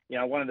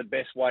 One of the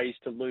best ways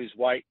to lose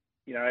weight,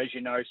 as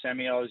you know,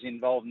 Sammy, I was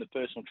involved in the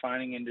personal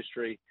training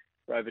industry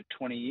for over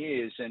 20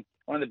 years. And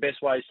one of the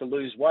best ways to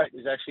lose weight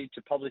is actually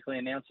to publicly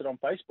announce it on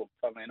Facebook,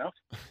 funnily enough.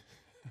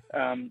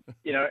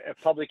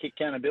 Public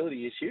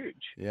accountability is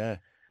huge. Yeah.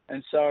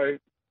 And so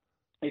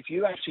if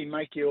you actually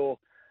make your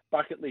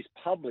bucket list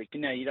public,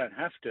 now you don't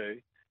have to,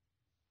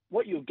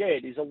 what you'll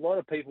get is a lot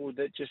of people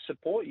that just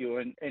support you,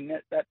 and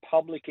that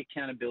public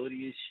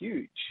accountability is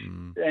huge.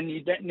 And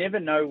you never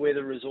know where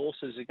the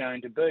resources are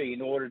going to be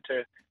in order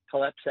to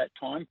collapse that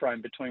time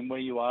frame between where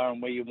you are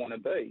and where you want to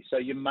be. So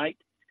your mate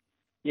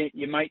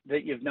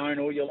that you've known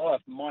all your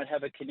life might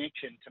have a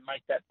connection to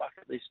make that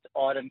bucket list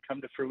item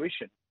come to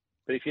fruition.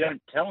 But if you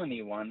don't tell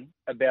anyone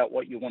about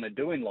what you want to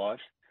do in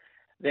life,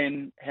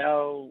 then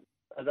how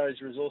are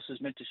those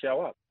resources meant to show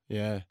up?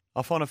 Yeah.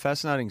 I find it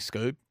fascinating,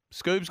 Scoob.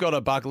 Scoob's got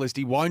a bucket list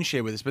he won't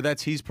share with us, but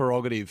that's his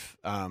prerogative,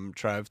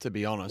 Trav, to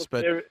be honest.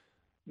 Look,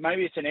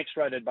 maybe it's an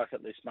X-rated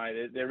bucket list,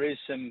 mate. There is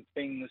some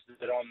things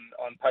that on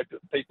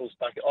people's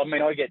bucket. I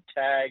mean, I get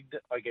tagged,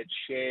 I get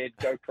shared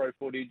GoPro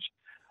footage,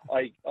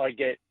 I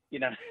get,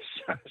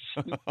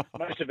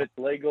 most of it's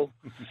legal.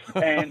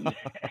 And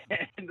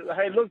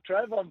hey, look,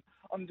 Trav,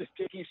 I'm just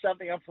picking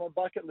something up from my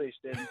bucket list,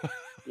 and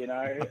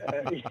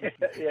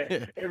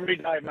every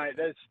day, mate.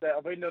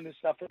 I've been doing this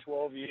stuff for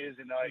 12 years,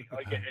 and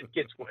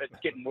it's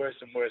getting worse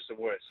and worse and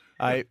worse.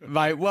 Hey,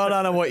 mate, well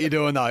done on what you're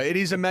doing, though. It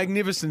is a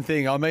magnificent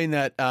thing. I mean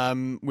that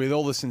with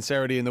all the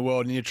sincerity in the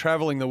world, and you're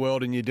travelling the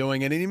world and you're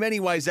doing it. And in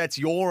many ways, that's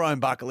your own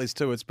bucket list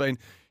too. It's been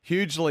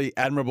hugely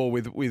admirable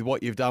with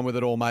what you've done with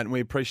it all, mate, and we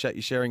appreciate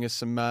you sharing us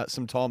some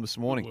time this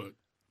morning.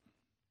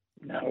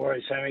 No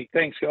worries, Sammy.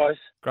 Thanks, guys.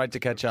 Great to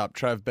catch up.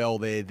 Trav Bell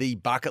there, the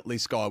bucket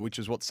list guy, which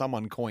is what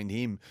someone coined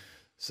him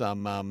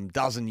some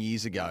dozen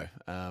years ago.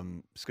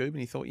 Scoob, and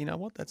he thought, you know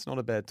what, that's not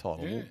a bad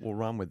title. Yeah. We'll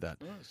run with that.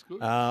 Oh, that's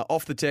good.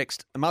 Off the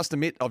text, I must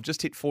admit, I've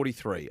just hit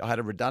 43. I had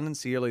a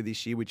redundancy early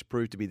this year, which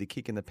proved to be the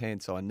kick in the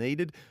pants I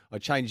needed. I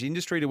changed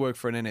industry to work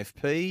for an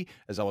NFP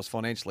as I was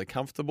financially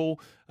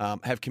comfortable.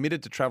 Have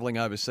committed to travelling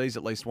overseas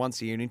at least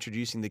once a year and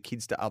introducing the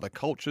kids to other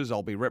cultures.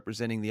 I'll be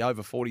representing the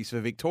over 40s for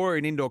Victoria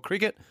in indoor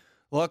cricket.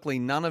 Likely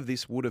none of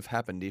this would have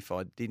happened if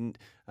I didn't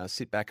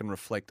sit back and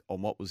reflect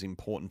on what was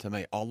important to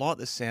me. I like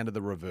the sound of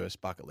the reverse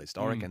bucket list.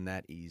 I reckon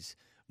that is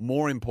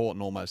more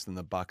important almost than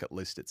the bucket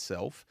list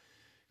itself.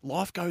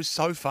 Life goes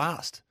so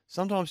fast.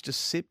 Sometimes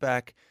just sit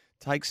back,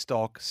 take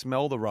stock,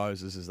 smell the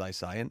roses, as they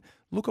say, and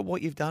look at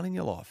what you've done in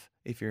your life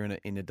if you're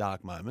in a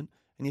dark moment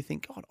and you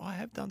think, God, I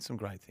have done some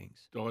great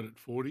things. Died at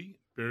 40,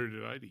 buried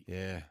at 80.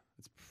 Yeah.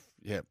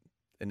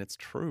 And it's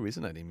true,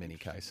 isn't it, in many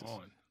cases?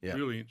 Line. Yeah.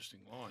 Really interesting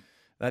line.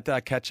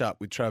 That catch up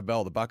with Trav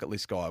Bell, the bucket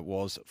list guy,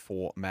 was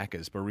for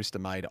Macca's. Barista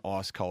made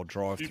ice cold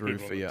drive through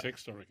for you.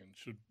 Text, I reckon,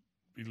 should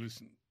be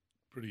listening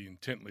pretty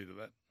intently to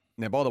that.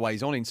 Now, by the way,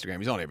 he's on Instagram.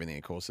 He's on everything,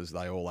 of course, as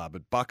they all are.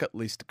 But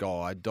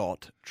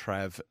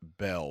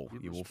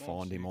bucketlistguy.travbell. You will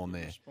find him on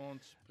there.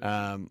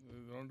 They're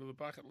onto the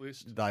bucket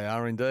list. They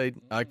are indeed.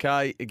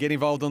 Okay, get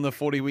involved on the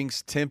 40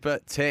 Winks Temper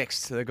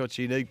text. They've got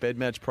your unique bed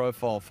match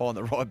profile. Find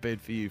the right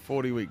bed for you.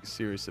 40 Winks,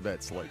 serious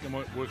about sleep. They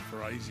might work for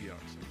ASIO.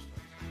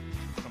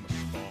 Become a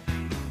spa.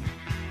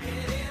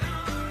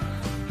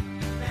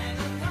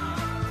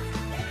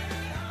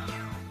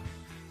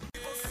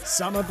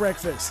 Summer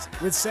Breakfast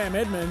with Sam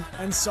Edmund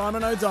and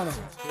Simon O'Donnell.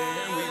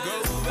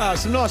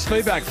 Some nice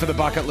feedback for the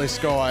bucket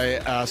list guy,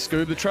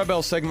 Scoob. The Trav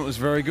Bell segment was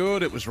very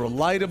good. It was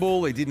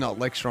relatable. He did not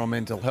lecture on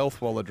mental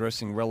health while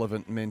addressing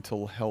relevant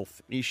mental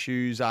health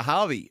issues.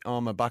 Harvey,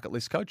 I'm a bucket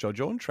list coach. I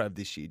joined Trav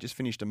this year. Just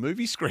finished a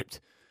movie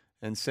script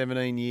and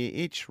 17-year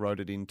itch. Wrote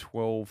it in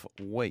 12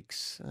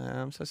 weeks.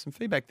 So some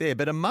feedback there.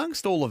 But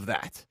amongst all of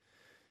that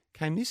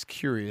came this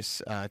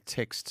curious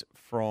text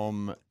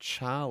from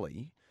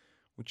Charlie,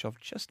 which I've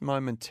just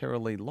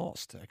momentarily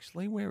lost,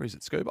 actually. Where is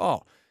it, Scoob?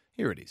 Oh,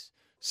 here it is.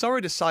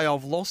 Sorry to say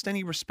I've lost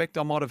any respect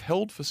I might have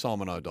held for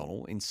Simon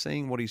O'Donnell in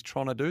seeing what he's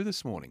trying to do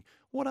this morning.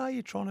 What are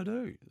you trying to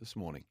do this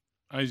morning?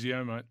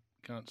 ASIO, mate.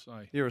 Can't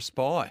say. You're a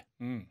spy.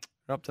 Mm.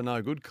 You're up to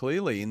no good,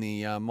 clearly, in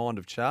the mind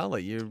of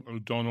Charlie. You're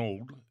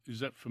O'Donnell. Is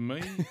that for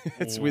me?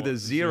 It's with a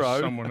zero.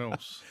 Someone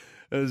else.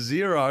 A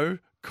 0,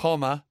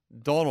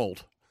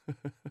 Donald.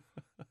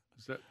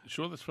 Is that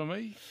sure that's for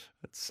me?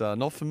 It's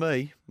not for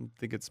me. I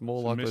think it's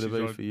more likely to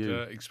be for you.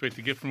 Expect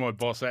to get from my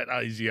boss at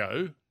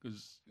ASIO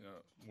because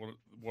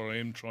what I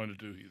am trying to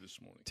do here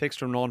this morning. Text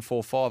from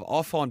 945.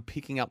 I find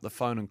picking up the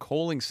phone and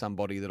calling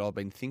somebody that I've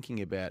been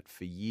thinking about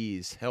for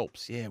years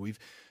helps. Yeah,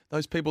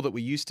 those people that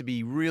we used to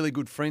be really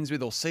good friends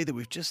with or see that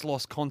we've just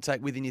lost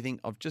contact with and you think,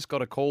 I've just got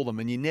to call them,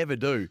 and you never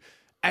do.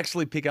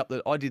 Actually pick up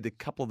I did a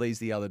couple of these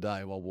the other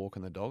day while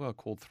walking the dog. I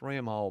called 3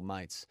 of my old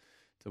mates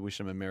to wish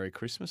them a Merry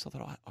Christmas. I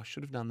thought I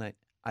should have done that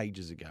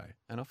ages ago,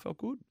 and I felt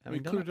good. We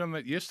could have done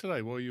that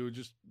yesterday while you were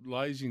just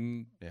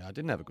lazing. Yeah, I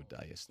didn't have a good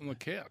day yesterday. On the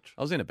couch.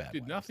 I was in a bad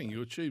Did way. nothing.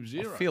 You achieved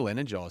zero. I feel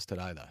energised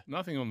today, though.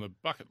 Nothing on the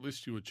bucket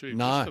list you achieved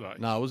No, yesterday.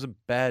 no, it was a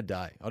bad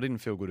day. I didn't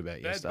feel good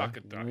about Bad yesterday.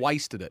 bucket day.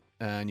 Wasted it,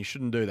 and you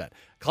shouldn't do that.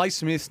 Clay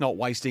Smith's not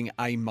wasting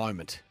a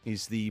moment.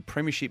 He's the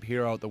premiership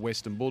hero at the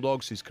Western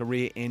Bulldogs, whose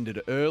career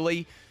ended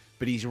early,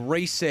 but he's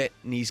reset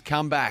and he's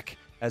come back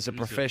as a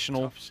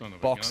professional tough son of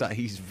a boxer. gun.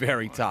 He's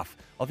very tough.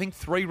 I think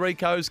 3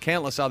 Ricos,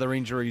 countless other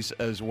injuries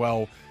as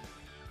well.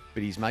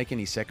 But he's making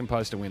his second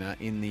poster winner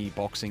in the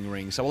boxing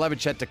ring. So we'll have a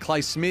chat to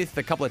Clay Smith.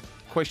 A couple of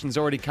questions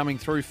already coming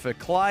through for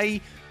Clay.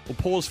 We'll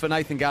pause for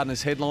Nathan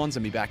Gardner's headlines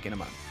and be back in a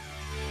moment.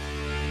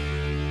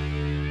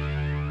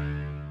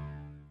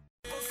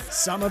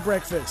 Summer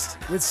Breakfast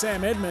with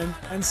Sam Edmund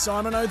and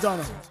Simon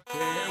O'Donnell.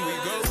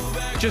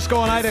 Just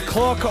gone 8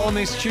 o'clock on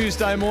this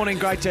Tuesday morning.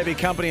 Great to have your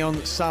company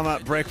on Summer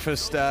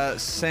Breakfast.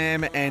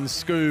 Sam and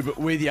Scoob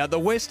with you. The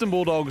Western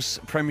Bulldogs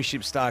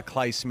premiership star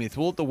Clay Smith,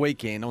 well, at the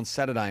weekend, on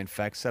Saturday, in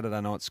fact, Saturday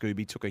night,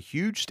 Scooby took a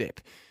huge step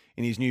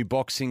in his new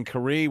boxing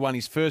career. Won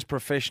his first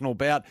professional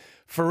bout.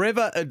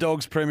 Forever a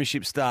Dogs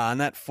premiership star,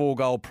 and that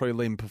 4-goal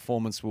prelim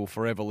performance will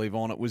forever live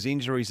on. It was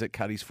injuries that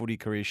cut his footy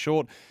career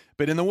short.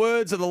 But in the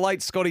words of the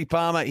late Scotty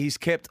Palmer, he's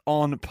kept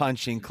on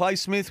punching. Clay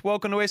Smith,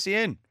 welcome to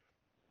SEN.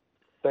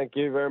 Thank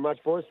you very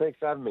much, boys. Thanks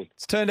for having me.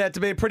 It's turned out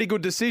to be a pretty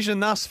good decision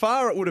thus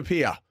far, it would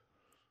appear.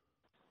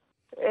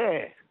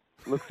 Yeah,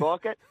 looks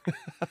like it.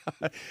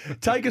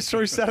 Take us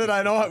through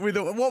Saturday night.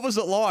 What was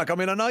it like? I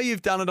mean, I know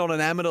you've done it on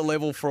an amateur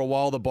level for a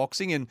while, the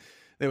boxing, and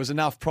there was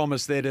enough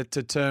promise there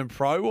to turn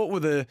pro. What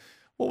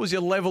was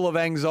your level of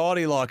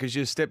anxiety like as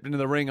you stepped into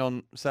the ring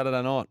on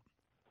Saturday night?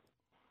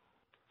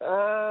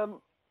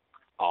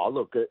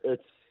 Look,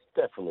 it's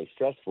definitely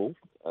stressful.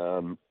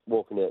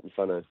 Walking out in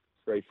front of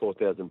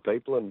 3,000-4,000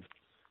 people and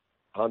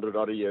 100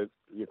 odd of your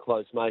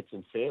close mates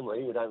and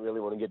family, you don't really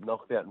want to get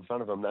knocked out in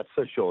front of them, that's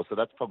for sure. So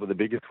that's probably the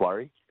biggest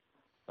worry.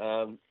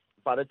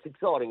 But it's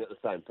exciting at the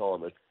same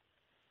time.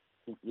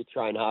 You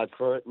train hard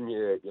for it, and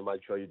you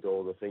make sure you do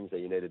all the things that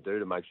you need to do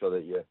to make sure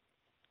that you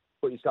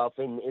put yourself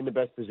in the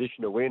best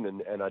position to win,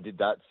 and I did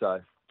that.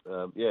 So,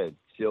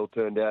 Seal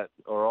turned out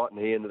all right, and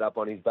he ended up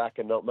on his back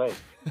and not me.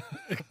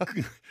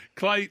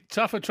 Clay,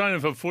 tougher training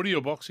for footy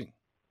or boxing?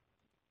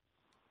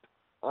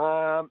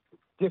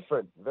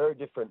 Different, very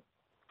different.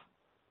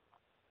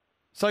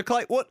 So,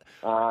 Clay, what?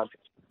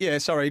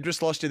 Sorry,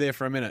 just lost you there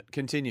for a minute.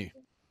 Continue.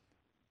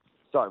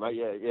 Sorry, mate.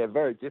 Yeah,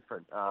 very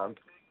different.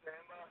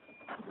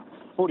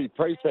 Footy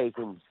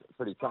pre-season's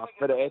pretty tough,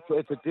 but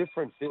it's a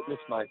different fitness,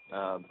 mate.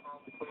 I'm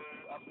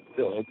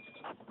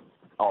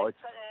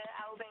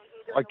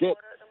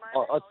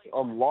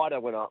lighter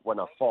when I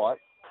fight,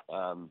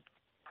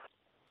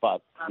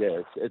 but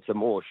yeah, it's a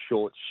more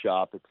short,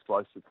 sharp,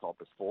 explosive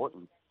type of sport,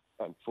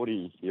 and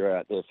footy, you're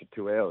out there for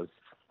 2 hours.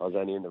 I was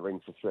only in the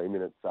ring for 3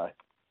 minutes, so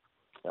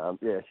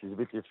she's a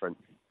bit different.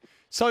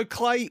 So,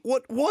 Clay,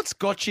 what's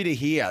got you to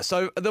here?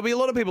 So there'll be a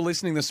lot of people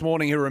listening this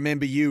morning who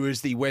remember you as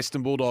the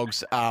Western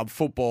Bulldogs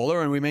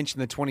footballer, and we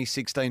mentioned the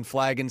 2016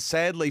 flag, and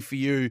sadly for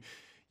you,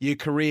 your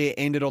career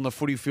ended on the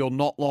footy field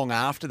not long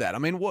after that. I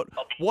mean, what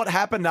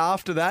happened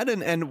after that,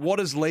 and what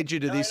has led you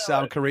to this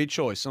career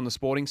choice on the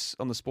sporting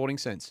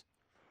sense?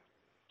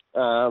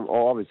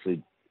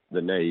 Obviously,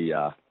 the knee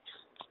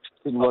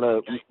didn't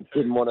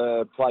want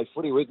to play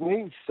footy with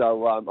me,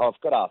 so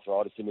I've got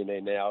arthritis in my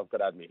knee now. I've got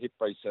to have my hip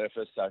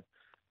resurfaced, so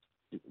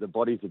the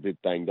body's a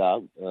bit banged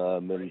up,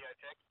 and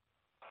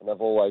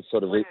I've always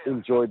sort of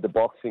enjoyed the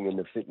boxing and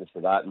the fitness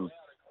of that, and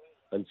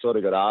sort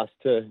of got asked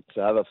to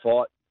have a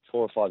fight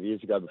 4 or 5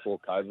 years ago before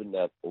COVID, and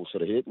that all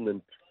sort of hit, and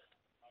then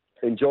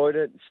enjoyed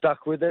it,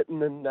 stuck with it,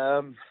 and then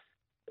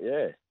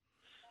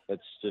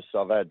it's just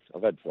I've had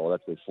that's my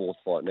 4th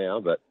fight now,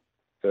 but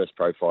first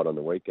pro fight on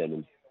the weekend,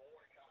 and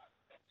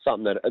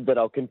something that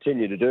I'll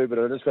continue to do, but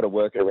I've just got to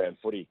work around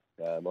footy.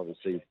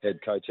 Obviously, head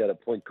coach out at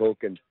Point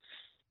Cook, and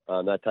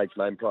that takes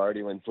main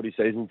priority when footy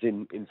season's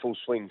in full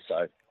swing.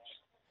 So,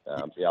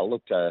 I'll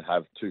look to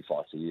have 2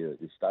 fights a year at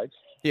this stage.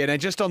 Yeah, now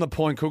just on the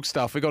Point Cook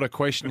stuff, we got a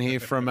question here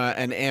from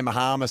an M.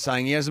 Harmer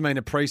saying he hasn't been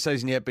to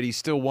pre-season yet, but he's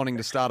still wanting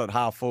to start at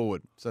half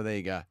forward. So there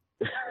you go.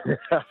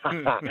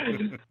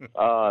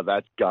 Oh,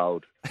 that's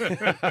gold.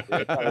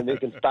 And he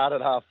can start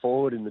at half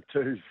forward in the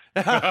 2s.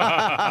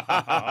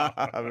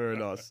 Very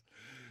nice.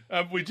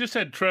 We just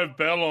had Trev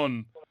Bell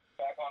on,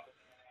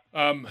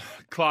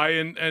 Clay,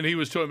 and he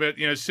was talking about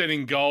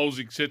setting goals,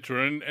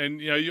 etc.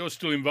 And you're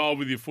still involved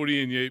with your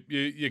footy and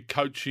your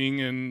coaching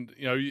and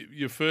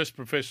your first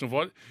professional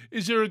fight.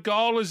 Is there a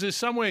goal? Is there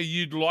somewhere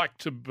you'd like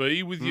to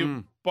be with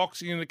your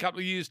boxing in a couple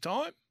of years'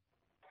 time?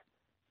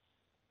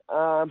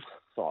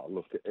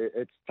 Look,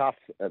 it's tough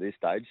at this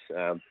stage.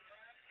 I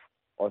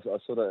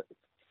sort of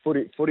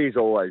footy's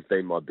always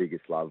been my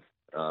biggest love,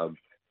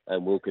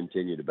 and will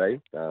continue to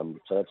be. So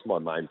that's my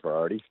main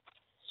priority.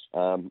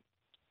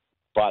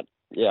 But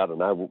I don't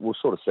know. We'll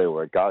sort of see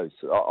where it goes.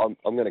 I'm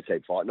going to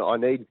keep fighting. I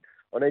need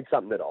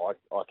something that I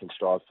can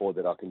strive for,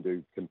 that I can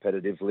do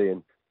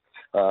competitively,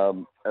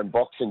 and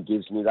boxing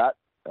gives me that.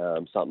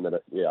 something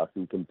that I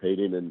can compete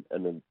in,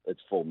 and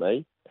it's for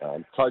me.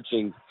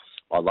 Coaching,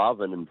 I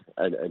love, and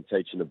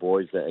teaching the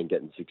boys and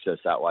getting success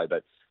that way.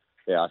 But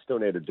I still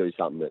need to do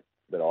something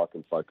that I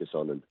can focus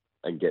on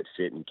and get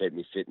fit and keep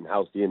me fit and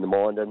healthy in the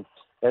mind and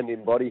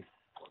in body.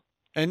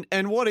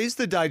 And what is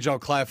the day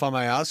job, Clay, if I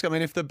may ask? I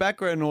mean, if the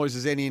background noise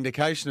is any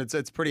indication,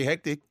 it's pretty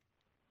hectic.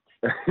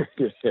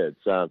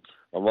 It's I'm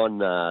on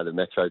the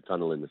Metro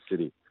Tunnel in the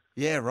city.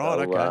 Yeah,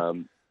 right, so,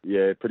 okay.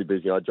 Pretty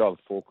busy. I drive a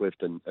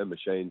forklift and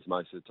machines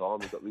most of the time.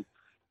 I've got my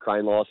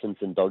crane license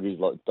and doggies,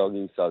 so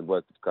I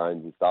work with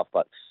cranes and stuff,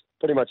 but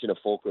pretty much in a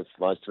forklift for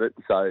most of it.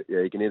 So,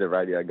 you can hear the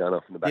radio going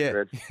off in the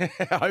background.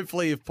 Yeah.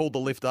 Hopefully you've pulled the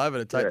lift over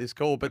to take this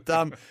call. But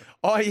how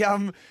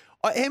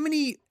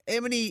many?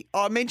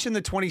 I mentioned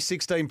the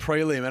 2016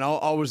 prelim, and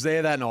I was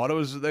there that night.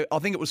 I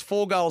think it was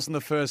 4 goals in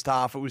the first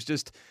half. It was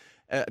just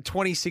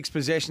 26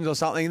 possessions or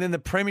something, and then the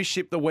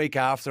premiership the week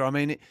after. I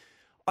mean,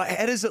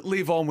 how does it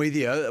live on with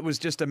you? It was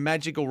just a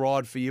magical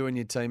ride for you and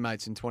your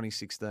teammates in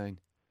 2016.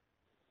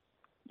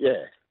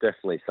 Yeah,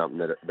 definitely something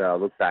that I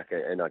look back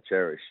at and I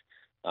cherish.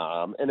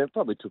 And it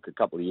probably took a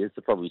couple of years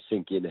to probably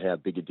sink in how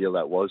big a deal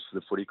that was for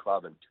the footy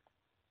club. And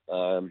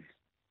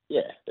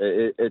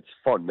it's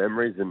fond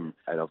memories, and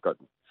I've got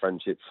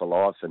friendships for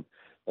life and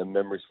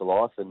memories for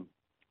life. And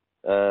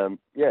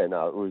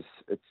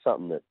it's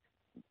something that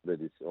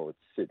it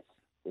sits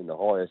in the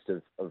highest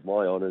of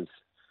my honours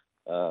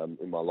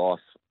in my life,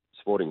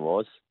 sporting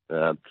wise.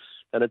 And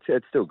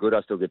it's still good.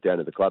 I still get down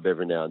to the club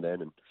every now and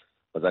then, and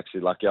I was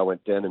actually lucky. I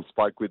went down and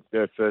spoke with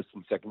their first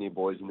and second year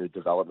boys in the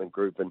development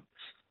group, and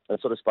I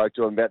sort of spoke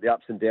to him about the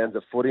ups and downs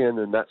of footy, and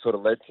then that sort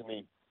of led to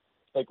me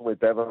speaking with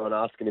Bevan and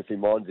asking if he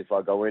minds if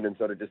I go in and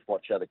sort of just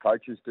watch how the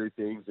coaches do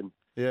things and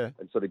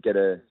sort of get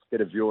a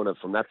view on it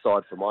from that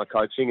side for my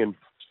coaching, and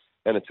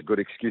it's a good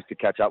excuse to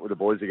catch up with the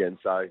boys again.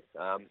 So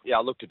I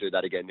look to do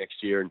that again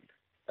next year and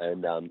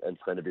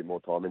spend a bit more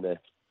time in there.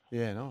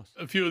 Yeah, nice.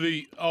 A few of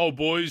the old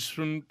boys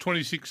from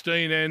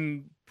 2016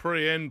 and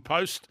pre and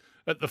post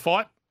at the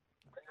fight.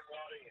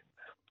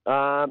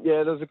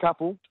 There's a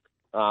couple.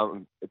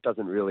 It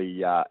doesn't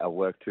really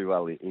work too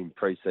well in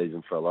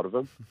pre-season for a lot of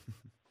them.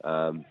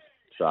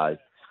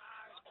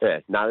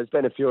 There's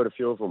been a few of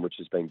them, which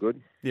has been good.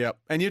 Yeah,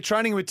 and you're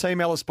training with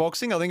Team Ellis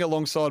Boxing, I think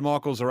alongside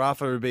Michael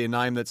Zarafa, would be a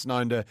name that's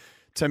known to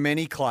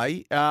many,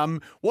 Clay.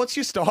 What's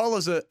your style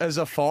as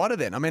a fighter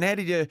then? I mean, how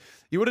did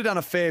you would have done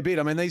a fair bit.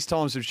 I mean, these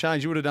times have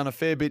changed. You would have done a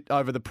fair bit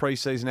over the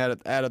pre-season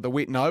out at the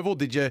Whitten Oval.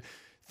 Did you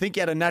think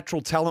you had a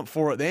natural talent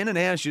for it then? And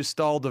how's your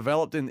style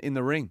developed in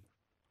the ring?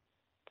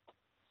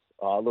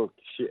 Oh, look,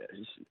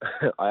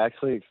 I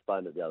actually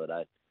explained it the other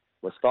day.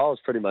 My style is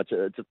pretty much,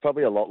 it's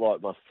probably a lot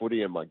like my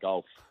footy and my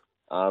golf.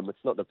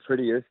 It's not the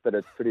prettiest, but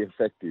it's pretty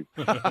effective.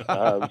 Look,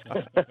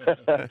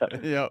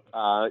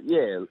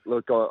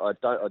 I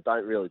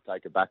don't really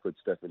take a backward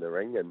step in the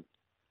ring, and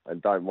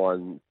don't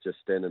mind just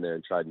standing there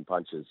and trading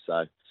punches.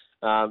 So,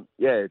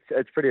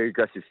 it's pretty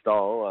aggressive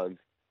style. I've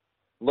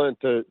learned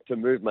to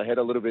move my head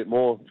a little bit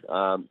more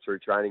through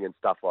training and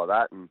stuff like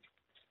that, and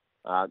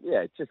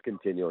it's just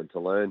continuing to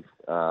learn.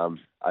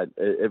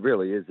 It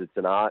really is. It's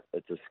an art.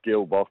 It's a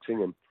skill,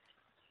 boxing, and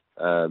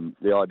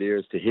the idea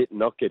is to hit and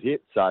not get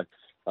hit. So,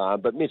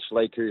 but Mitch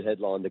Leake, who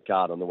headlined the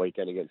card on the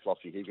weekend against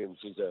Lofty Higgins,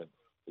 is a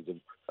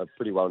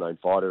pretty well-known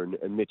fighter,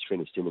 and Mitch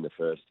finished him in the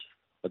first.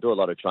 I do a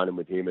lot of training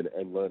with him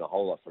and learn a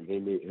whole lot from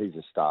him. He's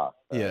a star.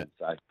 Michael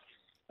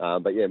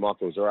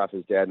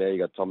Zarafa's down there. You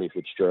got Tommy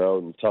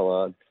Fitzgerald and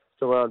Tolan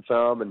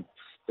Farm, and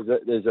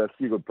there's a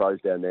few good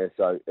pros down there,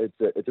 so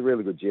it's a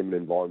really good gym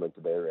and environment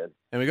to be around.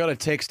 And we got a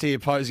text here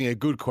posing a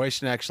good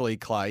question, actually,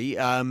 Clay.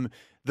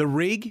 The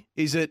rig,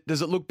 does it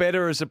look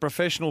better as a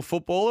professional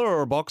footballer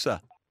or a boxer?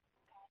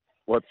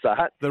 What's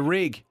that? The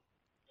rig.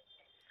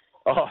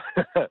 Probably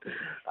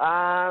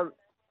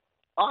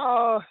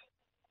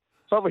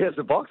as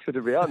a boxer,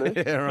 to be honest.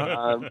 Yeah,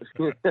 right.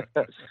 Well,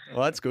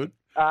 that's good.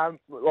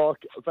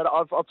 But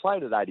I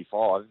played at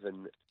 85,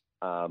 and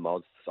I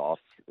was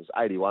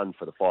 81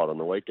 for the fight on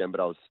the weekend, but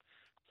I was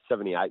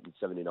 78 and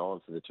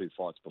 79 for the 2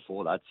 fights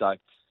before that. So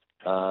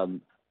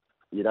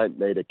you don't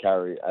need to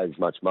carry as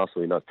much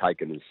muscle. You're not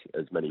taking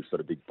as many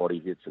sort of big body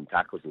hits and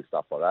tackles and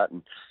stuff like that.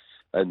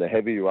 And the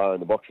heavier you are in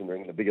the boxing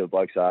ring, the bigger the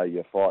blokes are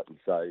you're fighting.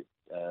 So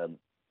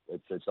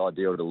it's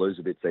ideal to lose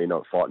a bit so you're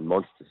not fighting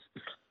monsters.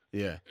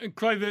 Yeah. And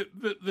Clay,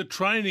 the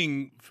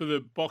training for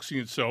the boxing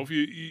itself,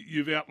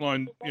 you've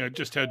outlined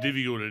just how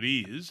difficult it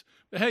is.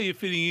 But how are you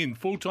fitting in?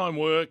 Full-time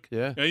work?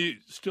 Yeah. You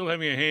still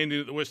having a hand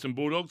in at the Western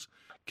Bulldogs,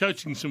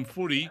 coaching some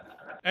footy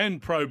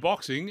and pro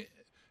boxing.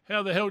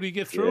 How the hell do you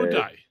get through a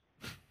day?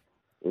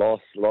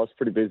 Life's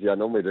pretty busy. I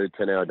normally do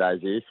 10-hour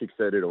days here,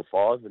 6:30 till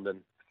 5, and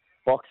then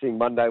boxing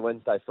Monday,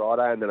 Wednesday,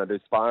 Friday, and then I do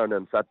sparring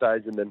on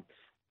Saturdays, and then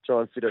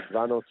try and fit a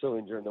run or two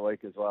in during the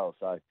week as well.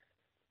 So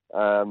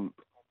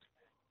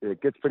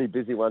it gets pretty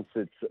busy once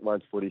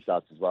footy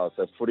starts as well.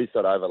 So footy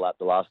sort of overlapped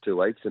the last 2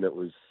 weeks, and it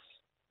was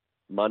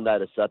Monday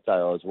to Saturday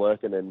I was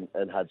working and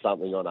had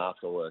something on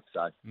after work.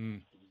 So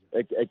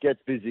it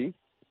gets busy,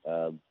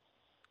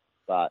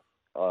 but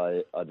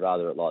I'd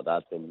rather it like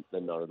that than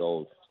not at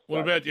all. What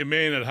about your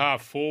man at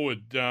half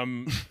forward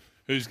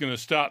who's going to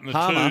start in the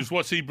Palmer. twos?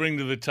 What's he bring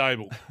to the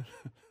table?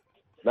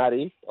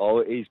 Matty,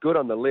 he's good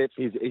on the lip.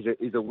 He's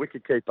a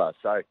wicket keeper,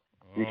 so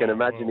you can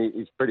imagine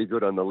he's pretty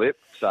good on the lip.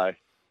 So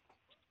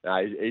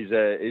he's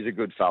a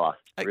good fella,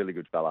 really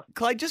good fella.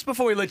 Clay, just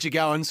before we let you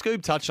go, and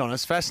Scoob touched on it,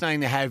 it's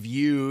fascinating to have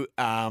you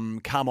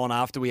come on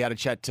after we had a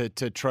chat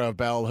to Trev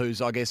Bell, who's,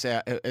 I guess,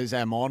 is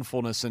our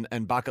mindfulness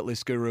and bucket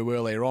list guru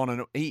earlier on.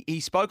 And he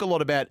spoke a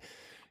lot about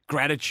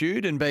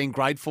gratitude and being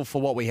grateful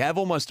for what we have,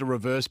 almost a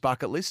reverse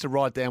bucket list to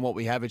write down what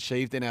we have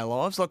achieved in our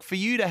lives. Like for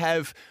you to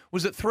have,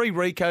 was it 3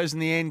 Ricos in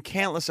the end,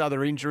 countless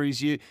other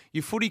injuries, your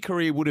footy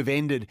career would have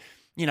ended,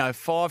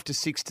 5 to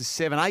 6 to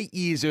 7, 8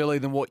 years earlier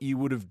than what you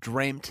would have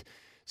dreamt.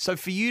 So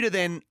for you to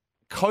then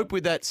cope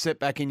with that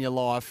setback in your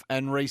life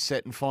and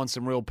reset and find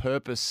some real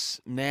purpose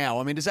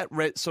now, I mean, does that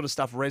sort of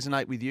stuff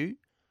resonate with you?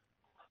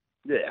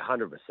 Yeah,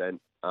 100%.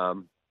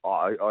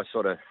 I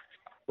sort of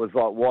was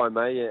like, why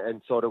me?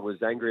 And sort of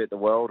was angry at the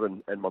world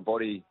and my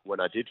body when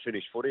I did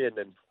finish footy, and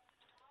then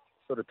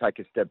sort of take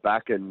a step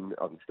back, and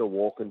I can still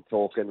walk and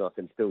talk and I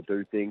can still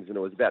do things. And it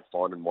was about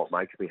finding what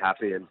makes me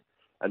happy and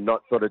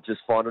not sort of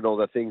just finding all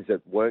the things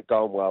that weren't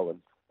going well.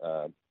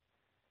 And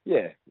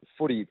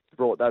footy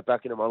brought that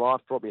back into my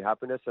life, brought me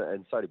happiness,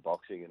 and so did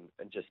boxing,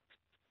 and just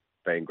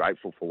being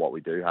grateful for what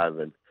we do have.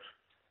 And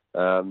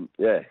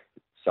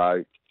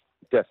so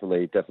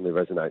definitely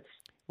resonates.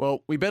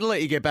 Well, we better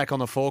let you get back on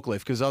the forklift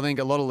because I think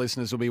a lot of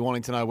listeners will be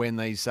wanting to know when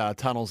these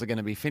tunnels are going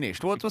to be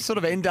finished. What sort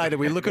of end date are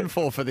we looking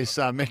for this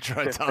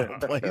Metro tunnel,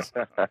 please?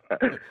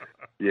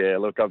 Yeah,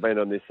 look, I've been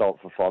on this salt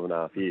for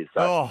 5.5 years.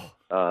 So,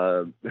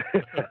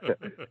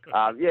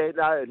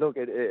 look,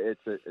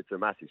 it's a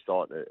massive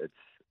start.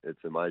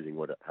 It's amazing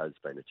what it has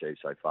been achieved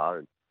so far,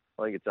 and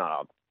I think it's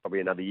probably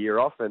another year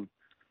off, and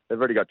they've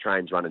already got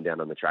trains running down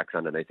on the tracks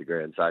underneath the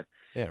ground. So,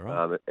 yeah,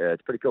 right.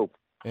 It's pretty cool.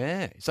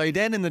 Yeah. So you're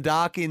down in the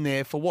dark in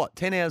there for what,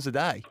 10 hours a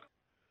day?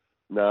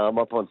 No, I'm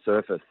up on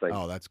surface.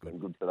 Oh, that's good. I'm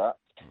good for that.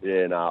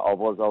 Yeah, no, I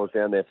was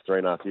down there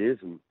for 3.5 years,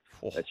 and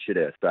that's shit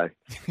out. So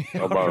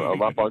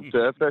I'm up on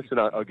surface,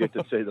 and I get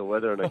to see the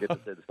weather, and I get to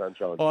see the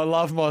sunshine. I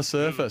love my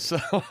surface.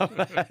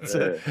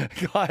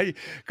 Clay,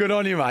 good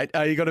on you, mate.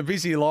 You got a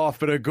busy life,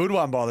 but a good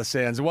one by the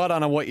sounds. Well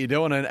done on what you're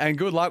doing, and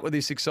good luck with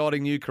this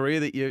exciting new career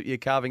that you're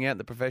carving out in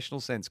the professional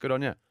sense. Good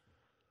on you.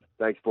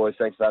 Thanks, boys.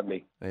 Thanks for having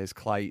me. There's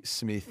Clay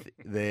Smith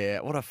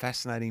there. What a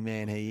fascinating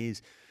man he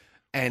is.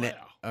 And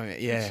Wow.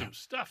 yeah, Some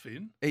stuff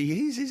in.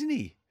 he is, isn't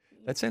he?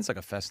 That sounds like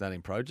a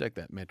fascinating project,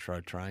 that Metro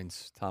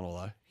Trains tunnel,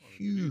 though.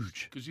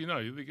 Huge. Because, they're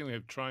going to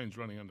have trains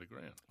running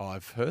underground.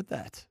 I've heard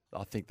that.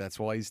 I think that's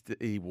why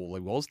he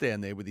was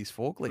down there with his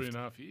forklift.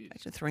 3.5 years.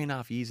 Imagine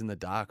 3.5 years in the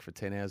dark for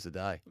 10 hours a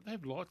day. But they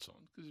have lights on,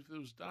 because if it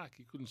was dark,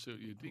 you couldn't see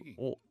what you're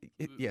digging.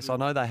 Yes, I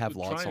know they have the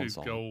lights train on would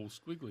some. go all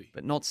squiggly.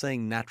 But not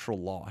seeing natural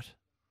light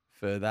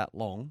for that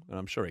long, and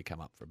I'm sure he'd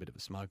come up for a bit of a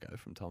smoko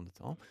from time to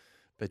time.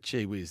 But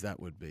gee whiz,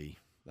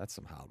 that's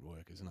some hard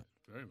work, isn't it?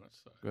 Very much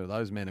so. Well,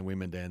 those men and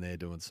women down there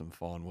doing some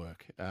fine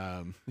work.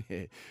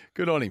 Yeah,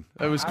 good on him.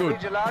 It was good.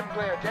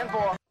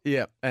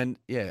 Yeah, and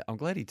I'm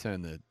glad he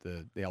turned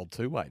the old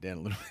two-way down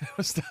a little bit. It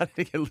was starting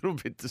to get a little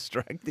bit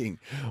distracting,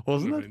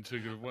 wasn't it? Been too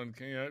good of one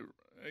king. Are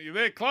you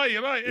there, Clay?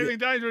 You mate? Any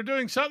danger of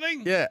doing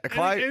something? Yeah,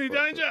 Clay. Any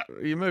danger?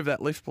 You move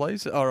that lift,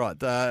 please. All right,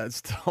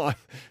 it's time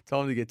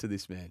to get to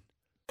this man.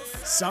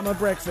 Summer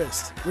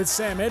Breakfast with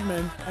Sam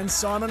Edmund and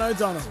Simon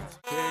O'Donnell.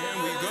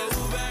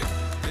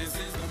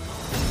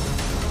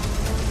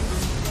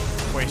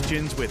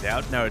 Questions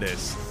without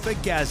notice for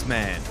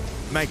Gazman.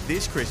 Make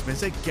this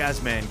Christmas a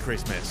Gazman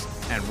Christmas.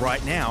 And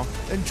right now,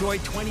 enjoy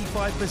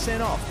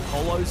 25% off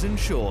polos and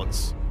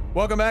shorts.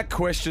 Welcome back.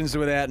 Questions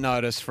without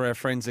notice for our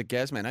friends at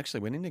Gazman. Actually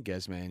went into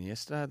Gazman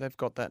yesterday. They've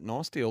got that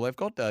nice deal. They've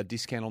got a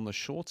discount on the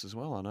shorts as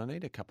well, and I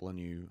need a couple of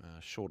new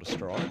shorter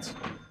strides.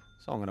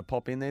 So I'm going to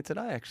pop in there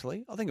today,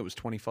 actually. I think it was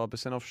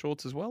 25% off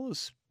shorts as well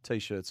as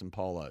T-shirts and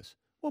polos.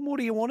 What more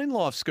do you want in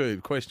life,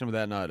 Scoob? Question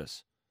without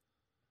notice.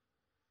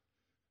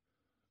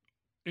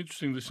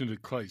 Interesting listening to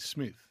Clay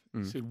Smith.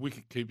 He said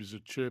wicket keepers are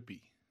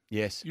chirpy.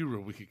 Yes. You were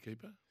a wicket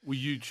keeper. Were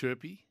you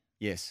chirpy?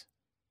 Yes.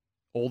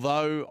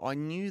 Although I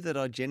knew that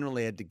I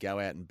generally had to go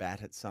out and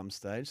bat at some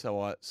stage,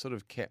 so I sort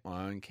of kept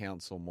my own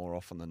counsel more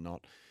often than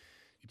not.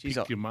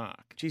 Pick your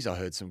mark. Geez, I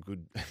heard some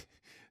good...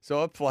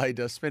 So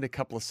I spent a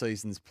couple of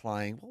seasons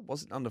playing, what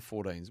was it, under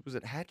 14s? Was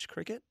it Hatch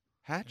cricket?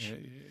 Hatch? Yeah.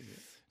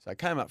 So I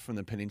came up from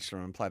the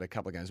peninsula and played a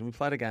couple of games. And we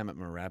played a game at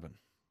Moorabbin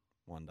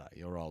one day,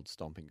 your old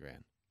stomping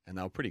ground. And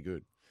they were pretty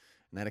good.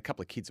 And they had a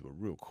couple of kids that were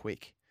real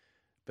quick.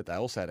 But they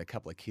also had a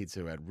couple of kids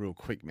who had real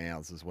quick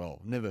mouths as well.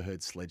 Never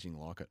heard sledging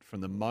like it.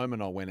 From the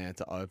moment I went out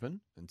to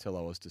open until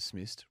I was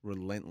dismissed,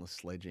 relentless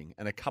sledging.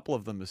 And a couple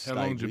of them have stayed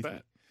How long did you with bat?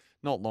 me.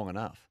 Not long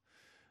enough.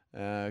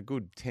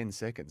 Good 10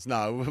 seconds.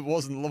 No, it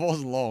wasn't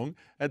long.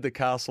 Had the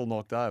castle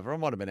knocked over. I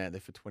might have been out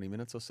there for 20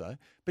 minutes or so.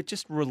 But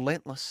just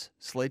relentless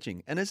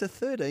sledging. And as a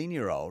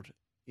 13-year-old,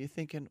 you're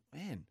thinking,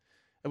 man,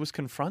 it was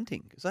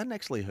confronting because I hadn't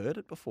actually heard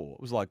it before.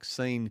 It was like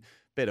seeing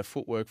better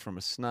footwork from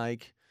a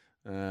snake,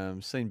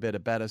 seen better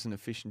batters in a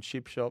fish and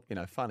chip shop.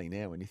 Funny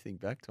now when you think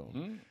back to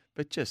them.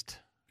 But just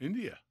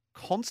India.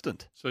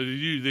 Constant. So did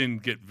you then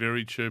get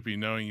very chirpy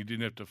knowing you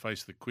didn't have to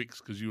face the quicks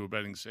because you were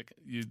batting second?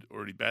 You'd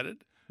already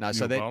batted? No, You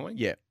so were then,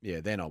 bowling?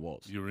 then I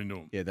was. You were into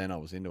them? Yeah, then I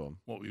was into them.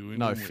 What were you into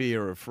No 'em with?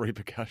 fear of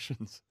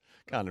repercussions.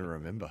 Can't even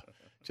remember.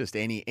 Just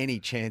any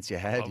chance you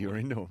had, you were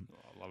into them.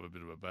 I love a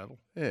bit of a battle.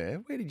 Yeah.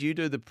 Where did you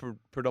do the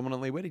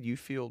predominantly? Where did you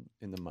field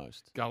in the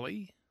most?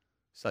 Gully.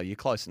 So you're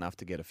close enough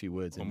to get a few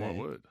words Oh, in my there.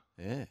 word.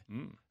 Yeah.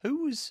 Mm.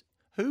 Who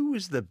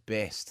was the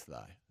best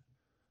though?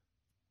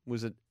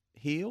 Was it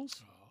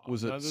Heels?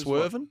 Was no, it there's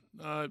Swerven?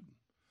 No.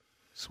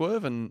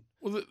 Swerven.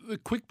 Well, the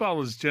quick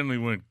bowlers generally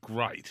weren't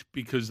great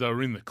because they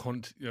were in the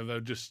they were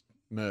just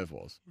Merv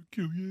was.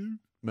 kill you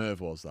Merv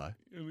was though.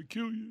 and they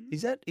kill you.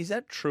 Is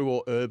that true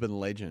or urban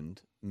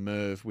legend?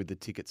 Merv with the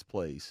tickets,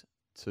 please.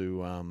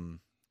 To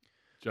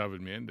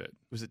Javid Mandad.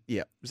 Was it?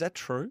 Yeah. Was that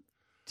true?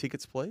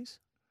 Tickets, please.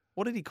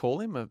 What did he call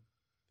him?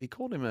 He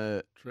called him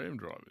a Tram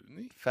driver,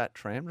 didn't he? fat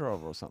tram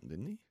driver or something,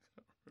 didn't he?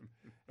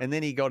 And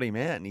then he got him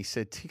out and he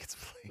said, "Tickets,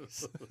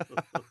 please."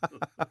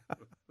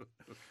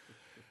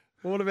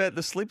 What about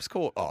the slips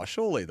court? Oh,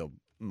 surely the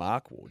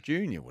Mark Ward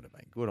Jr. would have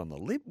been good on the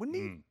lip, wouldn't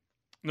he?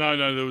 No,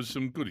 there was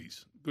some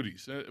goodies. But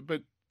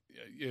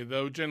yeah,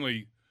 they were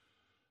generally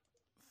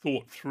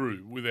thought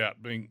through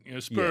without being,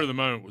 spur Yeah. of the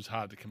moment was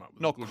hard to come up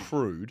with. Not a goodie.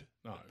 crude,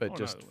 No, but I know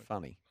just that.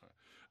 funny.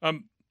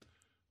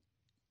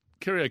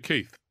 Kerry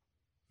O'Keefe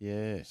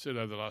Yeah. said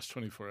over the last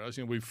 24 hours,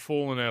 we've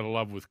fallen out of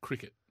love with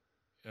cricket,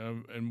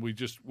 and we're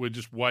just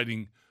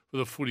waiting for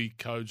the footy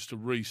codes to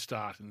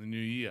restart in the new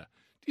year.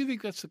 Do you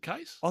think that's the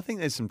case? I think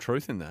there's some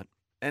truth in that.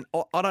 And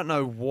I don't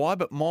know why,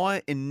 but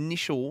my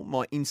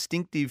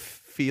instinctive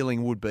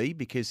feeling would be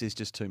because there's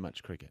just too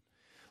much cricket.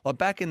 Like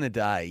back in the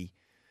day,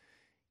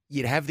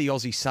 you'd have the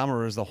Aussie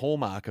summer as the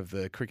hallmark of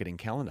the cricketing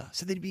calendar.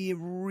 So there'd be a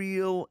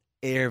real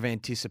air of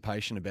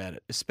anticipation about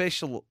it,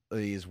 especially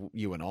as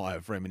you and I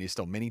have reminisced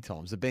on many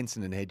times, the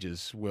Benson and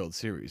Hedges World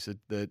Series,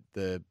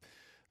 the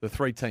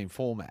three-team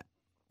format.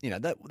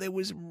 That there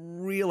was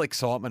real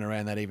excitement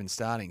around that even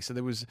starting. So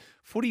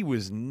footy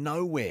was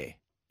nowhere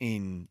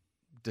in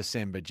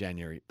December,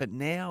 January. But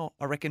now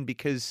I reckon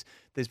because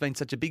there's been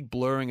such a big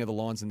blurring of the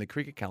lines in the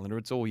cricket calendar,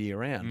 it's all year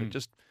round.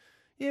 But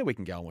we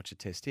can go and watch a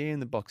test here,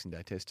 and the Boxing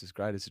Day test is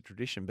great as a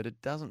tradition, but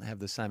it doesn't have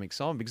the same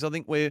excitement because I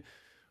think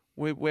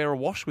we're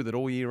awash with it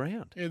all year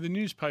round. Yeah, the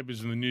newspapers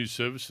and the news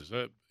services,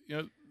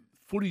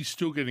 footy's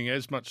still getting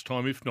as much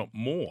time, if not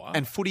more.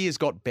 And footy has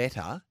got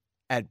better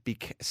at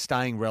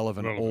staying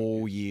relevant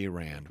all year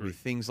round with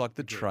things like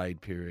the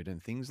trade period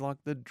and things like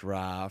the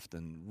draft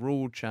and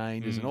rule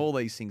changes and all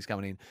these things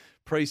coming in,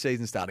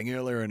 pre-season starting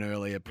earlier and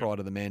earlier prior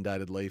to the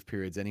mandated leave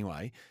periods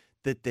anyway,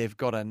 that they've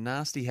got a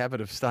nasty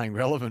habit of staying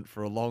relevant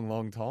for a long,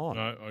 long time.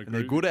 No, I agree. And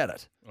they're good at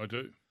it. I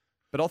do.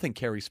 But I think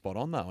Kerry's spot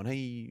on, though, and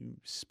he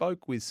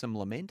spoke with some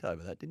lament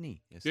over that, didn't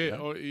he? Yesterday?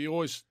 Yeah, he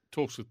always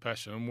talks with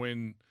passion, and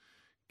when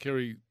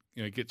Kerry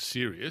gets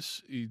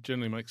serious, he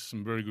generally makes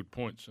some very good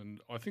points, and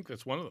I think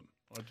that's one of them.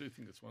 I do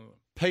think it's one of them.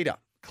 Peter,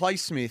 Clay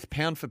Smith,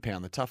 pound for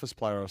pound, the toughest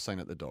player I've seen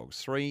at the Dogs.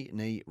 3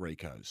 knee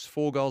Ricos.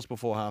 4 goals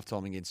before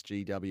halftime against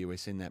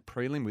GWS in that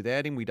prelim.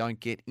 Without him, we don't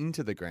get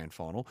into the grand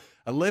final.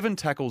 11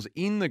 tackles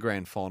in the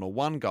grand final.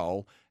 1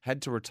 goal.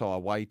 Had to retire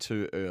way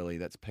too early.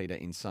 That's Peter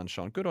in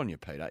Sunshine. Good on you,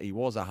 Peter. He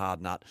was a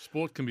hard nut.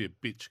 Sport can be a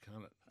bitch,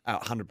 can't it?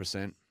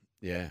 100%.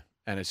 Yeah.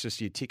 And it's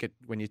just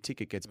when your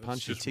ticket gets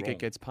punched, your ticket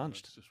gets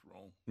punched. It's just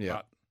wrong. Yeah.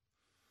 But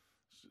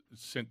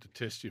it's sent to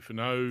test you for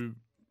no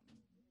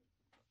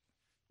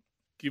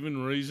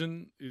given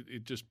reason.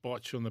 It just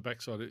bites you on the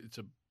backside. It's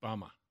a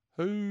bummer.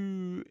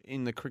 Who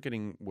in the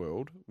cricketing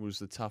world was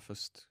the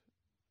toughest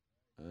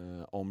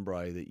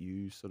hombre that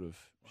you sort of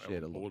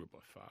shared a lot? Border by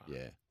far.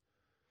 Yeah.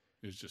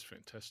 It was just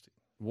fantastic.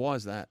 Why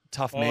is that?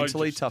 Tough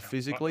mentally, tough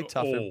physically,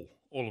 tough.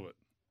 All of it.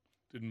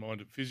 Didn't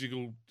mind it.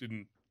 Physical,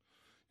 didn't.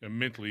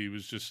 Mentally, he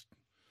was just.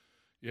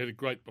 He had a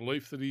great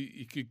belief that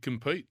he could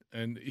compete,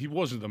 and he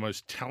wasn't the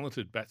most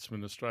talented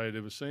batsman Australia had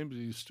ever seen, but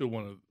he was still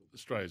one of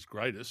Australia's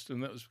greatest,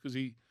 and that was because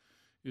he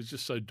was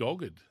just so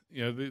dogged.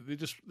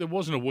 There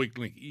wasn't a weak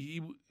link.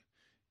 He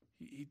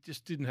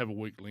just didn't have a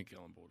weak link,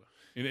 Alan Border,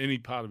 in any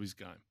part of his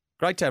game.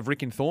 Great to have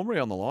Rick in Thornbury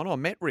on the line. I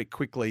met Rick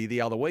quickly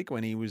the other week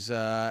when he was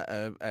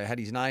had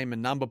his name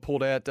and number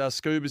pulled out.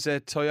 Scuba's a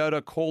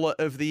Toyota Caller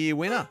of the Year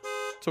winner.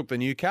 Took the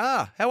new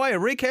car. How are you,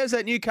 Rick? How's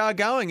that new car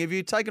going? Have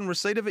you taken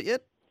receipt of it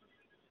yet?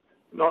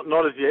 Not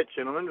as yet,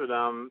 gentlemen, but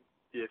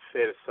it's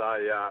fair to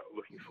say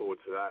looking forward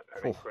to that.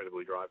 An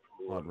incredibly great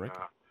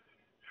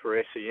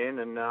for SEN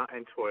and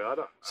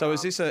Toyota. So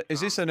is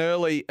this an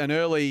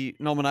early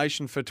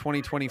nomination for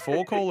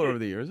 2024 Caller of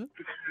the Year? Is it?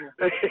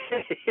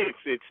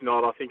 It's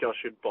not. I think I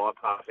should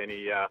bypass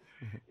any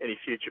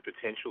future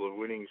potential of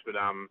winnings. But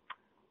I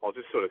was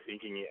just sort of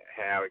thinking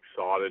how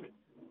excited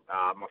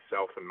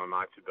myself and my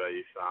mates would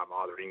be if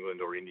either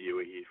England or India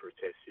were here for a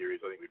Test series.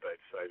 I think we both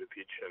fever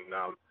pitch and.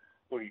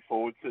 Looking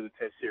forward to the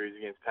Test series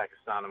against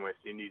Pakistan and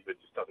West Indies, but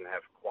just doesn't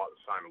have quite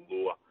the same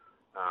allure.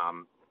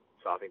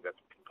 So I think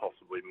that's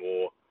possibly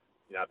more,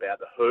 about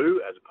the who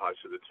as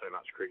opposed to the too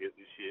much cricket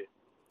this year.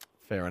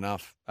 Fair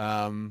enough.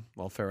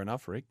 Well, fair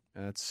enough, Rick.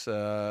 It's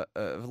a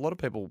lot of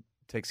people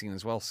texting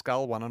as well.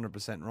 Skull,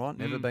 100% right.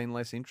 Never been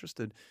less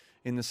interested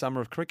in the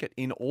summer of cricket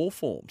in all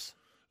forms.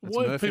 That's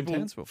Why have Murphy in people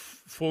Townsville.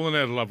 fallen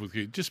out of love with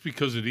cricket? Just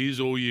because it is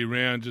all year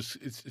round,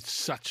 it's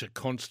such a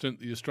constant.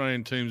 The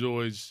Australian team's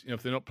always,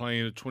 if they're not playing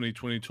in a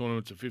 2020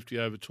 tournament, it's a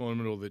 50-over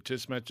tournament or their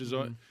test matches.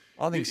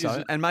 I think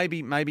so. And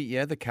maybe,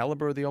 the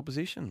calibre of the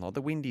opposition. Like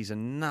the Windies are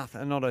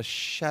nothing, not a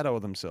shadow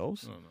of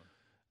themselves. Oh, no.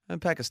 And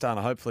Pakistan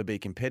will hopefully be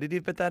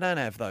competitive, but they don't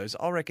have those.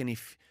 I reckon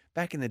if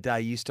back in the day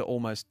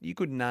you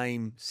could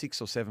name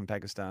 6 or 7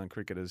 Pakistan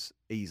cricketers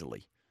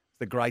easily.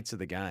 The greats of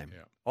the game.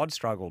 Yeah. I'd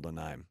struggle to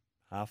name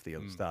half the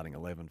starting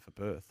 11 for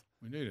Perth.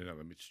 We need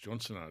another Mitch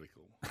Johnson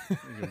article. We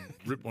can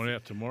rip one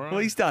out tomorrow.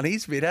 Well, he's done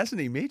his bit,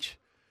 hasn't he, Mitch?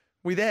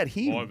 Without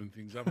him. Liven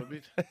things up a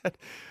bit.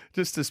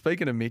 Just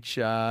speaking of Mitch,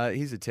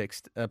 here's a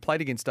text.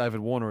 Played against David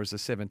Warner as a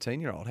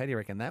 17-year-old. How do you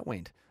reckon that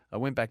went? I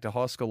went back to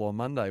high school on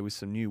Monday with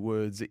some new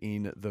words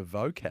in the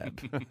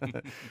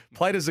vocab.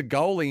 Played as a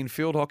goalie in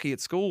field hockey at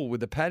school. With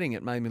the padding,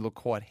 it made me look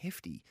quite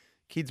hefty.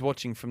 Kids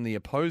watching from the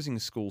opposing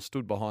school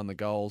stood behind the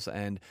goals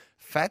and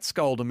fat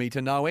scolded me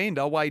to no end.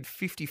 I weighed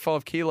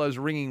 55 kilos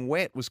wringing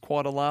wet. Was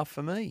quite a laugh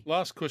for me.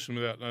 Last question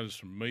without notice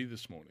from me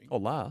this morning. Oh,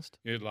 last?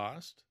 Yeah,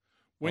 last.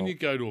 When you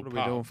go to a what pub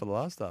are we doing for the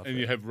last half and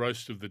you have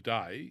roast of the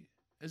day,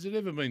 has it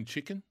ever been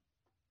chicken?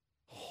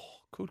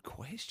 Oh, good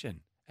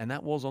question. And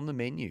that was on the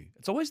menu.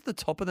 It's always at the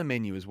top of the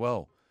menu as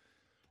well.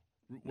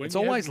 When it's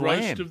you always have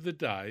lamb. roast of the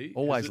day,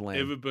 Always has it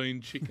lamb. ever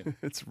been chicken?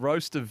 It's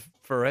roast of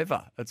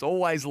forever. It's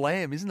always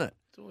lamb, isn't it?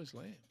 It's always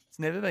lamb. It's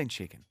never been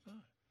chicken. No.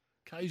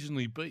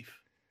 Occasionally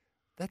beef.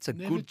 That's a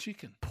Never good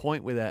chicken.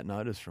 point without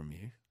notice from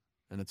you.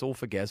 And it's all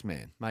for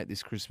Gazman. Mate,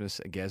 this Christmas,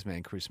 a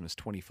Gazman Christmas,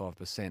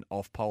 25%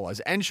 off polos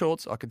and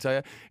shorts, I can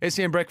tell you.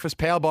 SEN Breakfast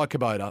powered by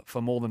Kubota.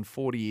 For more than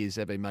 40 years,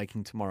 they've been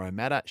making tomorrow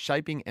matter,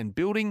 shaping and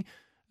building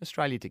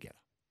Australia together.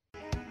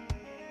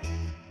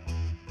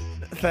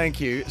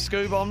 Thank you.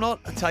 Scoob, I'm not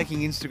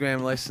taking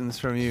Instagram lessons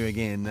from you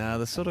again.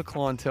 The sort of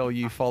clientele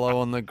you follow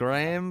on the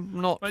gram,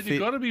 not Mate, fit. you've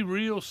got to be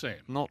real, Sam.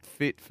 Not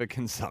fit for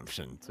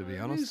consumption, to be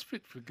honest. He's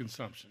fit for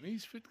consumption.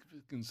 He's fit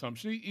for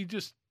consumption. He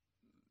just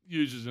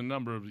uses a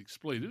number of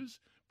expletives,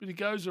 but he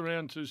goes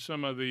around to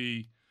some of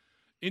the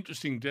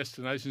interesting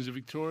destinations of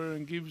Victoria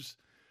and gives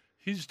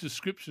his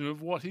description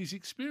of what he's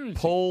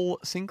experiencing. Paul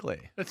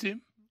Sinclair. That's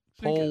him.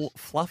 Paul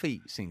Fluffy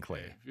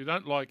Sinclair. If you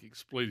don't like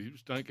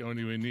expletives, don't go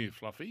anywhere near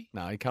Fluffy.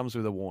 No, he comes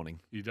with a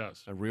warning. He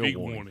does. A real Big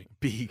warning.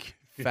 Big,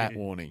 fat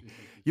warning.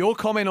 Your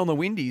comment on the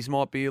Windies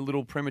might be a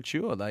little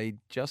premature. They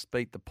just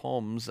beat the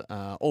Poms,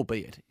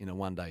 albeit in a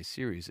one-day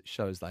series. It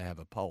shows they have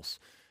a pulse.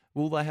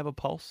 Will they have a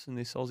pulse in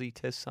this Aussie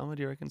Test summer,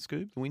 do you reckon,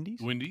 Scoob, the Windies?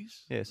 The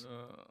Windies? Yes.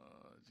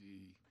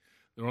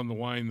 They're on the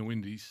wane, the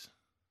Windies.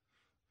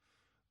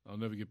 They'll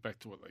never get back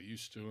to what they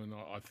used to, and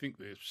I think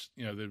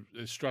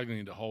they're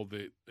struggling to hold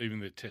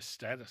their Test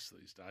status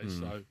these days.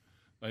 So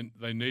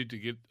they need to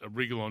get a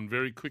wriggle on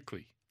very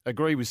quickly.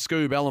 Agree with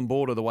Scoob. Alan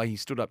Border, the way he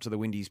stood up to the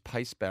Windies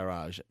pace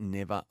barrage,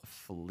 never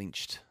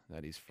flinched.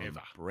 That is from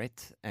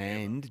Brett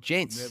and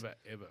Gents. Never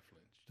ever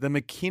flinched. The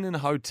McKinnon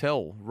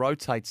Hotel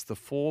rotates the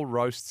 4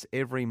 roasts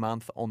every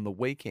month on the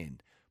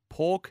weekend: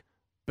 pork,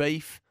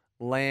 beef,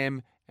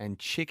 lamb, and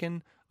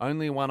chicken.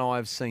 Only one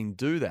I've seen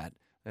do that.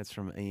 That's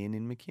from Ian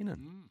in McKinnon.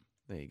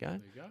 There you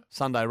go.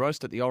 Sunday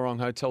roast at the Orong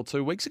Hotel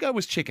 2 weeks ago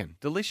was chicken.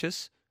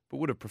 Delicious, but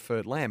would have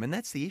preferred lamb. And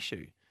that's the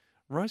issue.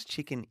 Roast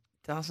chicken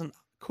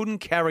couldn't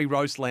carry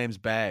roast lamb's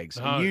bags.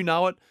 No, And you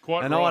know it,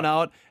 quite and right. I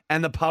know it,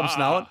 and the pubs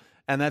know it.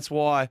 And that's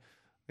why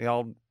the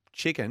old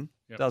chicken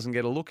Yep. doesn't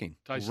get a look in.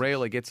 Tasteless.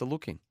 Rarely gets a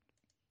look in.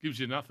 Gives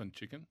you nothing,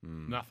 chicken.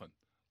 Nothing.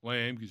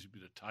 Lamb gives you a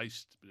bit of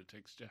taste, a bit of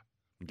texture.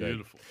 Indeed.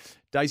 Beautiful.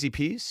 Daisy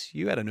Pearce,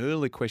 you had an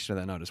early question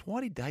of that notice.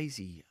 Why did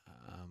Daisy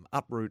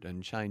uproot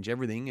and change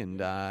everything and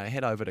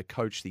head over to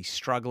coach the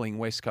struggling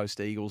West Coast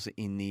Eagles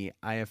in the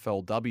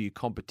AFLW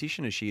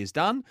competition as she has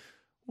done?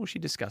 Well, she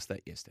discussed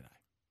that yesterday.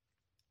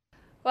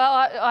 Well,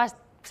 I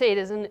see it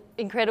as an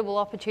incredible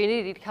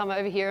opportunity to come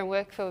over here and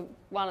work for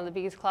one of the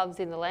biggest clubs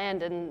in the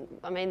land. And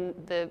I mean,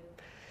 the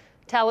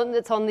talent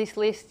that's on this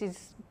list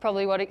is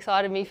probably what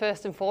excited me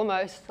first and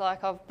foremost.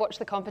 Like, I've watched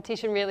the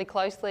competition really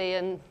closely,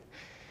 and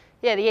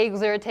yeah, the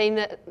Eagles are a team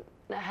that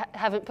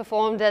haven't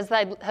performed as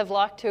they'd have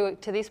liked to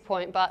this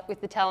point, but with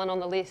the talent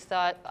on the list,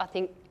 I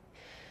think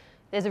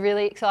there's a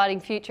really exciting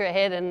future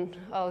ahead, and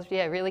I was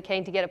really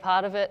keen to get a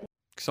part of it.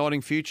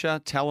 Exciting future,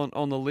 talent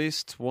on the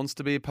list, wants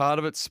to be a part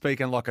of it.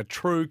 Speaking like a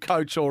true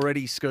coach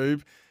already,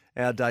 Scoob,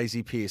 our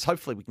Daisy Pearce.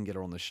 Hopefully we can get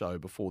her on the show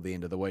before the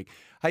end of the week.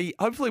 Hey,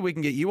 hopefully we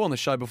can get you on the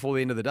show before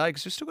the end of the day,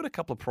 because we've still got a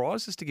couple of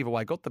prizes to give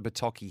away. Got the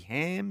Bataki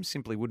ham.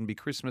 Simply wouldn't be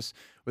Christmas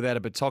without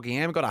a Bataki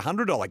ham. Got a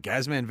 $100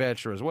 Gazman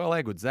voucher as well.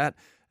 How good's that?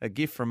 A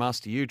gift from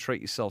us to you.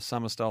 Treat yourself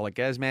summer style at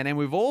Gazman. And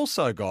we've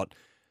also got,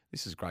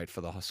 this is great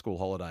for the school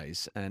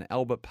holidays, an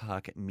Albert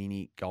Park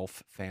mini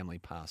golf family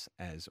pass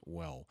as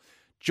well.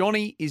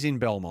 Johnny is in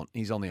Belmont.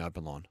 He's on the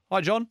open line.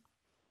 Hi, John.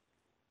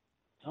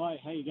 Hi,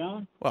 how you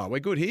going? Well, we're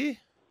good here.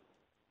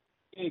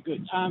 Yeah,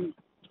 good.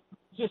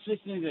 Just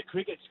listening to the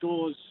cricket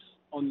scores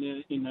in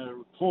the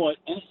report,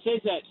 and it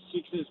says that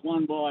Sixers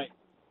won by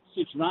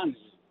 6 runs.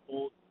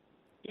 Or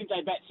didn't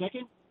they bat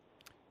second?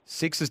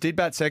 Sixers did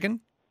bat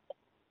second.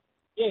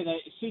 Yeah,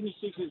 Sydney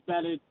Sixers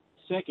batted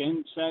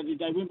second. So did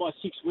they win by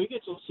 6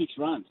 wickets or 6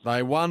 runs?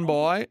 They won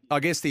by, I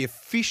guess the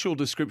official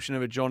description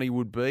of it, Johnny,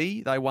 would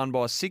be they won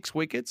by 6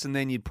 wickets, and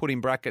then you'd put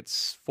in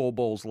brackets 4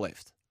 balls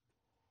left.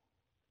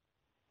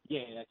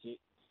 Yeah, that's it.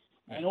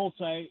 And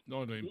also,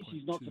 this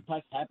is not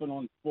supposed to happen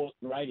on sports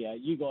radio.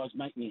 You guys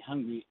make me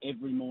hungry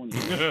every morning.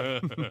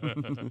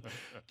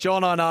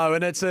 John, I know,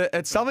 and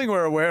it's something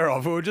we're aware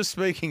of. We were just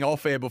speaking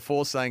off air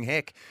before saying,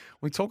 heck,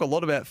 we talk a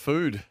lot about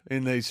food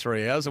in these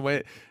 3 hours,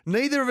 and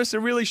neither of us are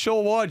really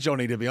sure why,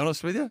 Johnny, to be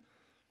honest with you.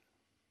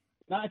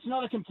 No, it's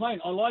not a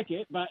complaint. I like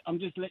it, but I'm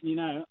just letting you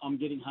know I'm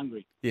getting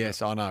hungry.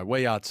 Yes, I know.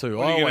 We are too.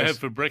 What are you going to have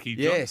for brekkie,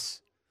 John?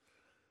 Yes.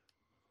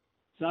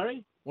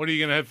 Sorry? What are you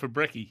going to have for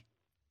brekkie?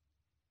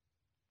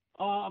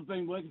 Oh, I've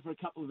been working for a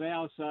couple of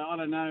hours, so I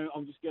don't know.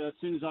 I'm just going to, as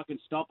soon as I can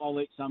stop,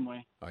 I'll eat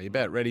somewhere. Oh, you're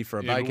about ready for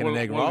a Yeah, bacon but and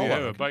egg what roll? do you I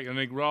have? A reckon. bacon and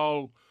egg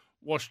roll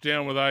washed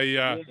down with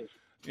a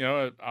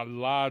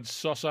large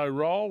Soso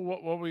roll.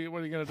 What are you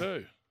going to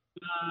do?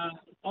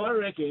 I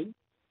reckon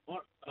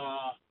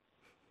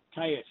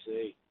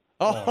KFC.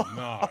 Oh,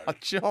 no.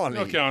 Johnny.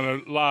 You're not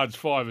going to large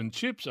 5 and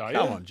chips, are you?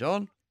 Come on,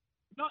 John.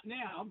 Not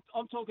now.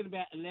 I'm talking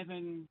about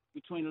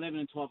between 11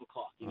 and 12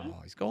 o'clock. You know?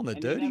 Oh, he's gone the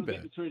And dirty then that'll get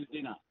bird. me through to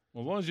dinner.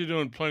 Well, as long as you're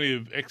doing plenty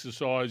of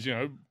exercise,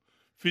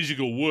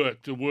 physical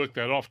work to work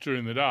that off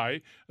during the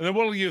day. And then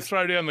what will you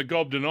throw down the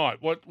gob tonight?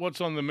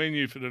 What's on the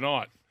menu for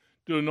tonight?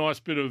 Do a nice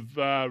bit of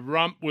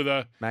rump with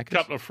a Macca's?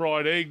 couple of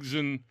fried eggs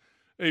and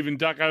even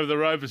duck over the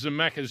road for some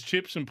Macca's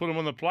chips and put them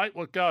on the plate.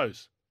 What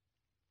goes?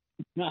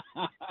 I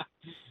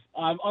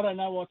don't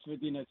know what's for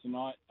dinner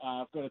tonight.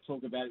 I've got to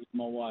talk about it with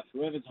my wife.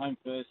 Whoever's home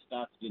first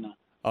starts dinner.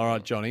 All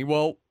right, Johnny.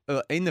 Well,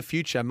 in the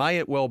future, may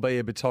it well be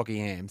a Bataki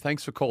ham.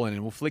 Thanks for calling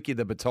in. We'll flick you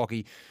the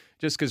Bataki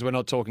just because we're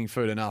not talking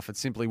food enough. It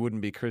simply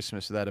wouldn't be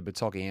Christmas without a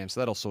Bataki ham, so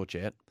that'll sort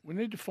you out. We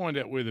need to find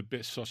out where the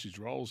best sausage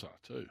rolls are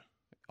too.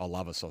 I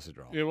love a sausage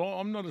roll. Yeah, well,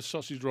 I'm not a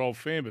sausage roll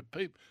fan, but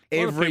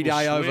Every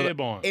day over the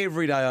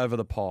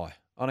the pie.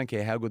 I don't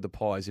care how good the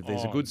pie is. If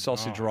there's a good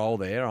sausage roll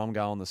there, I'm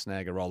going the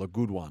Snagger roll, a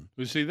good one.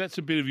 You see, that's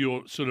a bit of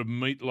your sort of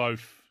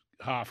meatloaf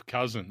half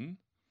cousin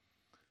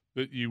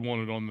that you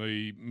wanted on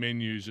the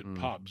menus at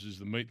pubs is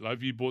the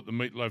meatloaf. You bought the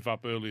meatloaf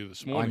up earlier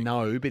this morning. I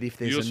know, but if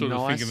there's you're a sort of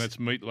nice, thinking that's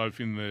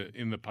meatloaf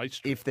in the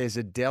pastry. if there's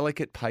a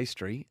delicate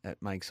pastry, it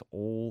makes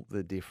all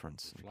the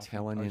difference. I'm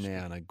telling you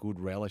now, and a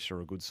good relish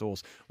or a good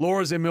sauce.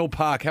 Laura's in Mill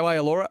Park. How are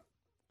you, Laura?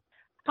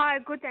 Hi,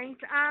 good,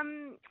 thanks.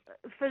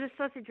 For the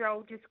sausage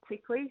roll, just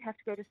quickly, have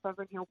to go to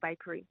Sovereign Hill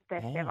Bakery,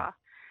 best ever.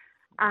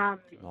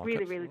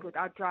 Really, really good.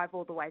 I'd drive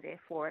all the way there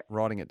for it.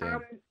 Writing it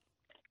down.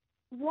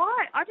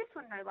 Why? I just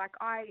want to know,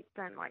 I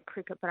don't like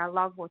cricket, but I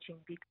love watching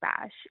Big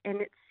Bash, and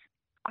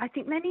I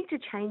think they need to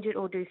change it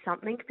or do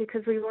something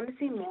because we want to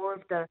see more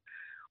of the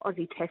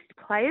Aussie Test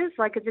players.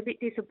 It's a bit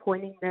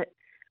disappointing that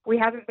we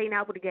haven't been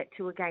able to get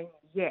to a game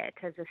yet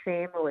as a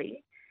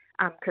family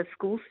because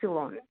school's still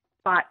on.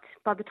 But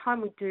by the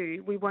time we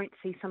do, we won't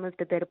see some of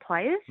the better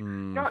players.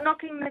 Not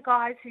knocking the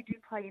guys who do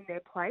play in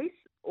their place.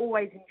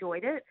 Always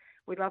enjoyed it.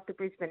 We love the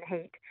Brisbane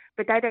Heat,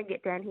 but they don't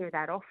get down here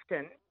that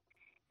often.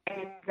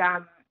 And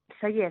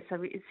so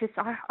it's just,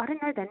 I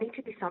don't know, there need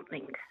to be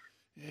something.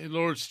 Yeah,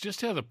 Laura, it's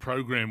just how the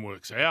program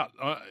works out.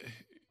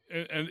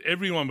 And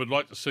everyone would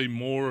like to see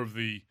more of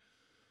the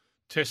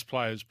Test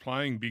players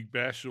playing Big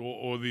Bash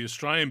or the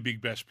Australian Big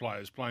Bash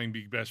players playing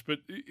Big Bash. But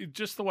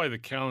just the way the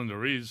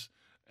calendar is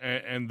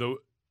and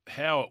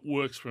how it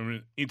works from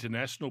an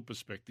international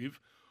perspective,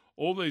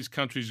 all these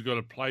countries have got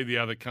to play the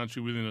other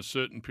country within a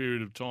certain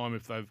period of time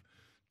if they've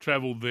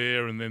travelled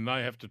there, and then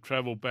they have to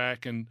travel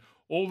back, and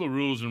all the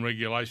rules and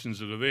regulations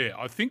that are there.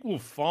 I think we'll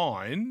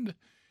find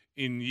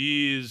in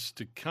years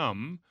to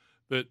come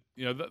that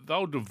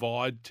they'll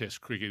divide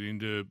Test cricket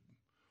into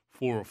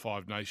 4 or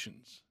 5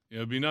 nations.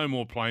 There'll be no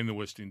more playing the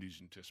West Indies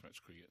in Test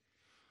match cricket.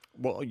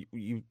 Well,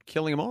 you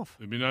killing them off.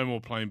 There'll be no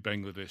more playing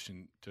Bangladesh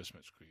in Test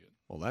match cricket.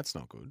 Well, that's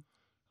not good.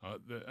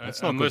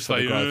 That's not unless good for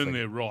they the growth earn thing.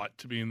 their right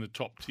to be in the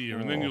top tier.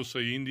 And then Oh. you'll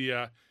see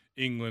India,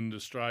 England,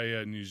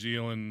 Australia, New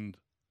Zealand,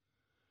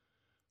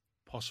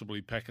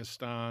 possibly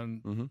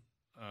Pakistan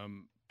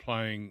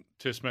playing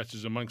Test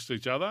matches amongst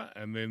each other,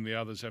 and then the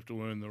others have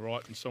to earn the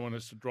right and someone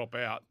has to drop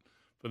out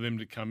for them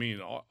to come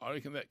in. I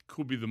reckon that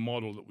could be the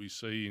model that we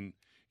see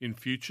in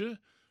future,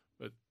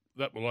 but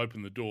that will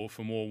open the door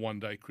for more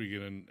one-day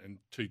cricket and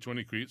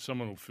T20 cricket.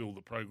 Someone will fill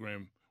the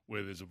program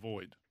where there's a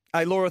void.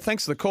 Hey, Laura,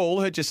 thanks for the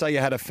call. Heard you say you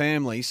had a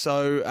family,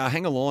 so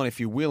hang a line if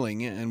you're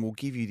willing, and we'll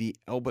give you the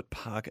Albert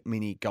Park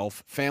Mini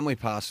Golf Family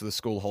Pass for the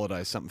school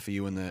holidays. Something for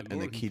you and the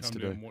Laura can kids to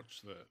come down do. and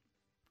watch the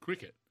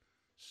cricket,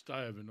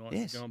 stay overnight,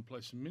 Yes. and go and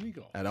play some mini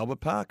golf. At Albert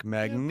Park,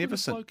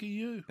 magnificent. bloke are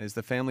you? There's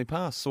the family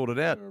pass sorted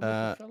out. You're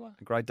a ripper fella.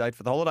 A great date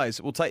for the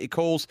holidays. We'll take your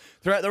calls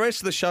throughout the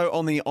rest of the show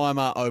on the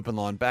IMAR Open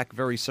Line. Back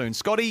very soon.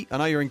 Scotty, I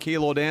know you're in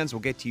Keilor Downs.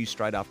 We'll get to you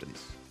straight after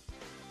this.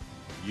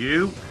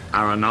 You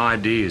are an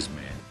ideas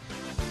man.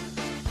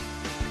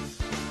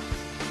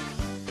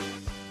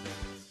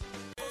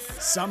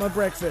 Summer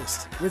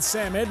Breakfast with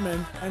Sam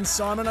Edmund and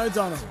Simon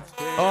O'Donnell.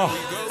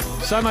 Oh,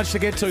 so much to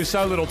get to,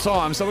 so little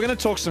time. So we're going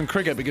to talk some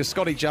cricket because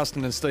Scotty,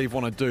 Justin and Steve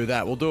want to do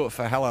that. We'll do it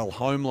for Halal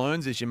Home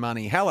Loans. Is your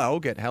money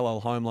halal? Get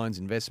Halal Home Loans,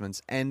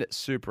 investments and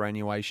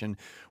superannuation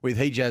with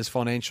Hejaz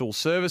Financial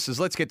Services.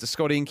 Let's get to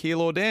Scotty in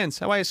Keilor Downs.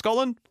 How are you,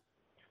 Scotland?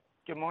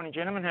 Good morning,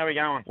 gentlemen. How are we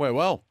going? We're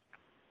well.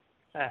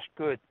 That's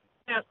good.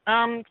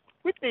 Now,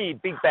 with the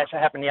Big Bash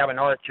that happened the other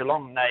night at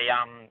Geelong, they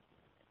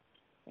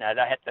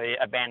had to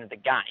abandon the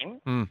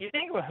game. Do you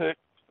think it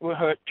will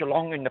hurt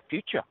Geelong in the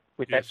future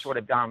with that sort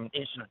of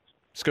incident?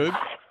 Scoob?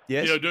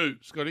 Yes. Yeah, I do,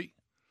 Scotty.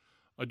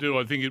 I do.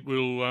 I think it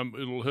will.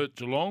 It'll hurt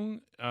Geelong.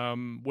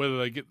 Whether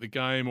they get the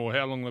game or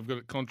how long they've got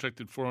it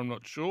contracted for, I'm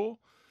not sure.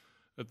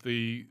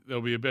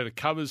 There'll be a better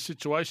covers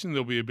situation.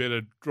 There'll be a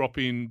better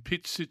drop-in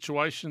pitch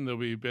situation. There'll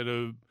be a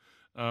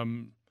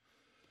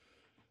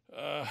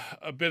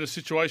better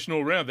situation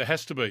all round. There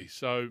has to be.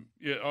 So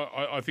yeah,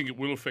 I think it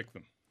will affect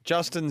them.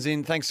 Justin's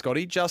in. Thanks,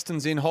 Scotty.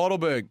 Justin's in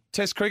Heidelberg.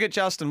 Test cricket,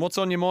 Justin. What's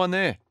on your mind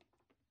there?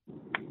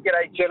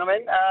 G'day,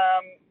 gentlemen.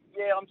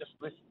 I'm just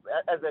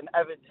as an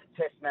avid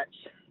Test match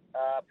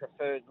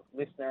preferred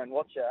listener and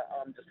watcher.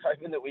 I'm just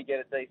hoping that we get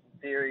a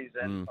decent series,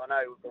 and I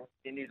know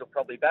the Indies will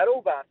probably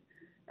battle, but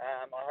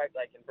I hope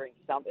they can bring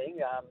something.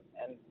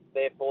 And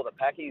therefore, the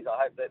Packies,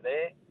 I hope that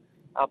they're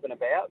up and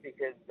about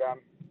because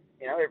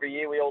every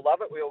year we all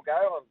love it. We all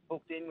go. I've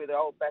booked in with an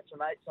old batch of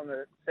mates on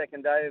the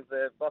second day of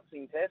the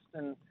boxing test,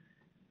 and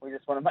we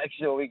just want to make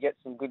sure we get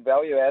some good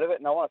value out of it.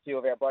 And I want a few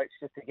of our blokes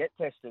just to get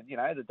tested,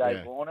 the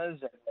Dave Warners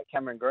and the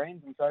Cameron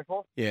Greens and so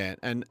forth. Yeah,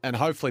 and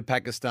hopefully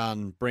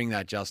Pakistan bring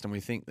that, Justin. We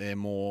think they're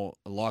more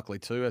likely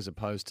to as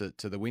opposed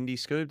to the windy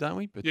Scoob, don't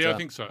we? But, I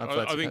think so.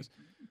 I think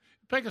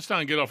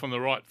Pakistan get off on the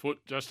right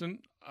foot, Justin.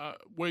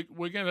 We're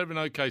going to have an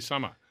okay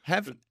summer.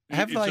 It's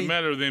a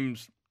matter of them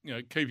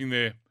keeping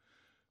their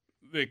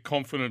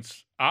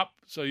confidence up.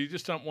 So you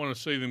just don't want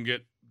to see them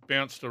get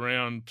bounced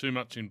around too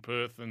much in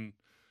Perth and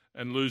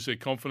lose their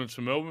confidence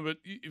for Melbourne. But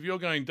if you're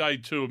going day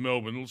 2 of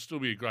Melbourne, it'll still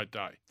be a great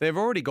day. They've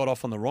already got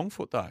off on the wrong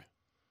foot, though.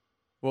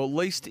 Well, at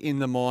least in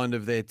the mind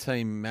of their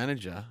team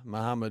manager,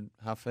 Mohammad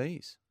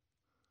Hafiz.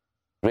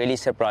 Really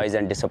surprised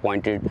and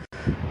disappointed.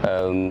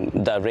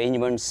 The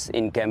arrangements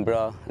in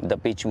Canberra, the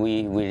pitch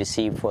we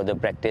received for the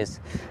practice,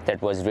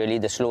 that was really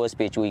the slowest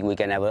pitch we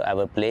can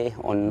ever play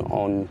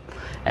on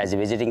as a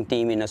visiting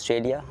team in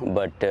Australia.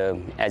 But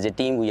as a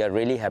team, we are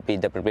really happy.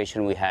 The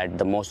preparation we had,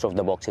 the most of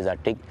the boxes are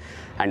ticked,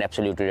 and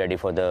absolutely ready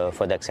for the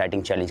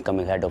exciting challenge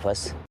coming ahead of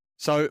us.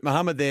 So,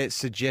 Mohammed, they're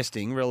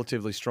suggesting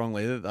relatively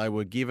strongly that they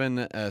were given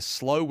a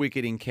slow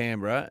wicket in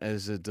Canberra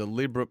as a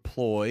deliberate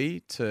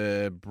ploy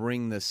to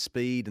bring the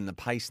speed and the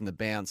pace and the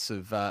bounce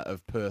of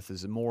Perth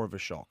as more of a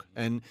shock.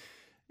 And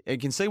you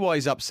can see why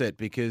he's upset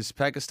because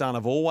Pakistan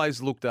have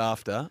always looked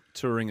after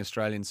touring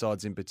Australian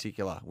sides in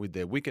particular with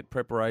their wicket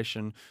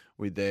preparation,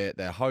 with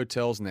their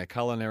hotels and their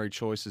culinary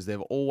choices. They've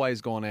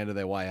always gone out of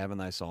their way, haven't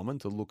they, Simon,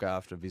 to look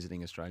after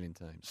visiting Australian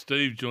teams.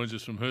 Steve joins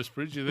us from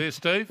Hurstbridge. You there,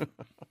 Steve?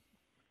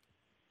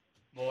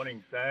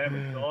 Morning, Sam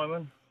and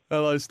Simon.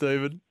 Hello,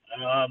 Stephen.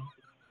 The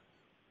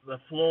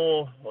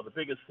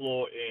biggest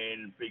flaw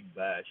in Big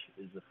Bash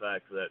is the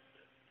fact that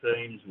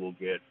teams will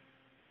get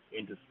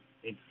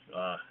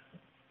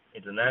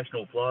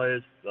international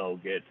players, they'll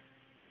get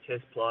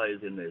test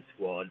players in their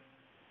squad,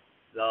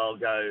 they'll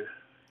go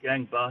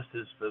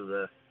gangbusters for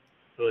the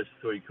first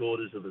 3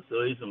 quarters of the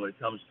season. When it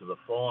comes to the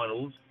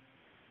finals,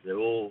 they're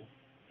all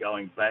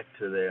going back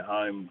to their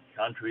home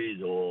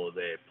countries or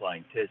they're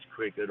playing test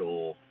cricket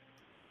or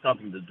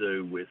something to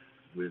do with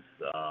the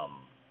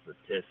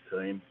test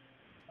team.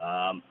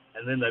 And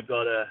then they've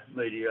got a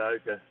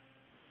mediocre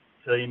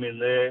team in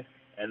there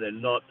and they're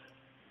not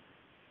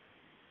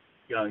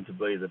going to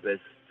be the best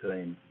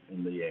team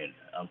in the end.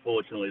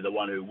 Unfortunately, the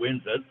one who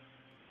wins it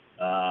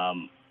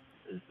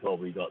has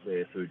probably got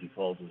there through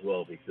default as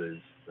well because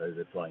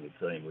they're playing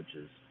a team which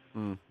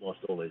has lost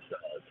all their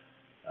stars.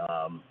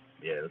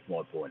 That's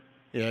my point.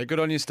 Yeah, good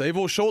on you, Steve.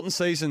 Well, shortened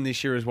season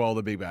this year as well,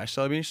 the Big Bash.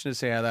 So I'll be interested to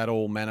see how that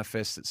all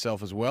manifests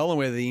itself as well and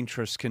whether the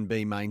interest can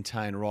be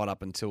maintained right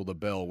up until the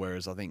bell,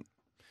 whereas I think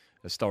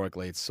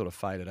historically it's sort of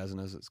faded, hasn't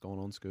it, as it's gone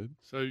on, Scoob?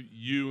 So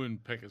you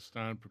and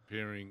Pakistan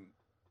preparing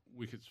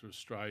wickets for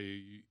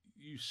Australia,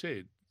 you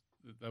said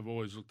that they've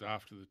always looked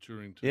after the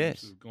touring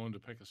teams that have gone to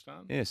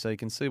Pakistan? Yeah, so you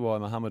can see why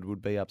Mohammed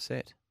would be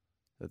upset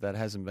that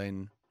hasn't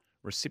been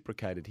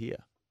reciprocated here.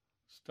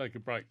 Let's take a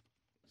break.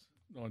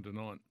 9 to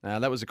 9.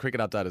 That was a cricket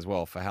update as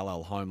well for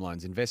Halal Home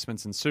Loans,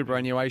 investments and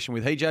superannuation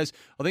with Hejaz.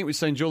 I think we've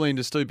seen Julian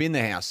de Stoop in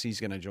the house. He's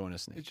going to join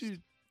us next. Did you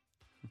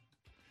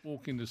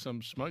walk into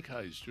some smoke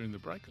haze during the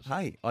break?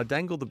 Hey, I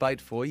dangled the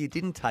bait for you. You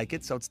didn't take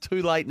it, so it's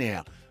too late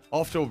now.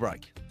 Off to a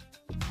break.